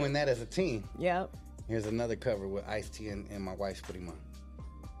 Because you were doing that as a teen. Yep. Here's another cover with Ice-T and my wife's prima.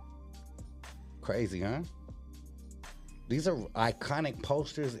 Crazy, huh? These are iconic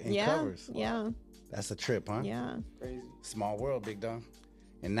posters and covers. Yeah. That's a trip, huh? Yeah. Crazy. Small world, big dog.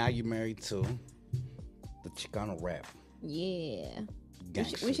 And now you're married to the Chicano rap. Yeah.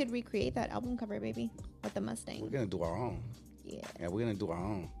 Gangster. We should recreate that album cover, baby, with the Mustang. We're going to do our own. Yeah. Yeah, we're going to do our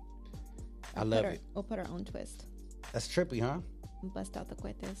own. I love it. We'll put our own twist. That's trippy, huh? Bust out the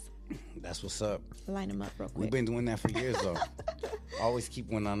cohetes. That's what's up. Line them up real quick. We've been doing that for years, though. Always keep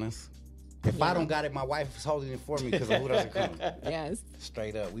one on us. If I don't got it, my wife is holding it for me because of who doesn't come. Yes.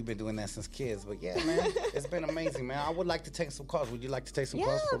 Straight up. We've been doing that since kids. But yeah, man, it's been amazing, man. I would like to take some calls. Would you like to take some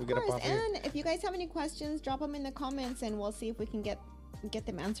calls before we get up off here? And if you guys have any questions, drop them in the comments and we'll see if we can get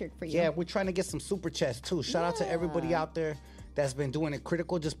them answered for you. Yeah, we're trying to get some super chats too. Shout out to everybody out there that's been doing it.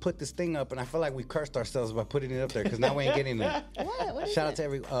 Critical just put this thing up, and I feel like we cursed ourselves by putting it up there because now we ain't getting it. What is Shout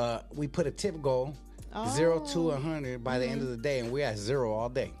it? out to we put a tip goal, 0 to 100 by the end of the day, and we're at 0 all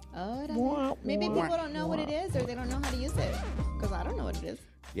day. Oh, maybe people don't know what it is or they don't know how to use it because I don't know what it is.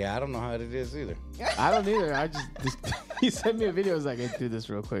 Yeah, I don't know how it is either. I don't either. I just he sent me a video. I was like, "Hey, do this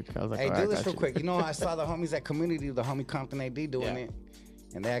real quick." I was like, Hey, "All do right, I this got real you." quick. You know, I saw the homies at Community, the homie Compton AD doing it,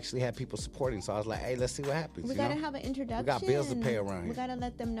 and they actually had people supporting. So I was like, hey, let's see what happens. We you gotta know? have an introduction. We got bills to pay around We here. gotta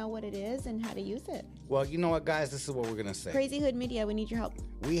let them know what it is and how to use it. Well, you know what, guys? This is what we're going to say. Crazy Hood Media, we need your help.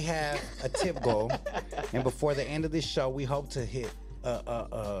 We have a tip goal, and before the end of this show, we hope to hit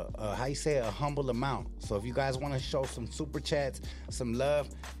how you say it, a humble amount. So if you guys want to show some super chats, some love,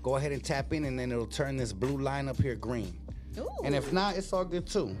 go ahead and tap in, and then it'll turn this blue line up here green. Ooh. And if not, it's all good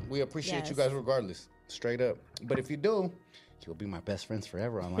too. We appreciate you guys regardless, straight up. But if you do, you'll be my best friends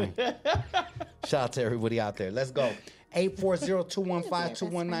forever online. Shout out to everybody out there. Let's go.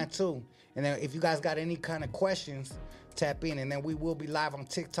 840-215-2192. And then if you guys got any kind of questions, tap in, and then we will be live on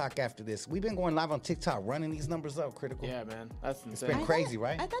TikTok after this. We've been going live on TikTok, running these numbers up, Critical. Yeah, man. That's insane. It's been crazy,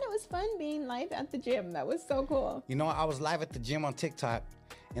 right? I thought it was fun being live at the gym. That was so cool. You know, I was live at the gym on TikTok,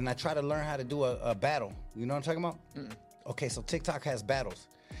 and I tried to learn how to do a battle. You know what I'm talking about? Okay, so TikTok has battles.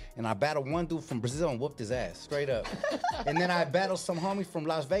 And I battled one dude from Brazil and whooped his ass, straight up. And then I battled some homie from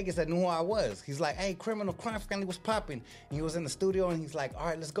Las Vegas that knew who I was. He's like, hey, Criminal Crime Family was popping. And he was in the studio, and he's like, all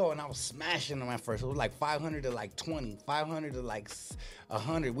right, let's go. And I was smashing him at first. It was like 500 to like 20, 500 to like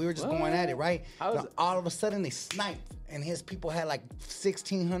 100. We were just going at it, right? Now, all of a sudden, they sniped, and his people had like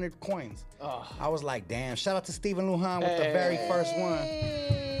 1,600 coins. I was like, damn. Shout out to Stephen Lujan with the very first one.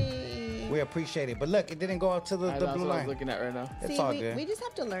 We appreciate it. But look, it didn't go out to the blue That's what I line. was looking at right now. It's all good. We just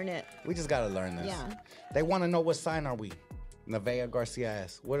have to learn it. We just got to learn this. Yeah. They want to know what sign are we. Nevaeh Garcia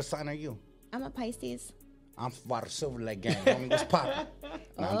asks, what sign are you? I'm a Pisces. I'm Water Silver Lake gang. Homie, what's poppin'?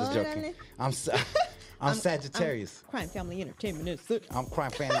 No, I'm just joking. I'm Sagittarius. Crime Family Entertainment is I'm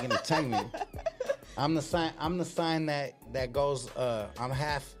Crime Family Entertainment. I'm the sign that goes, I'm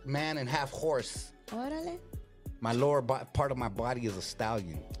half man and half horse. Órale. My lower part of my body is a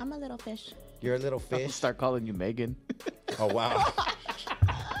stallion. I'm a little fish. You're a little I'll fish? start calling you Megan. Oh, wow.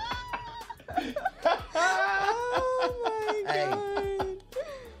 Oh, my God.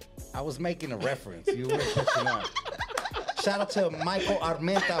 I was making a reference. You were pushing up. Shout out to Michael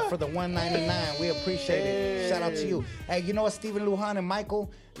Armenta for the $1.99. We appreciate it. Shout out to you. Hey, you know what, Stephen Lujan and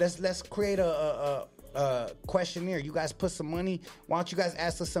Michael? Let's create a questionnaire. You guys put some money. Why don't you guys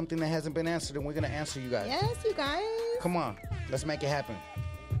ask us something that hasn't been answered, and we're gonna answer you guys. Yes, you guys. Come on, let's make it happen.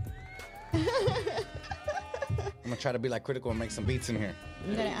 I'm gonna try to be like Critical and make some beats in here.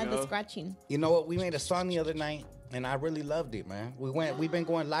 I'm gonna add the scratching. You know what? We made a song the other night And I really loved it, man. We've been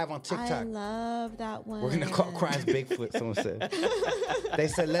going live on TikTok. I love that one. We're gonna call Crimes Bigfoot. Someone said. They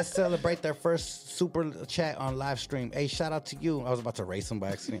said let's celebrate their first super chat on live stream. Hey, shout out to you. I was about to race him by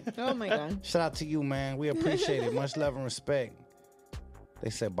accident. Oh my god. Shout out to you, man. We appreciate it. Much love and respect. They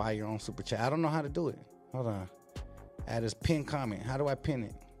said buy your own super chat. I don't know how to do it. Hold on. Add his pin comment. How do I pin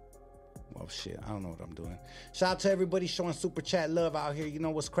it? Oh shit, I don't know what I'm doing. Shout out to everybody showing super chat love out here. You know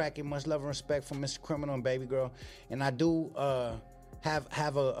what's cracking. Much love and respect from Mr. Criminal and Baby Girl. And I do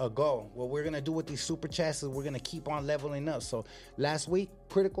have a goal. What we're gonna do with these super chats is we're gonna keep on leveling up. So last week,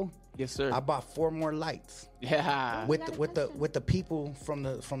 Critical. Yes, sir. I bought 4 more lights. Yeah. With the people from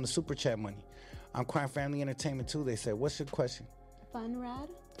the super chat money. I'm Crime Family Entertainment too. They said, what's your question? Fun rad.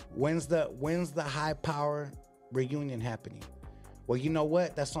 When's the high power reunion happening? Well, you know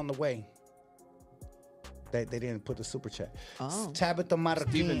what? That's on the way. They didn't put the super chat. Oh. Tabitha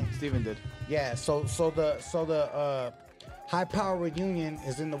Marroquin. Steven did. Yeah, so the high power reunion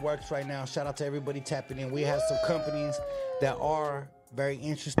is in the works right now. Shout out to everybody tapping in. We have some companies that are very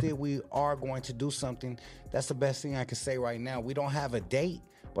interested. We are going to do something. That's the best thing I can say right now. We don't have a date,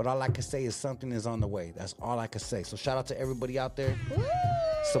 but all I can say is something is on the way. That's all I can say. So shout out to everybody out there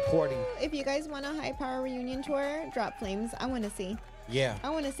supporting. If you guys want a high power reunion tour, drop flames. I want to see. Yeah. I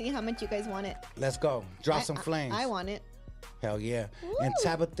want to see how much you guys want it. Let's go. Drop some flames. I want it. Hell yeah. Woo. And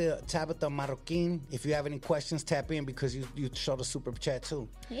Tabitha Marroquin, if you have any questions, tap in because you showed a super chat too.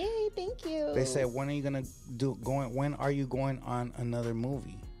 Yay, thank you. They said, when are you going on another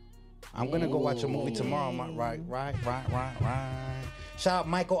movie? I'm going to go watch a movie tomorrow. Right. Shout out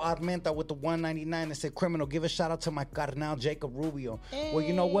Michael Armenta with the 199 that said, Criminal, give a shout out to my carnal Jacob Rubio. Hey. Well,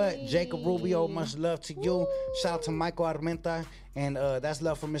 you know what? Jacob Rubio, much love to you. Shout out to Michael Armenta. And that's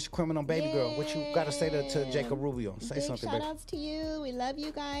love from Mr. Criminal Baby Girl. What you got to say to Jacob Rubio? Say Big something, shout outs to you. We love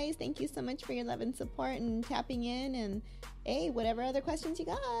you guys. Thank you so much for your love and support and tapping in. And hey, whatever other questions you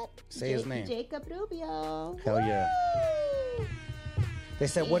got. Say his name. Jacob Rubio. Hell yeah. They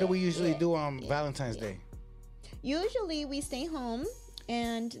said, what do we usually do on Valentine's Day? Usually we stay home.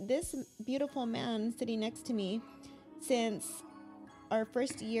 And this beautiful man sitting next to me, since our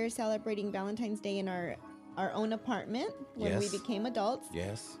first year celebrating Valentine's Day in our own apartment when we became adults,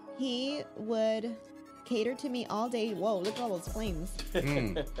 he would cater to me all day. Whoa, look at all those flames.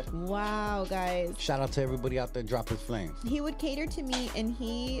 Wow, guys. Shout out to everybody out there dropping flames. He would cater to me, and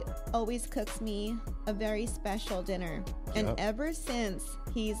he always cooks me a very special dinner. And ever since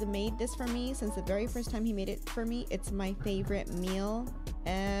he's made this for me, since the very first time he made it for me, it's my favorite meal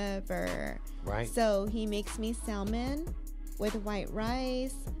ever. Right. So he makes me salmon with white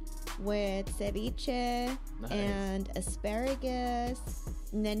rice, with ceviche and asparagus.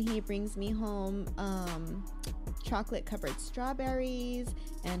 And then he brings me home chocolate covered strawberries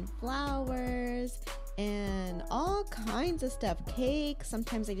and flowers and all kinds of stuff. Cake.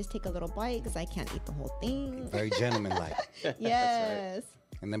 Sometimes I just take a little bite because I can't eat the whole thing. Very gentleman-like. Yes. Right.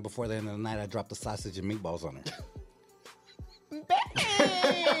 And then before the end of the night, I drop the sausage and meatballs on it.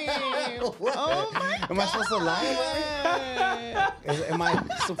 Oh my God. Am I supposed to lie about it? Am I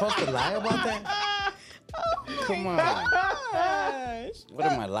supposed to lie about that? Come on. Gosh. What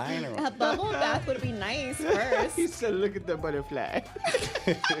am I lying about? A bubble bath would be nice first. He said, look at the butterfly.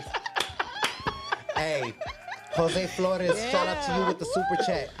 Hey, Jose Flores, shout out to you with the super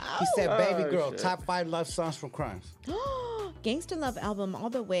chat. He said, Baby Girl, top 5 love songs from Crimes. Gangsta Love album all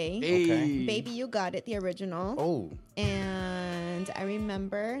the way. Hey. Okay. Baby You Got It, the original. Oh. And I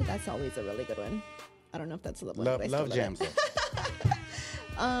remember, that's always a really good one. I don't know if that's a little one. Love Jams. He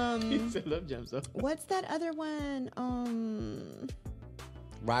said Love Jams. What's that other one?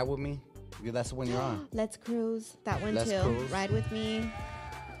 Ride With Me. Yeah, that's the one you're on. Let's Cruise. That one Let's too. Cruise. Ride With Me.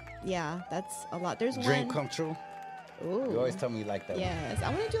 Yeah, that's a lot. There's Dream one. Come True. Ooh. You always tell me you like that Yes,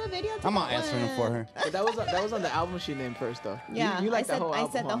 I want to do a video. I'm not answering for her. But that was on the album she named first, though. Yeah, you like I said, the whole album.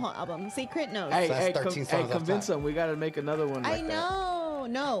 I said the whole album. Secret knows. Hey, So that's 13 songs off convince top. them. We gotta make another one. Like I know.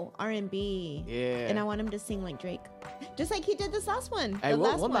 No, R&B. Yeah. And I want him to sing like Drake. Just like he did this last one. Hey,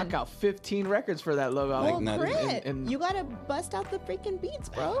 we'll knock out 15 records for that logo. Well, Like, Brit, and you gotta bust out the freaking beats,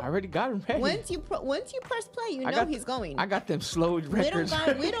 bro. I already got him ready. Once you press play, you know he's going. I got them slow records.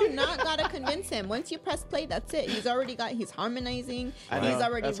 We do not gotta convince him. Once you press play, that's it. He's harmonizing. He's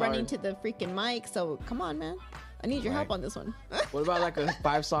already That's running hard. to the freaking mic. So come on, man. I need your help on this one. What about like a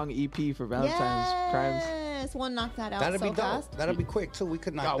 5-song EP for Valentine's Crimes? Yes, we'll knock that out That'd so be dope. fast. That'll be quick too. We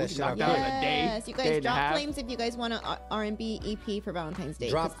could knock we that could shit knock out. that out in quick. a day. Yes, you day guys and a drop half. flames if you guys want an R&B EP for Valentine's Day.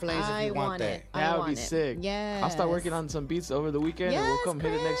 Drop 'cause flames if you I want that. it. I That would want be it. sick. Yes. I'll start working on some beats over the weekend and we'll come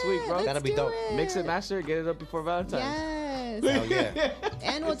hit it next week, bro. Let's That'll be do dope. it. Mix it, master it, get it up before Valentine's. Yes. Hell yeah.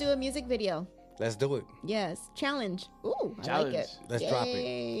 And we'll do a music video. Let's do it. Yes. Challenge. Ooh, I Challenge. like it. Let's drop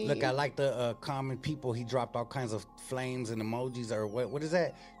it. Look, I like the common people. He dropped all kinds of flames and emojis or what is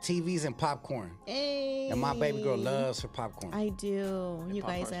that? TVs and popcorn. Hey. And my baby girl loves her popcorn. I do. You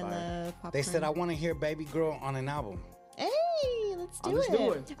guys, I love popcorn. They said I want to hear Baby Girl on an album. Hey, let's do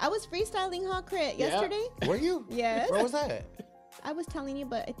it. I was freestyling Hot Crit yesterday. Were you? Yes. Where was that? I was telling you,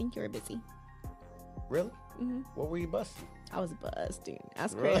 but I think you were busy. Really? Mm-hmm. What were you busting? I was busting.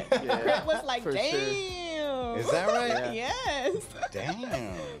 Ask Really? Crit. Yeah. Crit was like, For damn. sure. Is that right? Yes.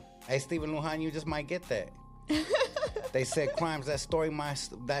 Damn. Hey, Stephen Lujan, you just might get that. They said Crimes, that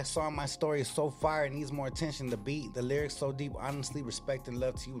song, My Story is so fire and needs more attention. The beat, the lyrics so deep. Honestly, respect and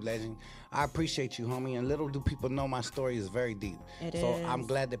love to you, legend. I appreciate you, homie. And little do people know my story is very deep. It so is. I'm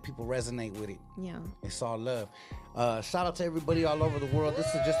glad that people resonate with it. Yeah. It's all love. Shout out to everybody all over the world. This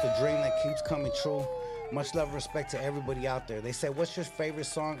is just a dream that keeps coming true. Much love and respect to everybody out there. They said, what's your favorite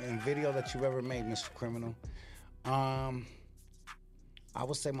song and video that you've ever made, Mr. Criminal? I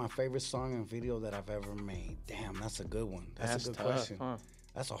would say my favorite song and video that I've ever made. Damn, that's a good one. That's a good tough, question. huh?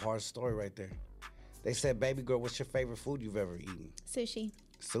 That's a hard story right there. They said, baby girl, what's your favorite food you've ever eaten? Sushi.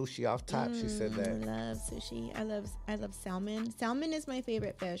 Sushi off top, she said that. I love sushi. I love salmon. Salmon is my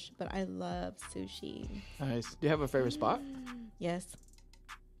favorite fish, but I love sushi. Nice. Do you have a favorite spot? Yes.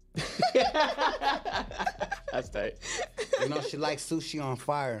 That's tight. You know, she likes sushi on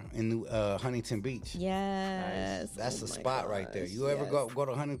fire in New, Huntington Beach. Yes. Nice. That's Oh the my spot right there. You ever yes. go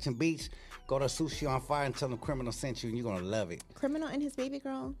to Huntington Beach, go to Sushi on Fire and tell them Criminal sent you, and you're going to love it. Criminal and his baby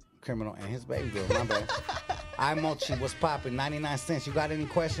girl. Criminal and his baby girl, my bad. I Mochi, what's poppin'? 99 cents. You got any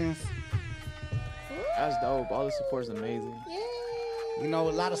questions? That's dope. All the support is amazing. You know,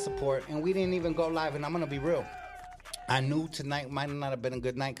 a lot of support, and we didn't even go live, and I'm going to be real. I knew tonight might not have been a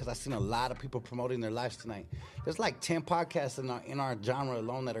good night because I seen a lot of people promoting their lives tonight. There's like 10 podcasts in our genre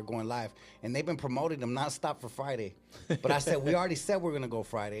alone that are going live, and they've been promoting them nonstop for Friday. But I said, we already said we're going to go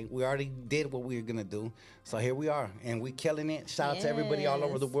Friday. We already did what we were going to do. So here we are, and we killing it. Shout out to everybody all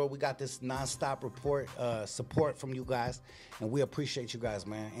over the world. We got this nonstop support from you guys, and we appreciate you guys,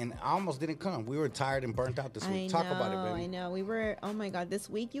 man. And I almost didn't come. We were tired and burnt out this week. Talk about it, baby. I know. We were, oh my God, this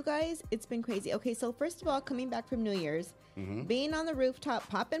week, you guys, it's been crazy. Okay, so first of all, coming back from New Year's, being on the rooftop,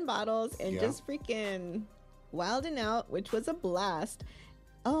 popping bottles, and just freaking wilding out, which was a blast.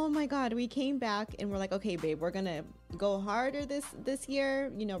 Oh my God, we came back and we're like, okay, babe, we're gonna go harder this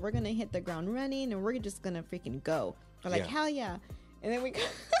year. You know, we're gonna hit the ground running and we're just gonna freaking go. We're like, hell yeah. And then we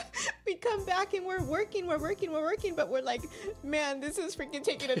come back and we're working, but we're like, man, this is freaking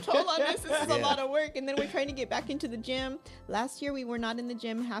taking a toll on us. This is a lot of work. And then we're trying to get back into the gym. Last year we were not in the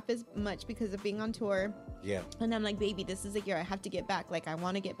gym half as much because of being on tour. Yeah. And I'm like, baby, this is a year I have to get back. Like, I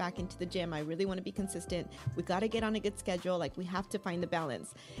want to get back into the gym. I really want to be consistent. We got to get on a good schedule. Like, we have to find the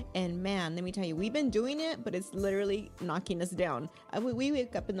balance. And man, let me tell you, we've been doing it, but it's literally knocking us down. We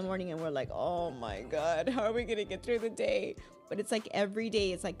wake up in the morning and we're like, oh my God, how are we going to get through the day? But it's like every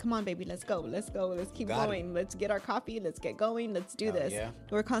day, it's like, come on, baby, let's go. Let's keep going. Let's get our coffee. Let's get going. Let's do this. Yeah.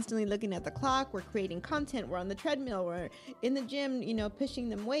 We're constantly looking at the clock. We're creating content. We're on the treadmill. We're in the gym, you know, pushing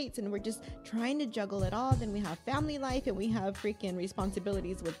them weights, and we're just trying to juggle it all. Then we have family life, and we have freaking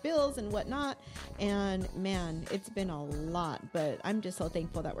responsibilities with bills and whatnot. And man, it's been a lot, but I'm just so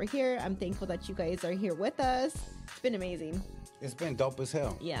thankful that we're here. I'm thankful that you guys are here with us. It's been amazing. It's been dope as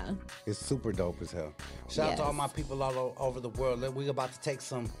hell. Yeah. It's super dope as hell. Shout out to all my people all over the world. We're about to take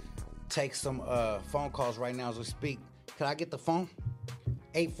some phone calls right now as we speak. Can I get the phone?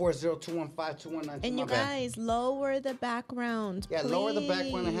 840-215-2192. And you guys, lower the background. Yeah, please. Lower the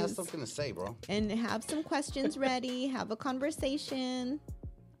background and have something to say, bro. And have some questions ready. Have a conversation.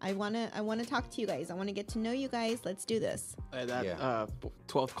 I wanna talk to you guys. I wanna get to know you guys. Let's do this. That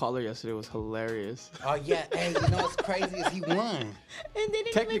 12th caller yesterday was hilarious. Oh yeah, hey, you know what's crazy is he won. And they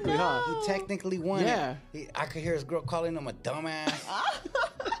didn't technically, even know. huh? He technically won. Yeah. I could hear his girl calling him a dumbass.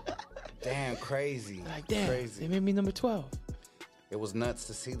 Damn, crazy. Like, damn, crazy. They made me number 12. It was nuts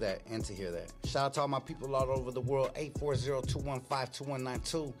to see that and to hear that. Shout out to all my people all over the world.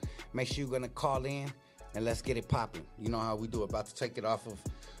 840-215-2192. Make sure you're gonna call in and let's get it popping. You know how we do. About to take it off of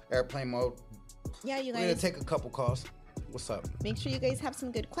airplane mode. Yeah, you guys. We're gonna take a couple calls. What's up? Make sure you guys have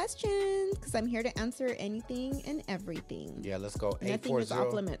some good questions because I'm here to answer anything and everything. Yeah, let's go.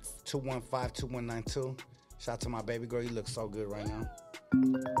 840-215-2192. Shout out to my baby girl. You look so good right now.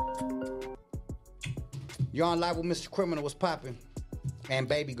 You're on live with Mr. Criminal. What's popping? And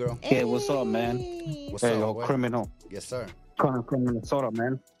baby girl. Hey, what's up, man? What's hey, up, yo, boy? Criminal. Yes, sir. Calling from Minnesota,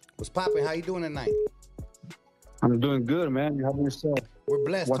 man. What's popping? How you doing tonight? I'm doing good, man. You having yourself? We're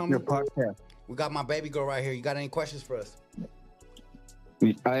blessed. What's your podcast? We got my baby girl right here. You got any questions for us?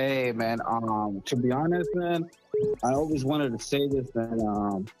 Hey, man. To be honest, man, I always wanted to say this,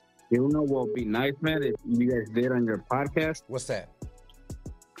 and you know what would be nice, man, if you guys did on your podcast? What's that?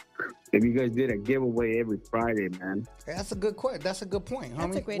 If you guys did a giveaway every Friday, man. Hey, that's a good question. That's a good point,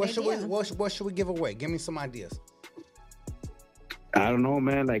 homie. That's a great what idea. What should we give away? Give me some ideas. I don't know,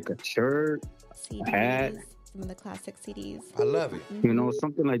 man, like a shirt, CDs, a hat. some of the classic CDs. I love it. You know,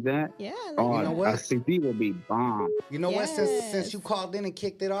 something like that. Yeah. Oh, You know what? a CD will be bomb. You know what? Yes. Since you called in and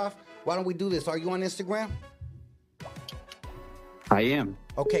kicked it off, why don't we do this? Are you on Instagram? I am.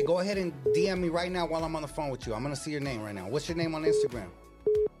 Okay, go ahead and DM me right now while I'm on the phone with you. I'm gonna see your name right now. What's your name on Instagram?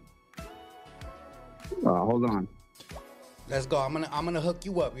 Hold on. Let's go. I'm gonna hook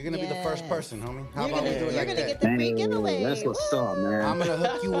you up. You're gonna be the first person, homie. How You're about we do it you're like gonna that? get the free giveaway. That's what's up, man. I'm gonna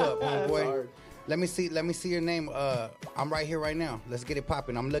hook you up, homeboy. Let me see your name. I'm right here right now. Let's get it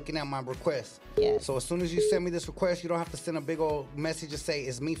popping. I'm looking at my request. Yeah. So as soon as you send me this request, you don't have to send a big old message to say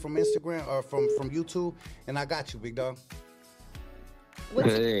it's me from Instagram or from YouTube, and I got you, big dog. What's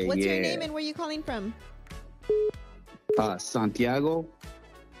Yeah. your name and where you calling from? Santiago,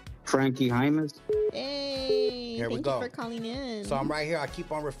 Frankie Jaimes. Hey, Here we thank go. you for calling in. So I'm right here. I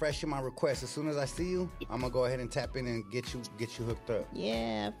keep on refreshing my request. As soon as I see you, I'm gonna go ahead and tap in and get you hooked up.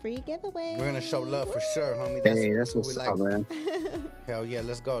 Yeah, free giveaway. We're gonna show love for sure, homie. That's what what's we up, man. Hell yeah,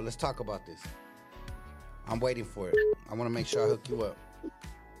 let's go. Let's talk about this. I'm waiting for it. I want to make sure I hook you up.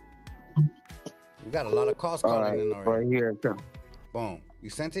 We got a lot of calls All calling right, in already. right here. Boom. You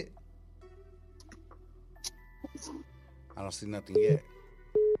sent it? I don't see nothing yet.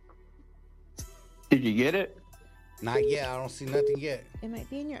 Did you get it? Not yet. I don't see nothing yet. It might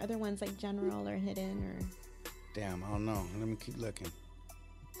be in your other ones like general or hidden or. Damn, I don't know. Let me keep looking.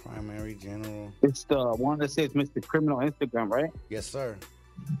 Primary, general. It's the one that says Mr. Criminal Instagram, right? Yes, sir.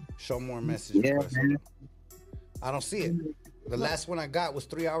 Show more messages. Yeah, man. I don't see it. The last one I got was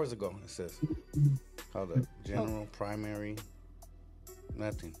 3 hours ago. It says. Hold up. General, primary.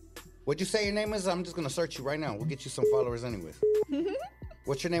 Nothing. What'd you say your name is? I'm just gonna search you right now. We'll get you some followers anyways.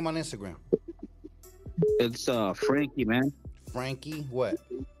 What's your name on Instagram? It's Frankie, man. Frankie, what?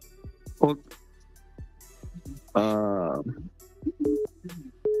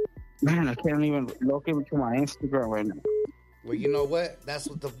 Man, I can't even locate into my Instagram right now. Well, you know what? That's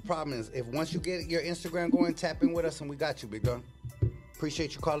what the problem is. If once you get your Instagram going, tap in with us and we got you, big dog.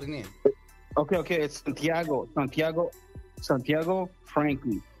 Appreciate you calling in. Okay. It's Santiago,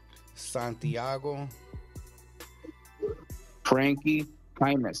 Frankie. Santiago. Frankie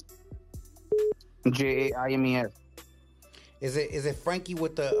Jaimes. Jaimes. Is it Frankie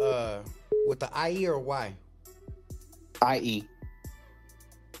with the IE or Y? IE.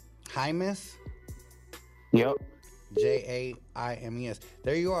 Jaimes? Yep. Jaimes.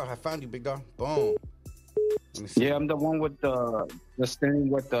 There you are. I found you, big dog. Boom. Let me see. Yeah, I'm the one with the standing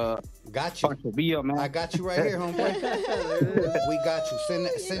with the. Got you. Villa, man. I got you right here, homeboy. We got you.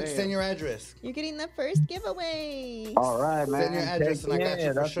 Send your address. You're getting the first giveaway. All right, man. Send your address and I got you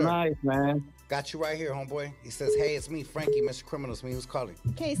for that's sure. Nice, man. Got you right here, homeboy. He says, "Hey, it's me, Frankie, Mr. Criminal. It's me who's calling."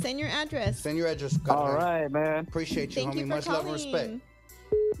 Okay, send your address. Send your address. All right, man. Appreciate you, Thank homie. you for Much love and calling. respect.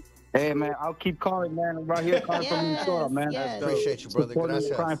 Hey, man, I'll keep calling, man. I'm right here calling from Minnesota, man. Yes. Appreciate you, brother. Supporting the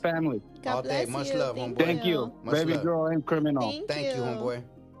Gracias. crime family. God All day. bless Much you. love, Thank homeboy. Thank you. Much Baby love. girl and criminal. Thank you, homeboy.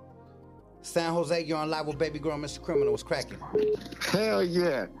 San Jose, you're on live with Baby Girl, Mr. Criminal. What's cracking? Hell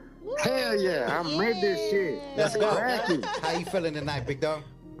yeah. Hell yeah. I made this shit. Let's go. Cracking. How you feeling tonight, big dog?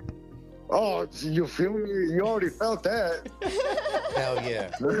 Oh, you feel me? You already felt that. Hell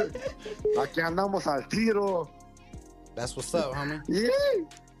yeah. Aquí andamos al tiro. That's what's up, homie. Yeah.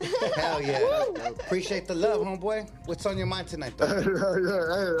 Hell yeah. Appreciate the love, homeboy. What's on your mind tonight, though?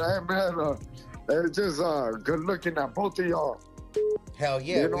 Hey, man. It's just good looking at both of y'all. Hell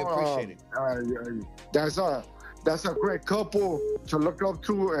yeah, You we know, appreciate it. That's a great couple to look up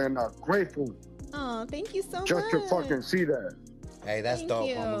to and grateful Oh, thank you so just much. to fucking see that. Hey, that's Thank dope,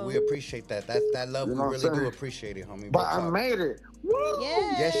 you. homie. We appreciate that. That love, You we know what really I'm do saying? appreciate it, homie. But Real I talk. made it.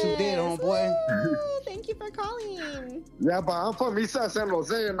 Yes. Yes, you did, homeboy. Woo, thank you for calling. Yeah, but I'm from East San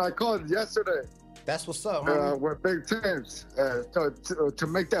Jose and I called yesterday That's what's up, homie. with Big Tims to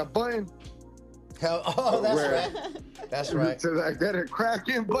make that button. Hell, oh, that's Where- right. That's right. To get it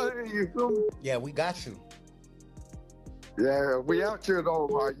cracking button, you feel me? Yeah, we got you. Yeah, we out here though,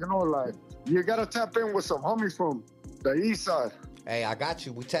 like you gotta tap in with some homies from the east side. Hey, I got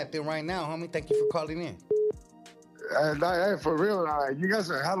you. We tapped in right now, homie. Thank you for calling in. And hey, for real, you guys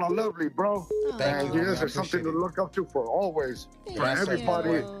are hella lovely, bro. Thank And you, you homie. guys I are something appreciate to it. look up to for always, Thank for you.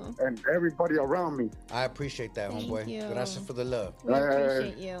 everybody and everybody around me. I appreciate that, Thank homeboy. you. Gracias for the love. We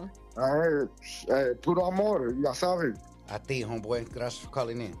appreciate you. Hey, puro amor, ya sabes. I think, homeboy. Gracias for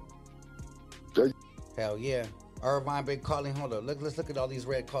calling in. Okay. Hell yeah. Irvine been calling. Hold up. Let's look at all these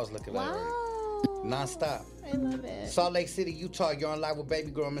red calls. Look at that already. Non-stop. I love it. Salt Lake City, Utah. You're on live with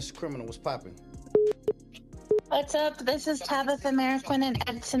Baby Girl, Mr. Criminal. What's popping? What's up? This is Tabitha Marquin and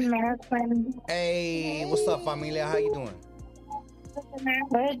Edson Marquin. Hey, what's up, familia? How you doing?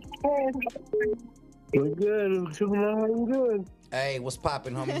 Good. We're good. How you doing? Hey, what's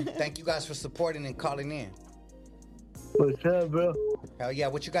popping, homie? Thank you guys for supporting and calling in. What's up, bro? Hell yeah.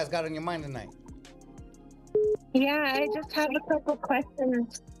 What you guys got on your mind tonight? Yeah, I just have a couple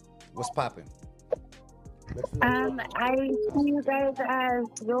questions. What's popping? I see you guys as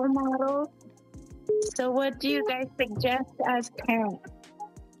role models. So what do you guys suggest as parents?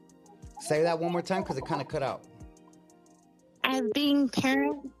 Say that one more time because it kind of cut out. As being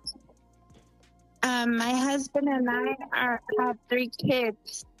parents, my husband and I have 3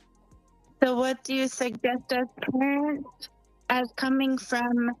 kids. So what do you suggest as parents as coming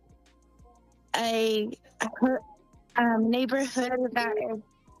from a neighborhood that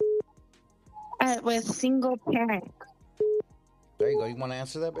is with single parents? There you go. You want to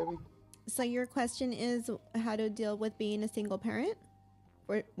answer that, baby? So your question is how to deal with being a single parent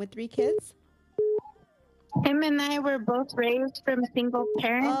with 3 kids? Him and I were both raised from single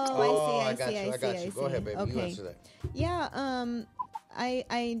parents. Oh, I got you. Go ahead, baby. Okay. You answer that. Yeah,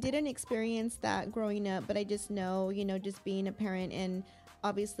 I didn't experience that growing up, but I just know, just being a parent, and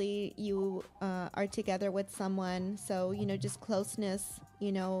obviously you are together with someone, so just closeness,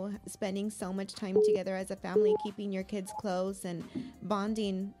 spending so much time together as a family, keeping your kids close and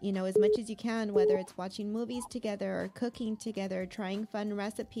bonding, as much as you can, whether it's watching movies together or cooking together, trying fun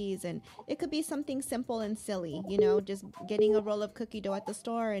recipes. And it could be something simple and silly, just getting a roll of cookie dough at the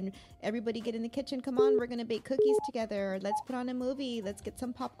store and everybody get in the kitchen, come on, we're gonna bake cookies together, or let's put on a movie, let's get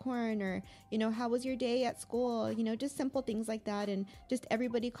some popcorn, or how was your day at school, just simple things like that, and just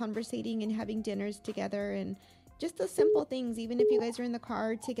everybody conversating and having dinners together, and just the simple things. Even if you guys are in the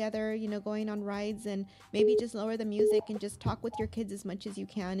car together, going on rides, and maybe just lower the music and just talk with your kids as much as you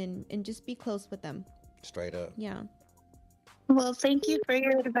can, and just be close with them. Straight up. Yeah. Well, thank you for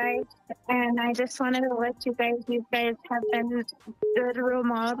your advice. And I just wanted to let you guys have been good role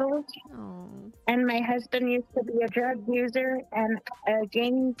models. Oh. And my husband used to be a drug user and a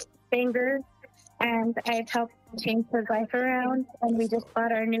gang banger. And I've helped change his life around. And we just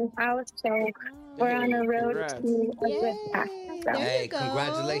bought our new house. So we're on the road to a good path. So. Hey,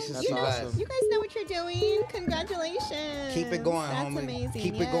 congratulations to you guys. You guys know what you're doing. Congratulations. Keep it going, That's homie. Amazing.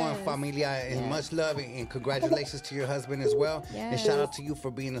 Keep it going, familia. And much love and congratulations to your husband as well. Yes. And shout out to you for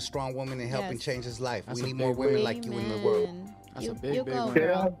being a strong woman and helping change his life. That's we need more women like you in the world. That's a big go, one.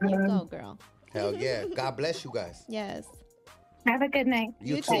 girl. You go, girl. Hell yeah. God bless you guys. Yes. Have a good night.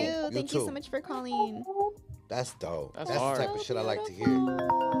 You too. Thank you so much for calling. That's dope. That's the hard. type of shit I like to hear.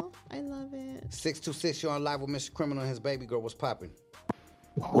 I love it. 626, you're on live with Mr. Criminal and his baby girl. What's popping?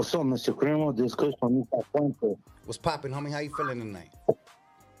 What's up, Mr. Criminal? This Chris from East Puente. What's popping, homie? How you feeling tonight?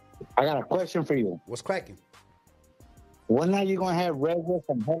 I got a question for you. What's cracking? When are you going to have Redwood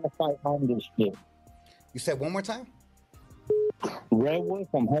from Hella Fight on this shit? You said one more time? Redwood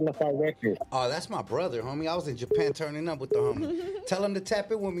from Hella Fight Records. Oh, that's my brother, homie. I was in Japan turning up with the homie. Tell him to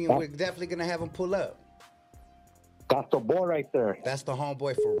tap in with me, and we're definitely going to have him pull up. That's the boy right there. That's the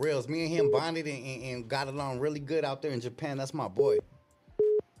homeboy for reals. Me and him bonded and got along really good out there in Japan. That's my boy.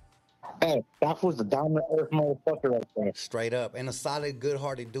 Hey, that was the down-to-earth motherfucker right there. Straight up. And a solid,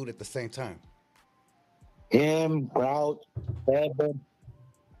 good-hearted dude at the same time. Him, Grouch, Evan.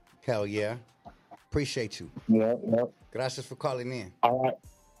 Hell yeah. Appreciate you. Yeah. Gracias for calling in. All right.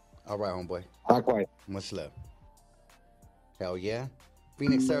 All right, homeboy. Likewise. Much love. Hell yeah.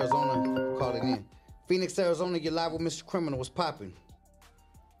 Phoenix, Arizona, calling in. Phoenix, Arizona, you're live with Mr. Criminal. What's popping?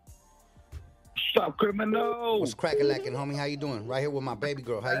 What's up, Criminal? What's cracking lacking, homie? How you doing? Right here with my baby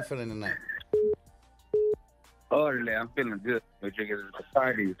girl. How you feeling tonight? Orale, I'm feeling good. We're drinking the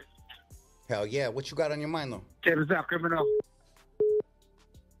parties. Hell yeah. What you got on your mind, though? Check this out, Criminal.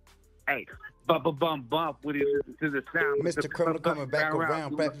 Hey, bump, when you listen to the sound. Mr. Criminal coming back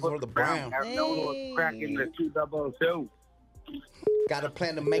around, back for the brown. Have no one cracking the 200. Got a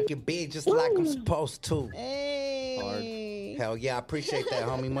plan to make it big just like I'm supposed to. Hey. Hell yeah, I appreciate that,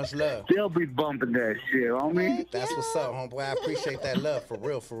 homie. Much love. They'll be bumping that shit, homie. That's what's up, homeboy. I appreciate that love, for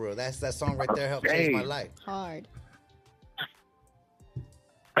real, for real. That song right there helped change my life. Hard.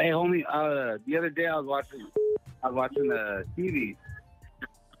 Hey, homie, the other day I was watching TV,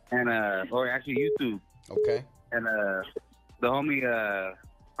 and or actually YouTube. Okay. And the homie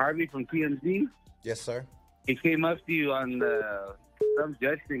Harvey from TMZ. Yes, sir. He came up to you on some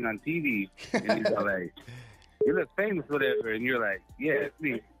judge thing on TV, and he's all like, you look famous, whatever, and you're like, yeah, it's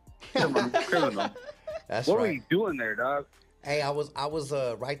me. I'm a criminal. That's what right. were you doing there, dog? Hey, I was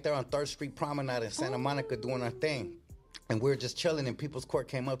right there on 3rd Street Promenade in Santa Monica doing our thing. And we were just chilling, and People's Court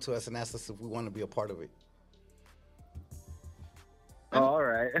came up to us and asked us if we wanted to be a part of it. Oh, all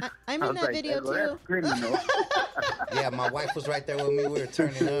right. I'm in that video too. Yeah, my wife was right there with me. We were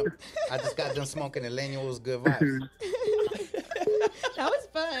turning up. I just got done smoking and Leño was good vibes. That was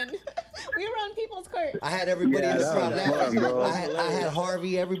fun. We were on People's Court. I had everybody in the crowd laughing. Bro. I had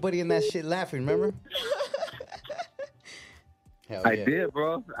Harvey, everybody in that shit laughing, remember? Hell I yeah. did,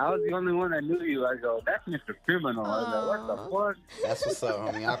 bro. I was the only one that knew you. I go, that's Mr. Criminal. I was like, what the fuck? That's what's up,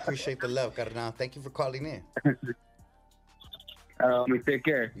 homie. I appreciate the love, Carnal. Thank you for calling in. Me take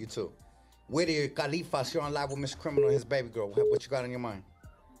care. You too. Whittier Califas, you're on live with Mr. Criminal and his baby girl. What you got on your mind?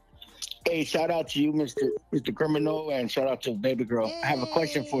 Hey, shout out to you, Mr. Criminal, and shout out to Baby Girl. I have a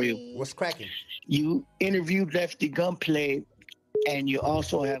question for you. What's cracking? You interviewed Lefty Gunplay, and you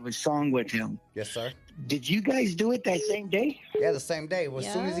also have a song with him. Yes, sir. Did you guys do it that same day? Yeah, the same day. Well,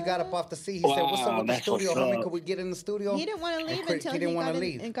 as soon as he got up off the seat, he said, what's up with the studio, homie? Could we get in the studio? He didn't want to leave until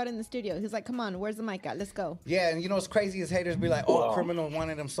he got in the studio. He's like, come on, where's the mic at? Let's go. Yeah, and you know what's crazy is haters be like, Criminal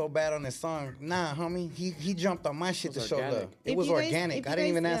wanted him so bad on his song. Nah, homie, he jumped on my shit to show love. It was organic. I didn't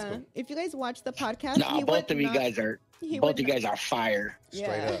even ask him. If you guys watch the podcast, nah, both of you guys are fire.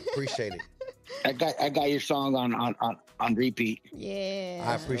 Straight up. Appreciate it. I got your song on repeat. Yeah.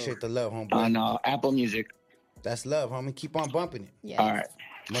 I appreciate the love, homeboy. On Apple Music. That's love, homie. Keep on bumping it. Yes. All right.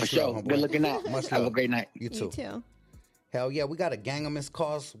 For sure. Good looking out. Have a great night. You too. You too. Hell yeah, we got a gang of missed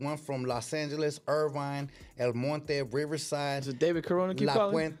calls. One from Los Angeles, Irvine, El Monte, Riverside. Is it David Corona keep La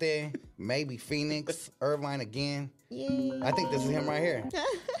calling? Puente, maybe Phoenix, Irvine again. Yeah. I think this is him right here.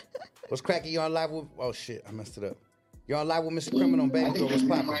 What's cracking? You on live with... Oh, shit. I messed it up. You on live with Mr. Criminal, baby girl. What's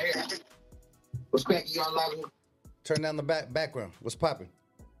popping? What's cracking? You on live with... Turn down the background. What's popping?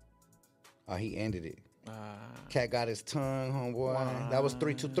 Oh, he ended it. Cat got his tongue, homeboy. That was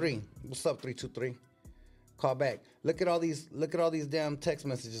 323. What's up, 323? Call back. Look at all these damn text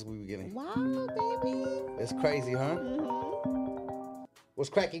messages we were getting. Wow, baby. It's crazy, huh? Mm-hmm. What's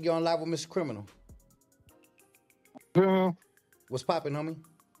cracking? You on live with Mr. Criminal? What's popping, homie?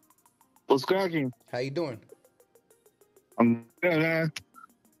 What's cracking? How you doing? I'm good, man.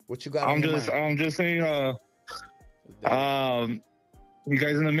 What you got on your mind? I'm just saying, you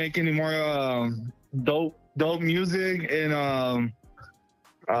guys gonna make any more dope music and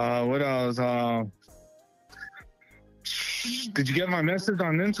what else? Did you get my message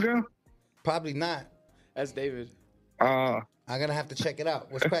on Instagram? Probably not. That's David. I'm gonna have to check it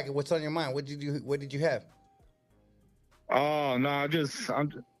out. What's cracking? What's on your mind? What did you have? Oh no,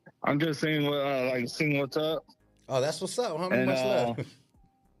 I'm just saying seeing what's up. Oh, that's what's up, homie. And, much love.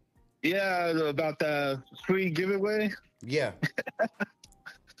 Yeah, about the free giveaway. Yeah.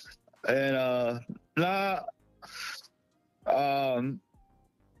 And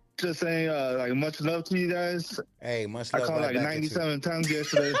just saying much love to you guys. Hey, much love. I called 97 times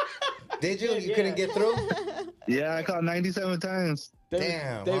yesterday. Did you? You couldn't get through? Yeah, I called 97 times.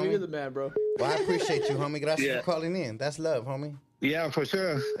 Damn, David, homie. you're the man, bro. Well, I appreciate you, homie. Gracias for calling in. That's love, homie. Yeah, for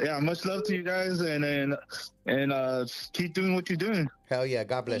sure. Yeah, much love to you guys, and keep doing what you're doing. Hell yeah,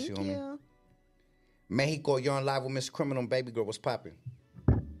 God bless you, homie. Mexico, you're on live with Mr. Criminal and Baby Girl. What's popping?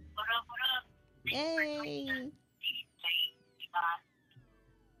 Hey.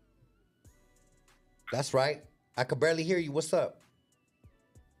 That's right. I could barely hear you. What's up?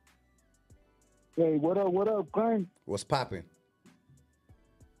 Hey, what up, Klein? What's popping?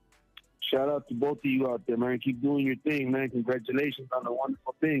 Shout out to both of you out there, man. Keep doing your thing, man. Congratulations on a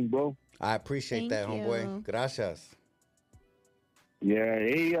wonderful thing, bro. I appreciate that, homeboy. Gracias. Yeah.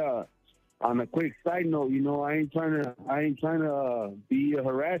 Hey, on a quick side note, I ain't trying to be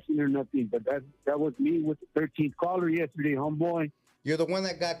harassing or nothing, but that was me with the 13th caller yesterday, homeboy. You're the one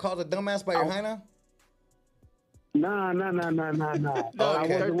that got called a dumbass by your hyena? Nah. I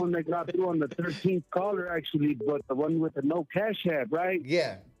Okay. was the one that got through on the 13th caller, actually, but the one with the no cash app, right?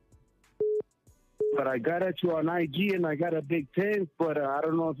 Yeah. But I got at you on IG and I got a big 10, but I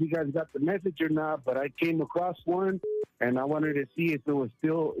don't know if you guys got the message or not, but I came across one and I wanted to see if it was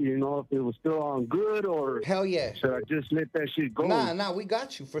still, if it was still on good or... Hell yeah. Should I just let that shit go? Nah, we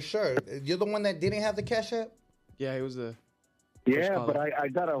got you for sure. You're the one that didn't have the cash app? Yeah, he was the... Yeah, but I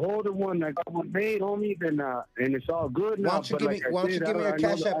got a hold of one. I got one made, homie, and it's all good now. Why don't you give me your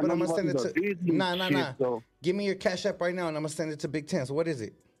cash app and I'm going to send it to... Nah. So. Give me your cash app right now and I'm going to send it to Big Ten. So what is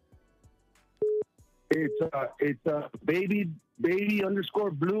it? It's baby _blue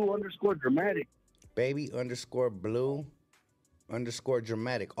 _ dramatic. Baby _blue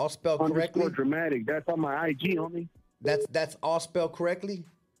 _dramatic. All spelled correctly? _dramatic. That's on my IG, homie. That's all spelled correctly?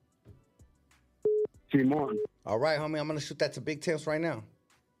 Simon. All right, homie. I'm going to shoot that to Big Temps right now.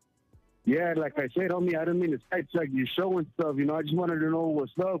 Yeah, like I said, homie, I didn't mean to sidetrack your show and stuff. You know, I just wanted to know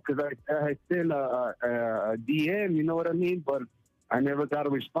what's up because I sent a DM, you know what I mean? But I never got a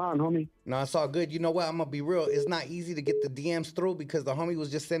response, homie. No, it's all good. You know what? I'm going to be real. It's not easy to get the DMs through because the homie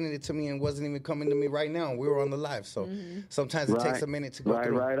was just sending it to me and wasn't even coming to me right now. We were on the live, so sometimes it takes a minute to go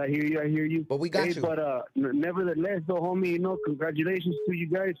through. Right. I hear you. But we got you. But nevertheless, though, homie, you know, congratulations to you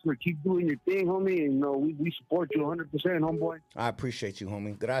guys for keep doing your thing, homie. And, you know, we support you 100%, homeboy. I appreciate you,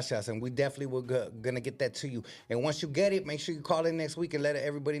 homie. Gracias. And we definitely were going to get that to you. And once you get it, make sure you call in next week and let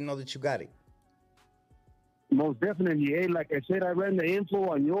everybody know that you got it. Most definitely. Hey, like I said, I ran the info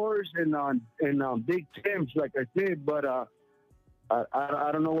on yours and on Big Temps, like I said, but I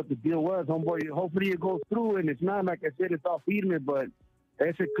don't know what the deal was, homeboy. Hopefully it goes through, and it's not, like I said, it's all feeding it, but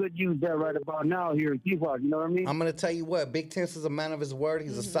Esa could use that right about now here in Tijuana, you know what I mean? I'm going to tell you what, Big Temps is a man of his word.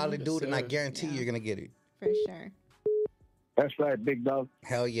 He's a solid dude, and I guarantee you're going to get it. For sure. That's right, big dog.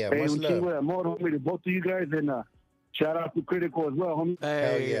 Hell yeah. Hey, much love. More, homie, to both of you guys, and shout out to Critical as well, homie.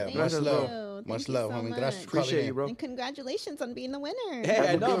 Hell yeah. Much love. Much love, so homie. much. Gracias for Appreciate calling you, in. bro. And congratulations on being the winner.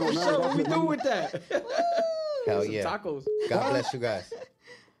 Hey, no, for sure. What we do with that? Hell yeah. Tacos. God bless you guys.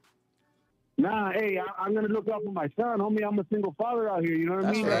 Nah, hey, I'm going to look out for my son, homie. I'm a single father out here, you know what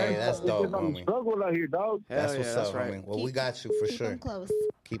I mean? Right. That's dope, I'm homie. struggle out here, dog. That's what's up, homie. Well, we got you for Keep sure. them close.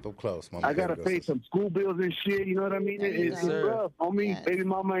 Keep them close, mama. I got to pay some school bills and shit, you know what I mean? It's rough, homie. Yes. Baby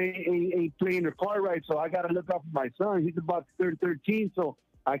mama ain't playing her part right, so I got to look out for my son. He's about to turn 13, so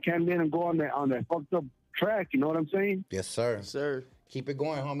I can't let him go on that fucked up track, you know what I'm saying? Yes, sir. Sir. Keep it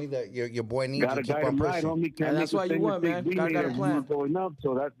going, homie. Your boy needs Gotta you. Keep guide on him right, pushing. homie. Can't And that's make why the you same won, man. mistake we Gotta made got a as we plan. were growing up,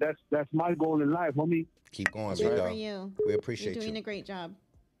 so that's my goal in life, homie. Keep going, Good big for dog. you. We appreciate You're doing you. a great job.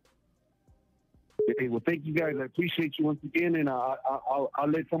 Hey, well, thank you guys. I appreciate you once again, and I'll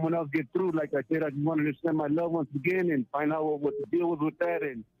let someone else get through. Like I said, I just wanted to send my love once again and find out what the deal was with that.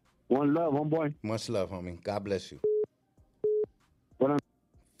 And one love, homeboy. Much love, homie. God bless you. What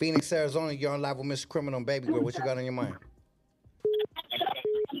Phoenix, Arizona, you're on live with Mr. Criminal, baby girl. What you got on your mind?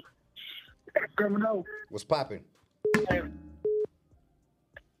 Criminal. What's popping?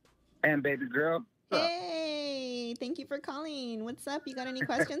 And baby girl. Hey, thank you for calling. What's up? You got any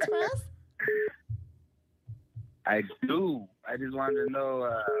questions for us? I do. I just wanted to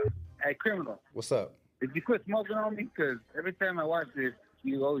know, hey, Criminal. What's up? Did you quit smoking on me? Because every time I watch this,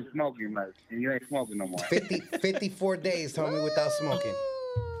 you always smoking, like, and you ain't smoking no more. 54 days, homie, without smoking.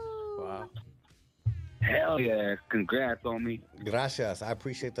 Wow. Hell yeah. Congrats on me. Gracias. I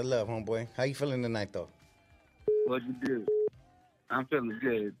appreciate the love, homeboy. How you feeling tonight, though? What'd you do? I'm feeling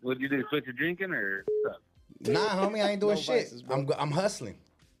good. What'd you do? Quit your drinking or what's up? Nah, homie, I ain't doing No shit. vices, bro. I'm hustling.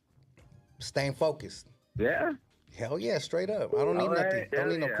 Staying focused. Yeah? Hell yeah, straight up. I don't need nothing. Don't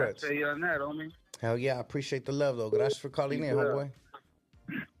need no crutch. I'll tell you on that, homie. Hell yeah, I appreciate the love, though. Gracias for calling in, homeboy.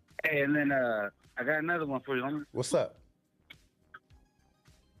 Hey, and then I got another one for you, homie. What's up?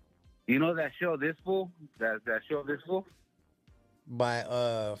 You know that show, This Fool? That show, This Fool?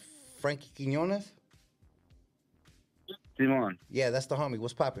 By Frankie Quinones? Simon. Yeah, that's the homie.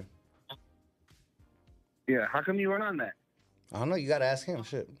 What's popping? Yeah, how come you weren't on that? I don't know. You got to ask him.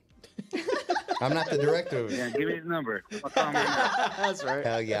 Shit. I'm not the director of it. Yeah, give me his number. I'll call him right now. That's right.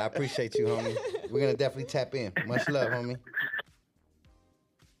 Hell yeah, I appreciate you, homie. We're going to definitely tap in. Much love, homie.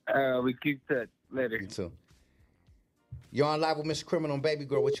 We keep touch. Later. You too. You're on live with Mr. Criminal and Baby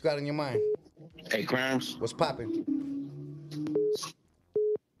Girl. What you got on your mind? Hey, Crimes. What's popping?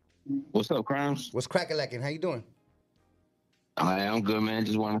 What's up, Crimes? What's cracking? How you doing? I'm good, man.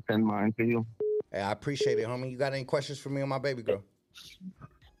 Just want to send mine to you. Hey, I appreciate it, homie. You got any questions for me on my baby girl?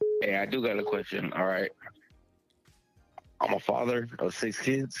 Hey, I do got a question. All right. I'm a father of 6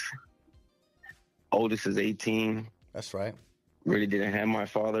 kids. Oldest is 18. That's right. Really didn't have my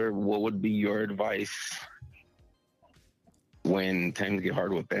father. What would be your advice when times get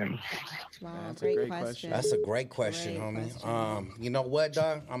hard with them? Wow, That's a great question. That's a great question, homie. You know what,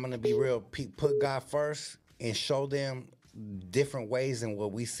 dog? I'm going to be real. Put God first and show them different ways than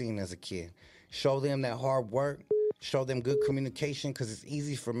what we seen as a kid. Show them that hard work. Show them good communication, because it's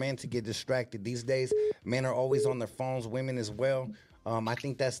easy for men to get distracted. These days, men are always on their phones, women as well. I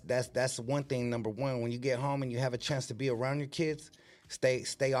think that's one thing, number one. When you get home and you have a chance to be around your kids,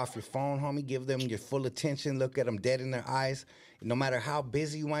 stay off your phone, homie. Give them your full attention. Look at them dead in their eyes. No matter how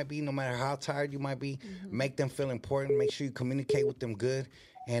busy you might be, no matter how tired you might be, make them feel important. Make sure you communicate with them good.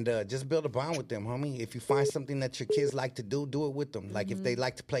 And just build a bond with them, homie. If you find something that your kids like to do it with them. Like if they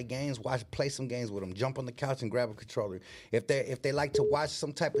like to play games, play some games with them. Jump on the couch and grab a controller. If they like to watch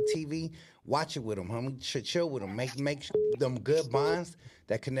some type of TV, watch it with them, homie. Chill with them. Make them good bonds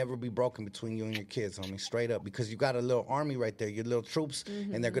that can never be broken between you and your kids, homie. Straight up, because you got a little army right there, your little troops,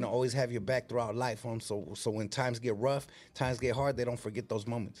 and they're gonna always have your back throughout life, homie. So when times get rough, times get hard, they don't forget those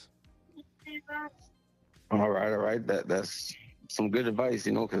moments. All right. That's some good advice,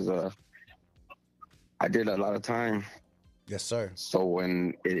 because I did a lot of time. Yes, sir. So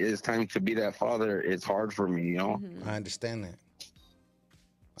when it is time to be that father, it's hard for me, I understand that.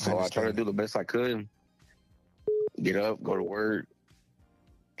 So I try to do the best I could. Get up, go to work,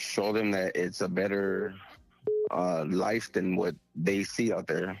 show them that it's a better life than what they see out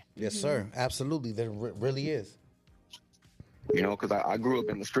there. Yes, sir. Absolutely. There really is. Because I grew up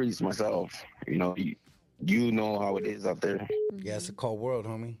in the streets myself. You know how it is out there. Yeah, it's a cold world,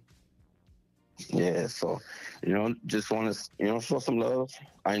 homie. Yeah, so, just want to, show some love.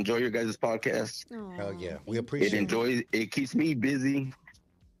 I enjoy your guys' podcast. Aww. Hell yeah. We appreciate it. It keeps me busy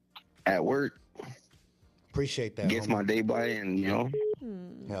at work. Appreciate that. Gets my day by, and,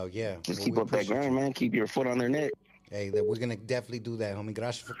 Hell yeah. Just keep up that grind, man. Keep your foot on their neck. Hey, we're going to definitely do that, homie.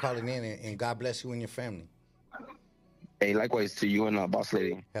 Gracias for calling in, and God bless you and your family. Hey, likewise to you and Boss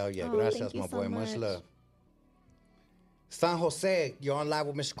Lady. Hell yeah. Gracias, my boy. Much love. San Jose, you're on live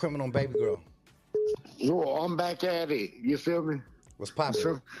with Mr. Criminal and BabyGirl. Yo, I'm back at it. You feel me? What's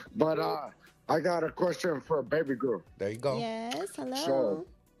poppin'? But I got a question for BabyGirl. There you go. Yes, hello. So,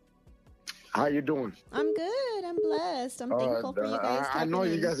 how you doing? I'm good. I'm blessed. I'm thankful for you guys. I know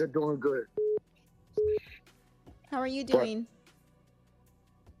you guys are doing good. How are you doing?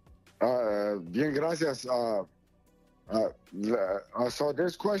 Bien, gracias. So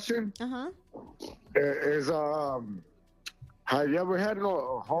this question is, have you ever had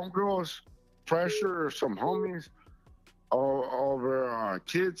no homegirls pressure some homies over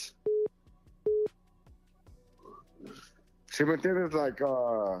kids? See, my thing is like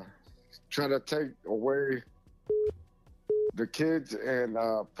trying to take away the kids and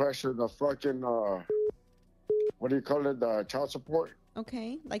pressure the fucking what do you call it? The child support.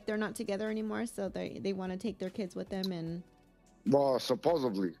 Okay, like they're not together anymore, so they want to take their kids with them and. Well,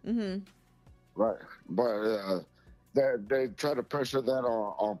 supposedly. Right, but they try to pressure that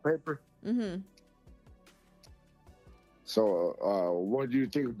on paper. So, what do you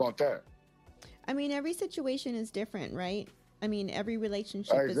think about that? I mean, every situation is different, right? I mean, every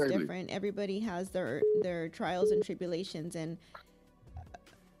relationship is different. Everybody has their trials and tribulations, and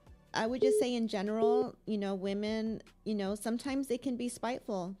I would just say in general, women, sometimes they can be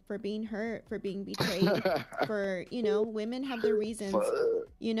spiteful for being hurt, for being betrayed, for, women have their reasons,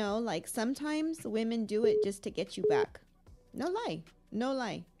 like sometimes women do it just to get you back. No lie.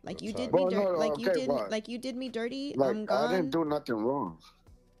 Like you did me dirty. Like you did me dirty. Like, I'm gone. I didn't do nothing wrong.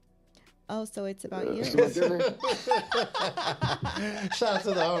 Oh, so it's about you. Shout out to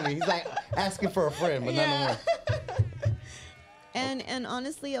the homie. He's like asking for a friend, but none more. And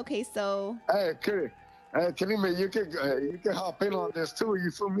honestly, okay, so. Hey, Kalima, you can hop in on this too.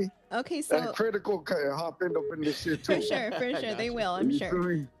 You feel me? Okay, so. And Critical can hop in up in this shit too. For sure, they will. I'm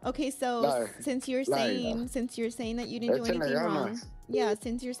sure. Okay, so since you're saying that you didn't do anything wrong,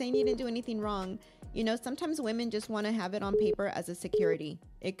 since you're saying you didn't do anything wrong, sometimes women just want to have it on paper as a security.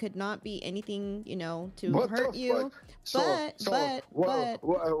 It could not be anything, to hurt you. But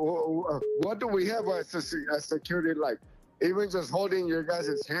what do we have as a security? Like, even just holding your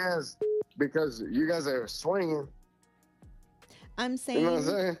guys' hands because you guys are swinging. I'm saying, you know what I'm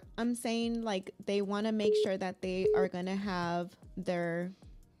saying? I'm saying like they want to make sure that they are going to have their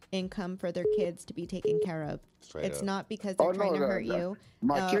income for their kids to be taken care of. It's not because they're trying to hurt you.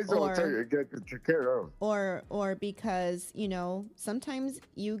 My kids don't get taken care of. Or because, sometimes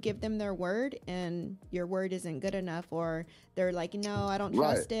you give them their word and your word isn't good enough, or they're like, no, I don't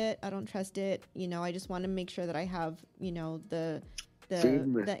trust it. I don't trust it. I just want to make sure that I have,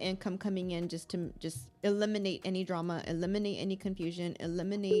 the income coming in just to eliminate any drama, eliminate any confusion,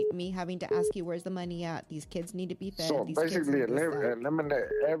 eliminate me having to ask you where's the money at. These kids need to be fed. So basically eliminate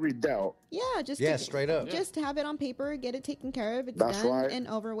every doubt. Yeah, straight up. Just have it on paper, get it taken care of. It's done and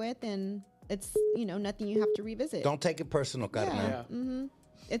over with, and it's nothing you have to revisit. Don't take it personal, Carmen.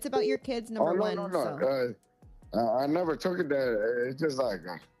 It's about your kids, number one. No. I never took it that. It's just like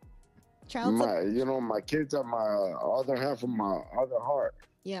my kids are my other half of my other heart.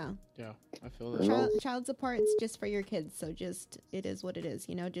 Yeah, I feel that. Child support, it's just for your kids, so it is what it is.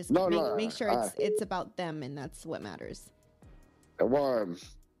 Just make sure it's about them, and that's what matters. well,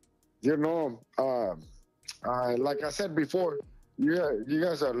 you know, like I said before, you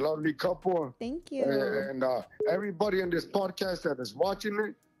guys are a lovely couple. Thank you. And everybody in this podcast that is watching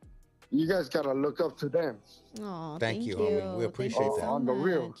it, you guys gotta look up to them. Oh, Thank you, homie. We appreciate Thank you that. so On the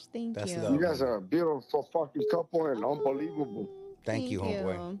real. much. Thank That's you. love. You guys are a beautiful fucking couple and unbelievable. Thank you,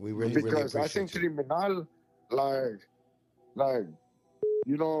 homeboy. We really, Because really I appreciate think you. Criminal, like,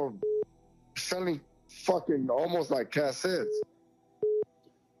 you know, selling fucking almost like cassettes.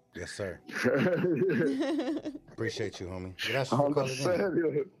 Yes, sir. Appreciate you, homie. Gracias for I'm calling in.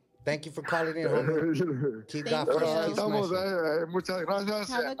 serio. Thank you for calling in, homie. Keep God Thank first. you. Keep smashing. Muchas gracias.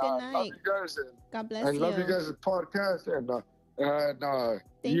 Have a and, good love night. you guys. And, God bless and you. love you guys' podcast. And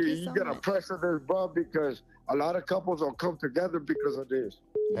Thank you you so gotta much. pressure this, bro, because a lot of couples will come together because of this.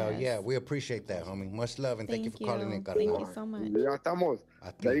 Hell yeah, we appreciate that, homie. Much love and thank you for calling in, Thank Carolina. you so much. Ya estamos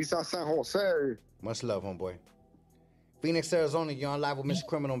de East San Jose. Much love, homeboy. Phoenix, Arizona, you're on live with Mr.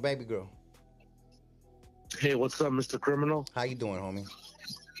 Criminal and Baby Girl. Hey, what's up, Mr. Criminal? How you doing, homie?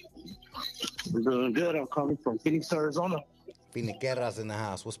 We're doing good. I'm calling from Phoenix, Arizona. Phoenix Guerra's in the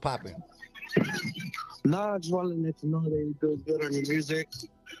house. What's popping? Nah, I just wanted to let you know that you're doing good on your music.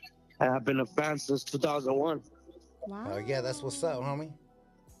 I've been a fan since 2001. Wow. Yeah, that's what's up, homie.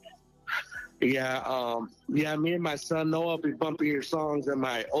 Yeah, me and my son Noah be bumping your songs in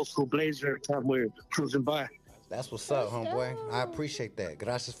my old school Blazer every time we're cruising by. That's what's up, homeboy. I appreciate that.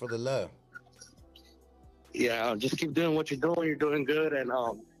 Gracias for the love. Yeah, just keep doing what you're doing. You're doing good, and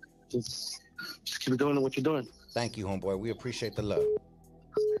just keep doing what you're doing. Thank you, homeboy. We appreciate the love.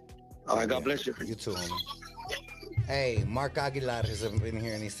 All right, God bless you. You too, homie. Hey, Mark Aguilar has been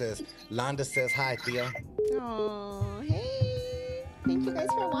here, and he says, Londa says hi, Thea. Oh, hey. Thank you guys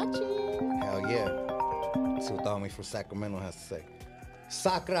for watching. Hell yeah. Let's see what the homie from Sacramento has to say.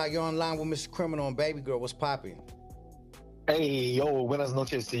 Sakura, you're online with Mr. Criminal and Baby Girl. What's popping? Hey, yo, buenas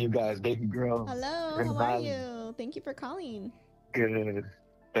noches to you guys, Baby Girl. Hello, how are you? Thank you for calling. Good.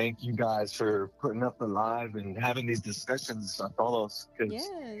 Thank you guys for putting up the live and having these discussions on todos. Because,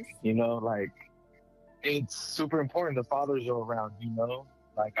 Yes. you know, like, it's super important the fathers are around, you know?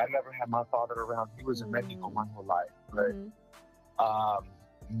 Like, I never had my father around. He was in Mexico my whole life. But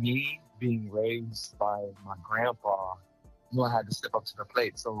me being raised by my grandpa, you know, I had to step up to the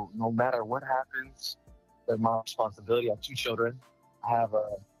plate. So no matter what happens, that's my responsibility. I have 2 children. I have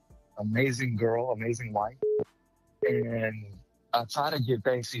a amazing girl, amazing wife. And I try to give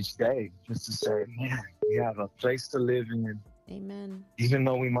thanks each day just to say, man, we have a place to live in. Amen. Even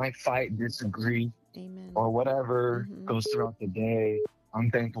though we might fight, disagree, Amen. or whatever goes throughout the day,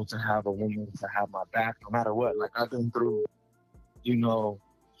 I'm thankful to have a woman to have my back no matter what. Like I've been through, YB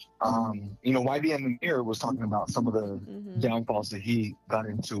in the Mirror was talking about some of the downfalls that he got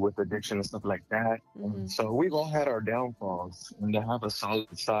into with addiction and stuff like that. And so we've all had our downfalls, and to have a solid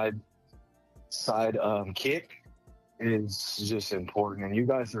side kick is just important. And you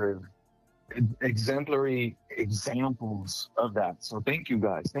guys are exemplary examples of that. So thank you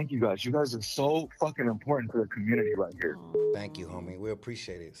guys. You guys are so fucking important to the community right here. Thank you, homie. We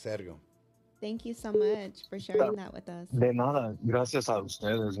appreciate it. Serio. Thank you so much for sharing that with us. De nada, gracias a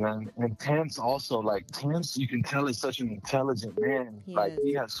ustedes, man. And Temps also, like Temps, you can tell is such an intelligent man.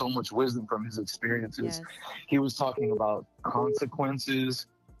 He has so much wisdom from his experiences. Yes. He was talking about consequences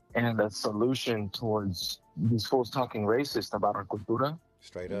and a solution towards these fools talking racist about our cultura.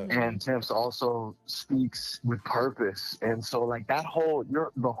 Straight up. And Temps also speaks with purpose. And so like the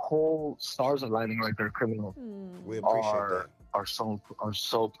whole stars aligning right there, Criminal. We appreciate that. Are so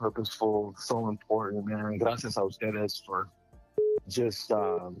purposeful, so important, man. Gracias a ustedes for just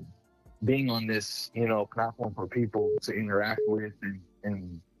being on this, platform for people to interact with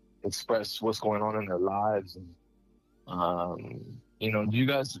and express what's going on in their lives. And you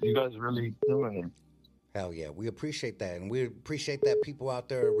guys really doing it. Hell yeah, we appreciate that, and we appreciate that people out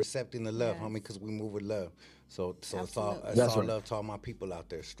there are recepting the love, homie, because we move with love. So it's all love to all my people out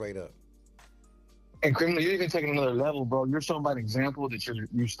there, straight up. And Criminal, you're even taking another level, bro. You're showing by an example that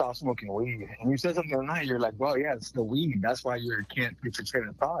you stop smoking weed. And you said something the other night, you're like, bro, yeah, it's the weed. That's why you can't get your train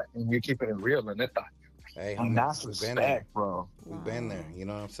of thought. And you're keeping it real, and hey, and that's respect, bro. We've been there, you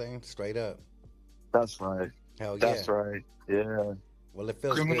know what I'm saying? Straight up. That's right. Hell yeah. That's right, yeah. Well, it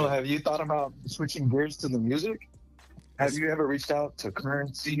feels Criminal, good. have you thought about switching gears to the music? Have you ever reached out to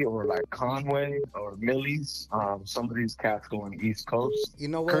Currency or like Conway or Millie's? Some of these cats going East Coast. You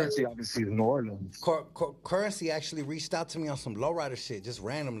know what? Currency obviously is New Orleans. Currency actually reached out to me on some lowrider shit just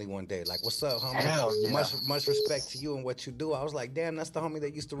randomly one day. Like, what's up, homie? Hell yeah. Much respect to you and what you do. I was like, damn, that's the homie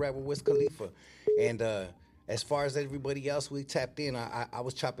that used to rap with Wiz Khalifa. And as far as everybody else, we tapped in. I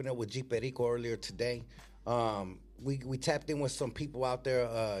was chopping up with G Perico earlier today. we tapped in with some people out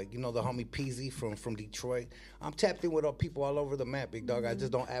there. You know, the homie Peasy from Detroit. I'm tapped in with people all over the map, big dog. I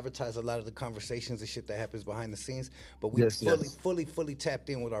just don't advertise a lot of the conversations and shit that happens behind the scenes. But we fully tapped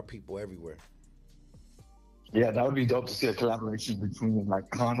in with our people everywhere. Yeah, that would be dope to see a collaboration between like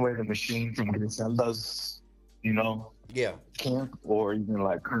Conway the Machine from Griselda's, you know, camp, or even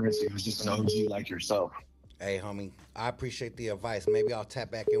like Currency, who's just an OG like yourself. Hey, homie, I appreciate the advice. Maybe I'll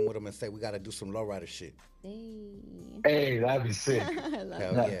tap back in with them and say we got to do some lowrider shit. Hey, that'd be sick.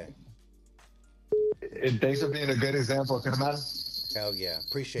 Hell yeah. And thanks for being a good example, Carnal. Hell yeah.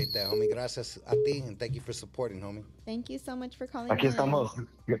 Appreciate that, homie. Gracias a ti, and thank you for supporting, homie. Thank you so much for calling. Aquí estamos.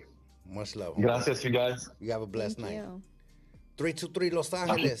 Much love. Gracias, you guys. You have a blessed night. 323 Los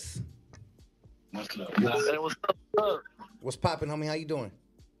Angeles. Much love. Hey, what's up? What's poppin', homie? How you doing?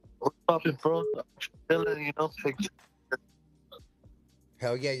 What's poppin', bro? Chilling, you know.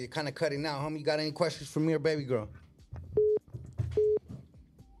 Hell yeah, you're kind of cutting out, homie. You got any questions for me or baby girl?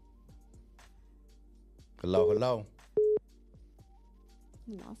 Hello.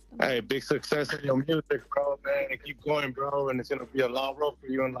 Hey, big success in your music, bro, man. And keep going, bro. And it's gonna be a long road for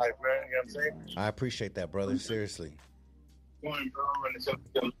you in life, man. You know what I'm saying? I appreciate that, brother. Seriously. Going, bro, and it's gonna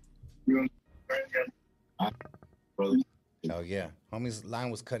be a long road, brother. Hell yeah. Homie's line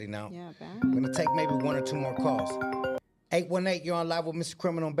was cutting out. Yeah, bad. I'm gonna take maybe one or two more calls. 818, you're on live with Mr.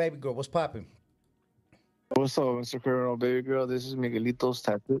 Criminal and Baby Girl. What's poppin'? What's up, Mr. Criminal, Baby Girl? This is Miguelito's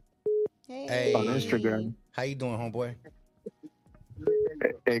Tattoo. Hey. On Instagram. How you doing, homeboy?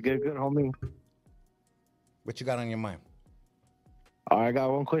 Hey, good, homie. What you got on your mind? I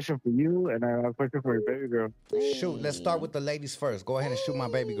got one question for you, and I got a question for your baby girl. Hey. Shoot, let's start with the ladies first. Go ahead and shoot my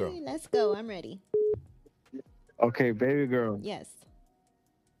baby girl. Let's go. I'm ready. Okay, baby girl. Yes.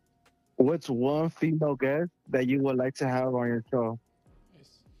 What's one female guest that you would like to have on your show?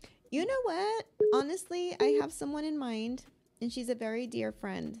 You know what? Honestly, I have someone in mind, and she's a very dear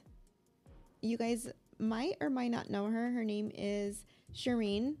friend. You guys might or might not know her. Her name is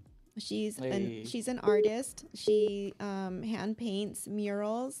Shireen. She's an artist. She hand paints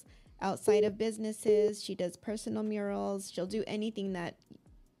murals outside of businesses. She does personal murals. She'll do anything that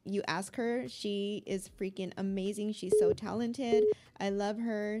you ask her. She is freaking amazing. She's so talented. I love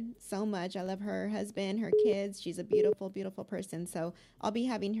her so much. I love her husband, her kids. She's a beautiful, beautiful person. So I'll be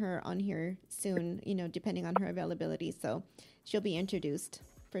having her on here soon, you know, depending on her availability. So she'll be introduced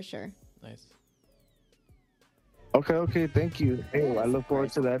for sure. Nice. Okay. Thank you. Hey, yes, I look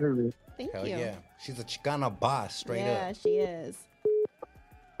forward to that interview. Thank Hell you. Yeah. She's a Chicana boss, straight up. Yeah, she is.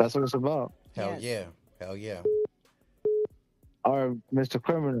 That's what it's about. Hell yeah. Hell yeah. All right, Mr.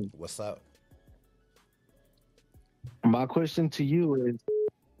 Criminal. What's up? My question to you is,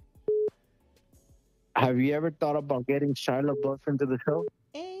 have you ever thought about getting Shia LaBeouf into the show?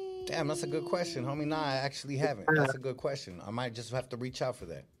 Damn, that's a good question, homie. Nah, I actually haven't. That's a good question. I might just have to reach out for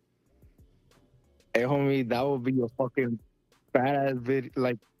that. Hey, homie, that would be a fucking badass video,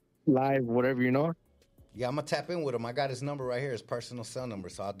 like live, whatever, you know? Yeah, I'm going to tap in with him. I got his number right here, his personal cell number,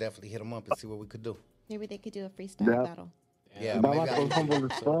 so I'll definitely hit him up and see what we could do. Maybe they could do a freestyle battle. Yeah, maybe I was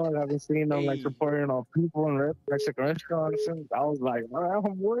humble as fuck. I've been seeing them like supporting all people in Mexican restaurants. And I was like, all right,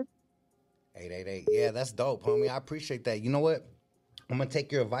 homeboy. 888. Yeah, that's dope, homie. I appreciate that. You know what? I'm going to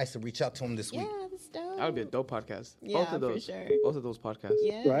take your advice and reach out to him this week. Yeah, that's dope. That would be a dope podcast. Yeah, both of those, for sure. Both of those podcasts.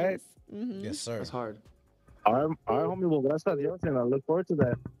 Yes. Right? Mm-hmm. Yes, sir. That's hard. All right, homie. Well, gracias a Dios, and I look forward to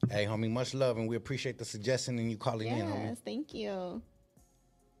that. Hey, homie, much love, and we appreciate the suggestion and you calling in, homie. Yes, thank you.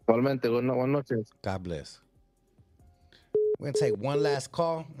 Igualmente, buenas noches. God bless. We're going to take one last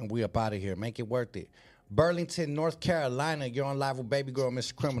call, and we up out of here. Make it worth it. Burlington, North Carolina, you're on live with Baby Girl,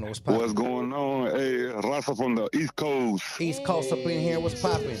 Mr. Criminal. What's poppin'? What's going on? Hey, Rafa from the East Coast. East Coast up in here. What's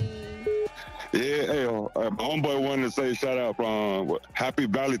poppin'? Yeah, hey, my homeboy wanted to say shout out from Happy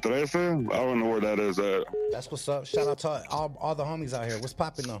Valley 13. I don't know where that is at. That's what's up. Shout out to all the homies out here. What's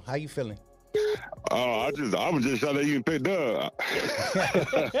poppin' though? How you feeling? I'm just shout out you picked up.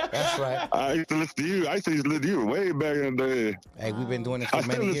 That's right. I used to listen to you. I used to listen to you way back in the day. Hey, we've been doing it for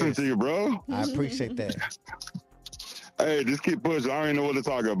many years. I still listen to you, bro. I appreciate that. Hey, just keep pushing. I don't even know what to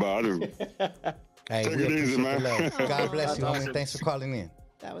talk about. Hey, take it easy, man. God bless you, homie. Thanks for calling in.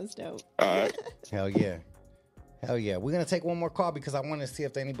 That was dope. All right. Hell yeah. Hell yeah. We're going to take one more call because I want to see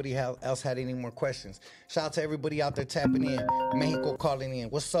if anybody else had any more questions. Shout out to everybody out there tapping in. Mexico calling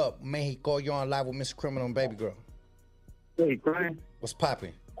in. What's up, Mexico? You're on live with Mr. Criminal and Baby Girl. Hey, Brian. What's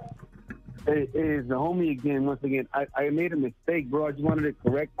popping? Hey, it's the homie again. Once again, I made a mistake, bro. I just wanted to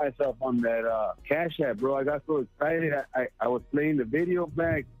correct myself on that Cash App, bro. I got so excited. I was playing the video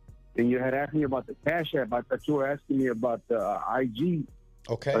back, and you had asked me about the Cash App. I thought you were asking me about the IG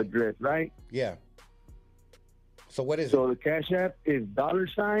address, right? Yeah. So what is it? So the Cash App is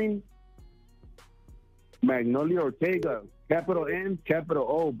 $ Magnolia Ortega. Capital M, capital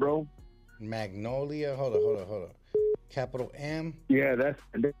O, bro. Magnolia. Hold on. Capital M. Yeah, that's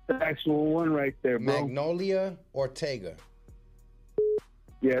the actual one right there, bro. Magnolia Ortega.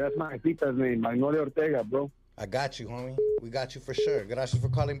 Yeah, that's my tita's name, Magnolia Ortega, bro. I got you, homie. We got you for sure. Gracias for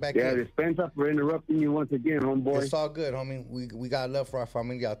calling back Yeah, in. dispensa for interrupting you once again, homeboy. It's all good, homie. We got love for our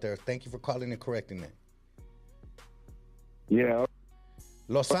family out there. Thank you for calling and correcting it. Yeah.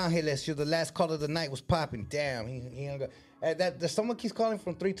 Los Angeles, you're the last call of the night. Was popping. Damn, he hung up. Someone keeps calling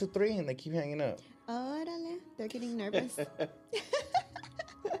from 323 and they keep hanging up. Órale, they're getting nervous.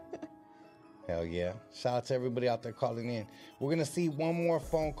 Hell yeah. Shout out to everybody out there calling in. We're going to see one more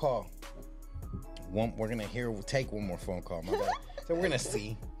phone call. We're going to take one more phone call, my bad. So we're going to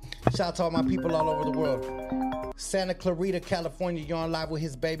see. Shout out to all my people all over the world. Santa Clarita, California. You're on live with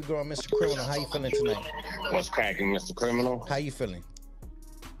his baby girl, Mr. Criminal. How you feeling tonight? What's cracking, Mr. Criminal? How you feeling?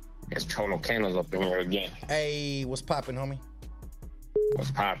 It's Total Candles up in here again. Hey, what's popping, homie?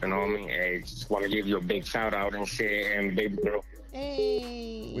 What's popping, homie? Hey, just want to give you a big shout out and shit, and baby girl.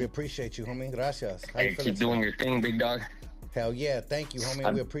 Hey. We appreciate you, homie. Gracias. How Hey, keep doing your thing, big dog. Hell yeah. Thank you,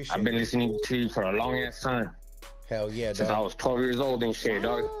 homie. We appreciate it. I've been listening to you for a long ass time. Hell yeah, dog. Since I was 12 years old and shit,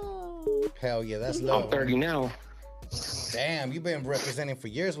 dog. Hell yeah, that's love. I'm 30 now. Damn, you've been representing for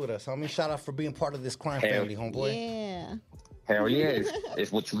years with us, homie. Shout out for being part of this crime family, homeboy. Yeah. Hell yeah,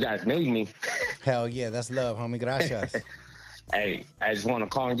 it's what you guys made me. Hell yeah, that's love, homie. Gracias. Hey, I just want to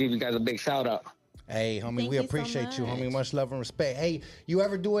call and give you guys a big shout out. Hey, homie, Thank we you so appreciate you, much. homie. Much love and respect. Hey, you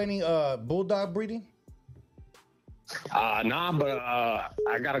ever do any bulldog breeding? Nah, but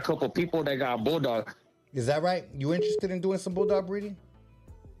I got a couple people that got bulldog. Is that right? You interested in doing some bulldog breeding?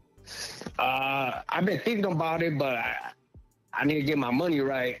 I've been thinking about it, but I need to get my money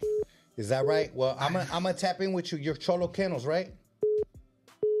right. Is that right? Well, I'm gonna tap in with you. You're Cholo Kennels, right?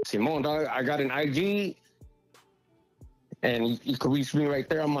 Simone, dog, I got an IG, and you can reach me right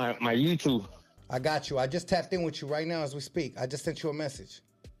there on my YouTube. I got you. I just tapped in with you right now as we speak. I just sent you a message.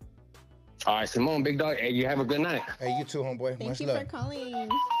 All right, Simone, big dog. Hey, you have a good night. Hey, you too, homeboy. Thank Much you love. for calling.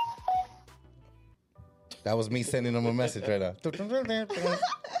 That was me sending him a message right now.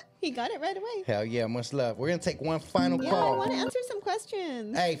 He got it right away. Hell yeah, much love. We're gonna take one final Yeah, call. I want to answer some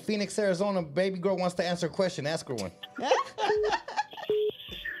questions. Hey, Phoenix, Arizona, baby girl wants to answer a question. Ask her one. What's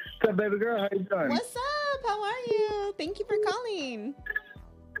up, baby girl? How you doing? What's up? How are you? Thank you for calling.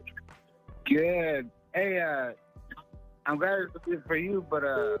 Good. Hey, I'm glad it's good for you, but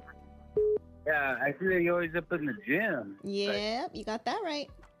yeah, I see that you're always up in the gym. Yep, you got that right.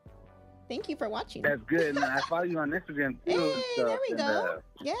 Thank you for watching. That's good. And I follow you on Instagram too. Hey, there we and, go.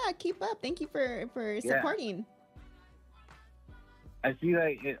 Yeah, keep up. Thank you for Yeah. supporting. I see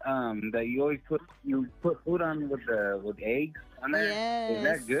that you always put food on with eggs on there. Yes. Is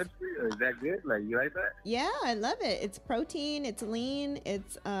that good for you? Is that good? Like, you like that? Yeah, I love it. It's protein, it's lean,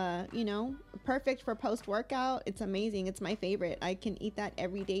 it's perfect for post workout. It's amazing. It's my favorite. I can eat that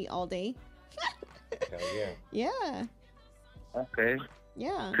every day, all day. Hell yeah. Yeah. Okay.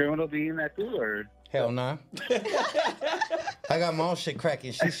 Yeah. Criminal be eating that too, or? Hell nah. I got my own shit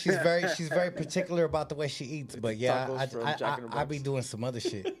cracking. She's very particular about the way she eats. But yeah, Tacos from Jack in the I be Box. doing some other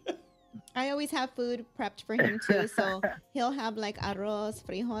shit. I always have food prepped for him too. So he'll have like arroz,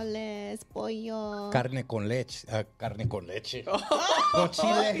 frijoles, pollo. Carne con leche. Carne con leche. Con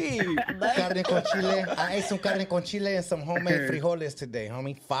chile. Carne con chile. I ate some carne con chile and some homemade frijoles today,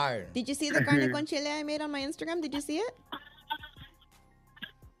 homie. Fire. Did you see the carne con chile I made on my Instagram? Did you see it?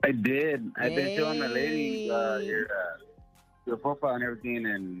 I did. I've been showing my lady Yay. your profile and everything,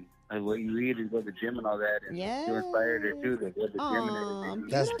 and what you eat and go to the gym and all that. And you inspired her too to go to the gym and everything.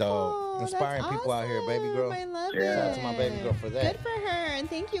 That's dope. Inspiring That's people out here, baby girl. I love Shout out it. to my baby girl for that. Good for her, and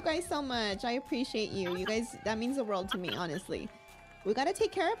thank you guys so much. I appreciate you. You guys, that means the world to me, honestly. We got to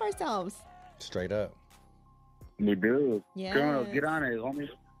take care of ourselves. Straight up. You do. Yes. Criminal, get on it, homie.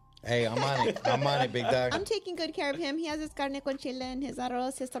 Hey, I'm on it. I'm on it, big dog. I'm taking good care of him. He has his carne con chile and his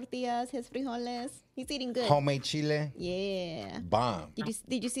arroz, his tortillas, his frijoles. He's eating good. Homemade chile. Yeah. Bomb.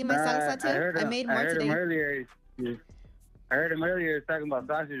 Did you see my salsa too? I made more I heard today. him earlier. I heard him earlier talking about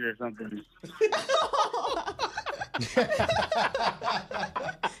sausage or something.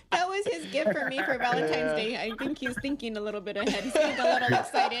 That was his gift for me for Valentine's Day. I think he's thinking a little bit ahead. He's getting a little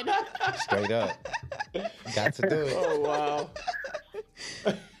excited. Straight up. Got to do it. Oh, wow.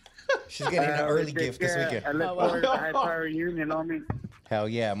 She's getting an early gift this weekend. I look forward to the high power reunion, homie. Hell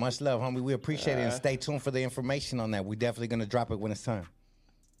yeah. Much love, homie. We appreciate it. And stay tuned for the information on that. We're definitely going to drop it when it's time.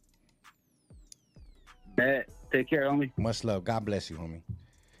 Bet. Take care, homie. Much love. God bless you, homie.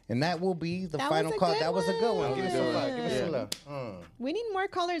 And that will be the That final was a call. good That was a good one. one. Give me some love. Give me some love. We need more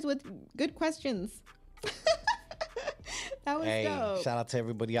callers with good questions. That was dope. Shout out to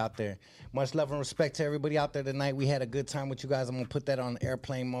everybody out there. Much love and respect to everybody out there tonight. We had a good time with you guys. I'm gonna put that on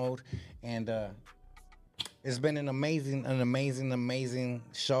airplane mode, and it's been an amazing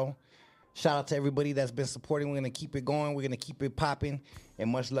show. Shout out to everybody that's been supporting. We're gonna keep it going. We're gonna keep it popping, and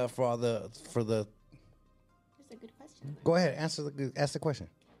much love for That's a good question. Go ahead, ask the question.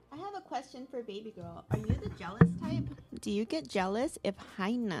 I have a question for Baby Girl. Are you the jealous type? Do you get jealous if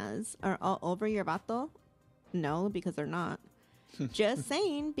hyenas are all over your vato? No, because they're not. Just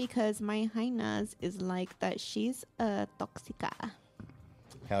saying, because my hyenas is like that she's a toxica.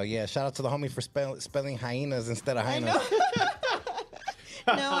 Hell yeah! Shout out to the homie for spelling hyenas instead of hyenas.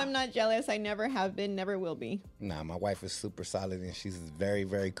 No, I'm not jealous. I never have been, never will be. Nah, my wife is super solid and she's very,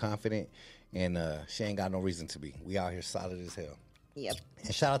 very confident, and she ain't got no reason to be. We out here solid as hell. Yep.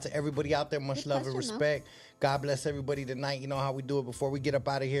 And shout out to everybody out there. Much love and respect. God bless everybody tonight. You know how we do it. Before we get up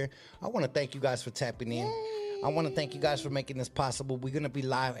out of here, I want to thank you guys for tapping in. I want to thank you guys for making this possible. We're going to be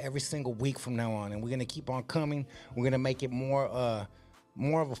live every single week from now on, and we're going to keep on coming. We're going to make it more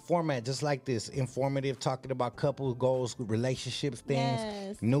of a format just like this, informative, talking about couples, goals, relationships,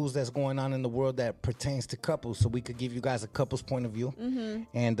 things, news that's going on in the world that pertains to couples, so we could give you guys a couple's point of view.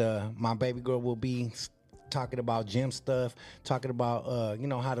 And my baby girl will be talking about gym stuff, talking about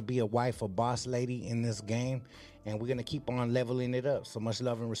how to be a wife, a boss lady in this game, and we're gonna keep on leveling it up. So much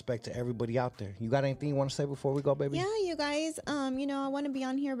love and respect to everybody out there. You got anything you want to say before we go, baby? Yeah, you guys, I want to be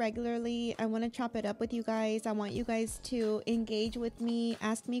on here regularly. I want to chop it up with you guys. I want you guys to engage with me,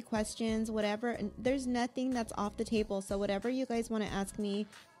 ask me questions, whatever. And there's nothing that's off the table. So whatever you guys want to ask me,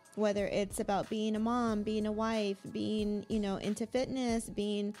 whether it's about being a mom, being a wife, being, into fitness,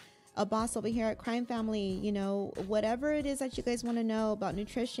 being a boss over here at Crime Family, whatever it is that you guys want to know about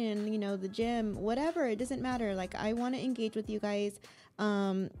nutrition, the gym, whatever, it doesn't matter. Like, I want to engage with you guys.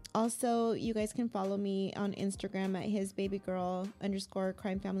 Also, you guys can follow me on Instagram at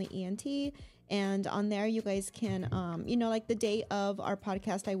 _Crime Family ENT. And on there, you guys can, like the day of our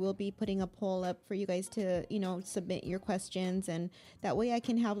podcast, I will be putting a poll up for you guys to, submit your questions. And that way I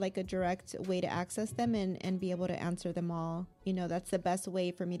can have like a direct way to access them and be able to answer them all. That's the best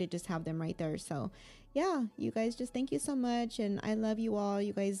way for me to just have them right there. So, yeah, you guys, just thank you so much. And I love you all.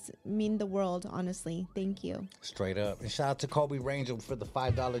 You guys mean the world, honestly. Thank you. Straight up. And shout out to Kobe Rangel for the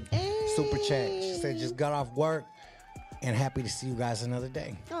 $5 super chat. She said just got off work and happy to see you guys another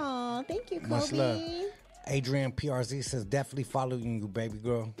day. Aw, thank you, Kobe. Much love. Adrian PRZ says definitely following you, baby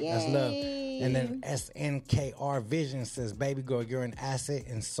girl. Yay. That's love. And then SNKR Vision says, baby girl, you're an asset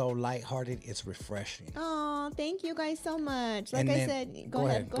and so lighthearted, it's refreshing. Oh, thank you guys so much. Like I said, go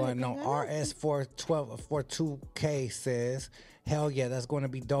ahead. No, RS442K says, hell yeah, that's going to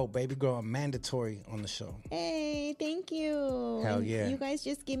be dope. Baby girl, mandatory on the show. Hey, thank you. Hell yeah. You guys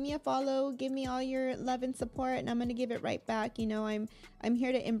just give me a follow, give me all your love and support, and I'm going to give it right back. I'm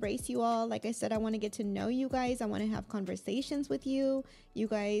here to embrace you all. Like I said, I want to get to know you guys. I want to have conversations with you. You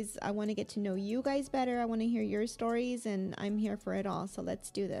guys, I want to get to know you guys better. I want to hear your stories, and I'm here for it all. So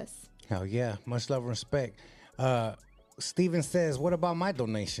let's do this. Hell yeah. Much love and respect. Steven says, what about my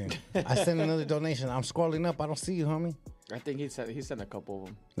donation? I sent another donation. I'm scrolling up. I don't see you, homie. I think he sent a couple of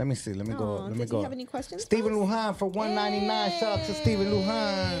them. Let me see. Let me go. Did you have any questions? Stephen Lujan for $1.99. Shout out to Stephen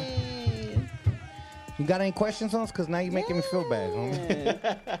Lujan. You got any questions on us? Because now you're making me feel bad,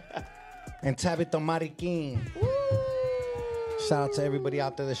 homie. And Tabitha Mariquin. Shout out to everybody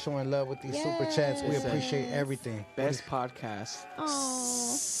out there that's showing love with these super chats. We appreciate everything. Best podcast.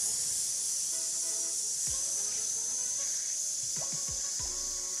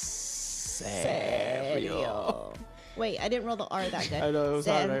 Serio. Wait, I didn't roll the R that good. I know, it was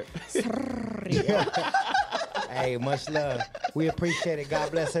hard, right? Hey, much love. We appreciate it.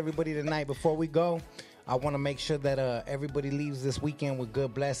 God bless everybody tonight. Before we go, I want to make sure that everybody leaves this weekend with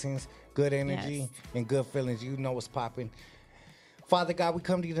good blessings, good energy, and good feelings. You know what's popping. Father God, we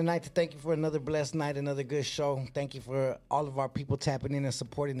come to you tonight to thank you for another blessed night, another good show. Thank you for all of our people tapping in and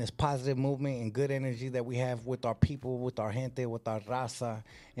supporting this positive movement and good energy that we have with our people, with our gente, with our raza,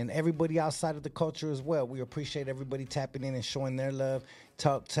 and everybody outside of the culture as well. We appreciate everybody tapping in and showing their love,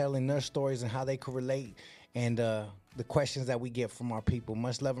 telling their stories and how they could relate, and the questions that we get from our people.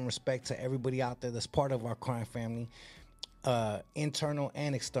 Much love and respect to everybody out there that's part of our crime family. Internal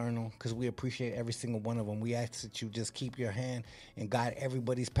and external, because we appreciate every single one of them. We ask that you just keep your hand and guide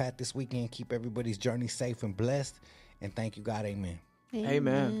everybody's path this weekend, keep everybody's journey safe and blessed, and thank you, God. Amen.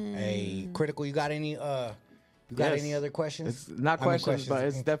 Amen. Hey, Critical, you got any any other questions? It's not questions, but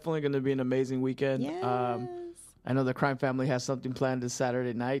it's definitely going to be an amazing weekend. I know the Crime Family has something planned this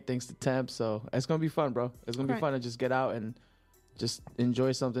Saturday night, thanks to Temp. So it's gonna be fun, bro. It's gonna be fun to just get out and just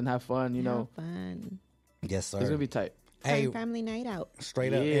enjoy something, have fun. You know, fun. Yes, sir. It's gonna be tight. Hey, family night out.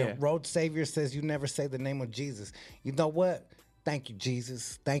 Straight up. Yeah. Road Savior says you never say the name of Jesus. You know what? Thank you,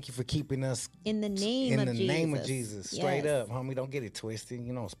 Jesus. Thank you for keeping us in the name of Jesus. Name of Jesus. Straight up, homie. Don't get it twisted.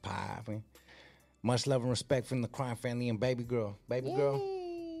 You know it's popping. Much love and respect from the Crime Family and Baby Girl. Baby Girl,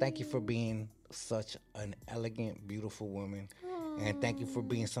 thank you for being such an elegant, beautiful woman. Aww. And thank you for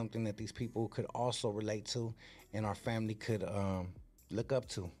being something that these people could also relate to and our family could look up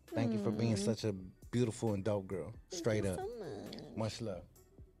to. Thank you for being such a beautiful and dope girl. Straight up. So much love.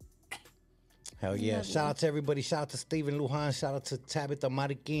 Hell yeah. Shout out to everybody. Shout out to Steven Lujan. Shout out to Tabitha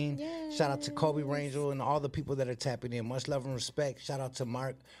Mariquin. Shout out to Kobe Rangel and all the people that are tapping in. Much love and respect. Shout out to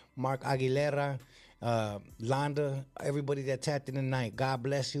Mark Aguilera, Londa, everybody that tapped in tonight. God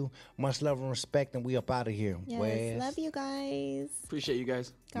bless you. Much love and respect, and we up out of here. Yes, love you guys. Appreciate you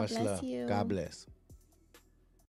guys. God bless you. God bless.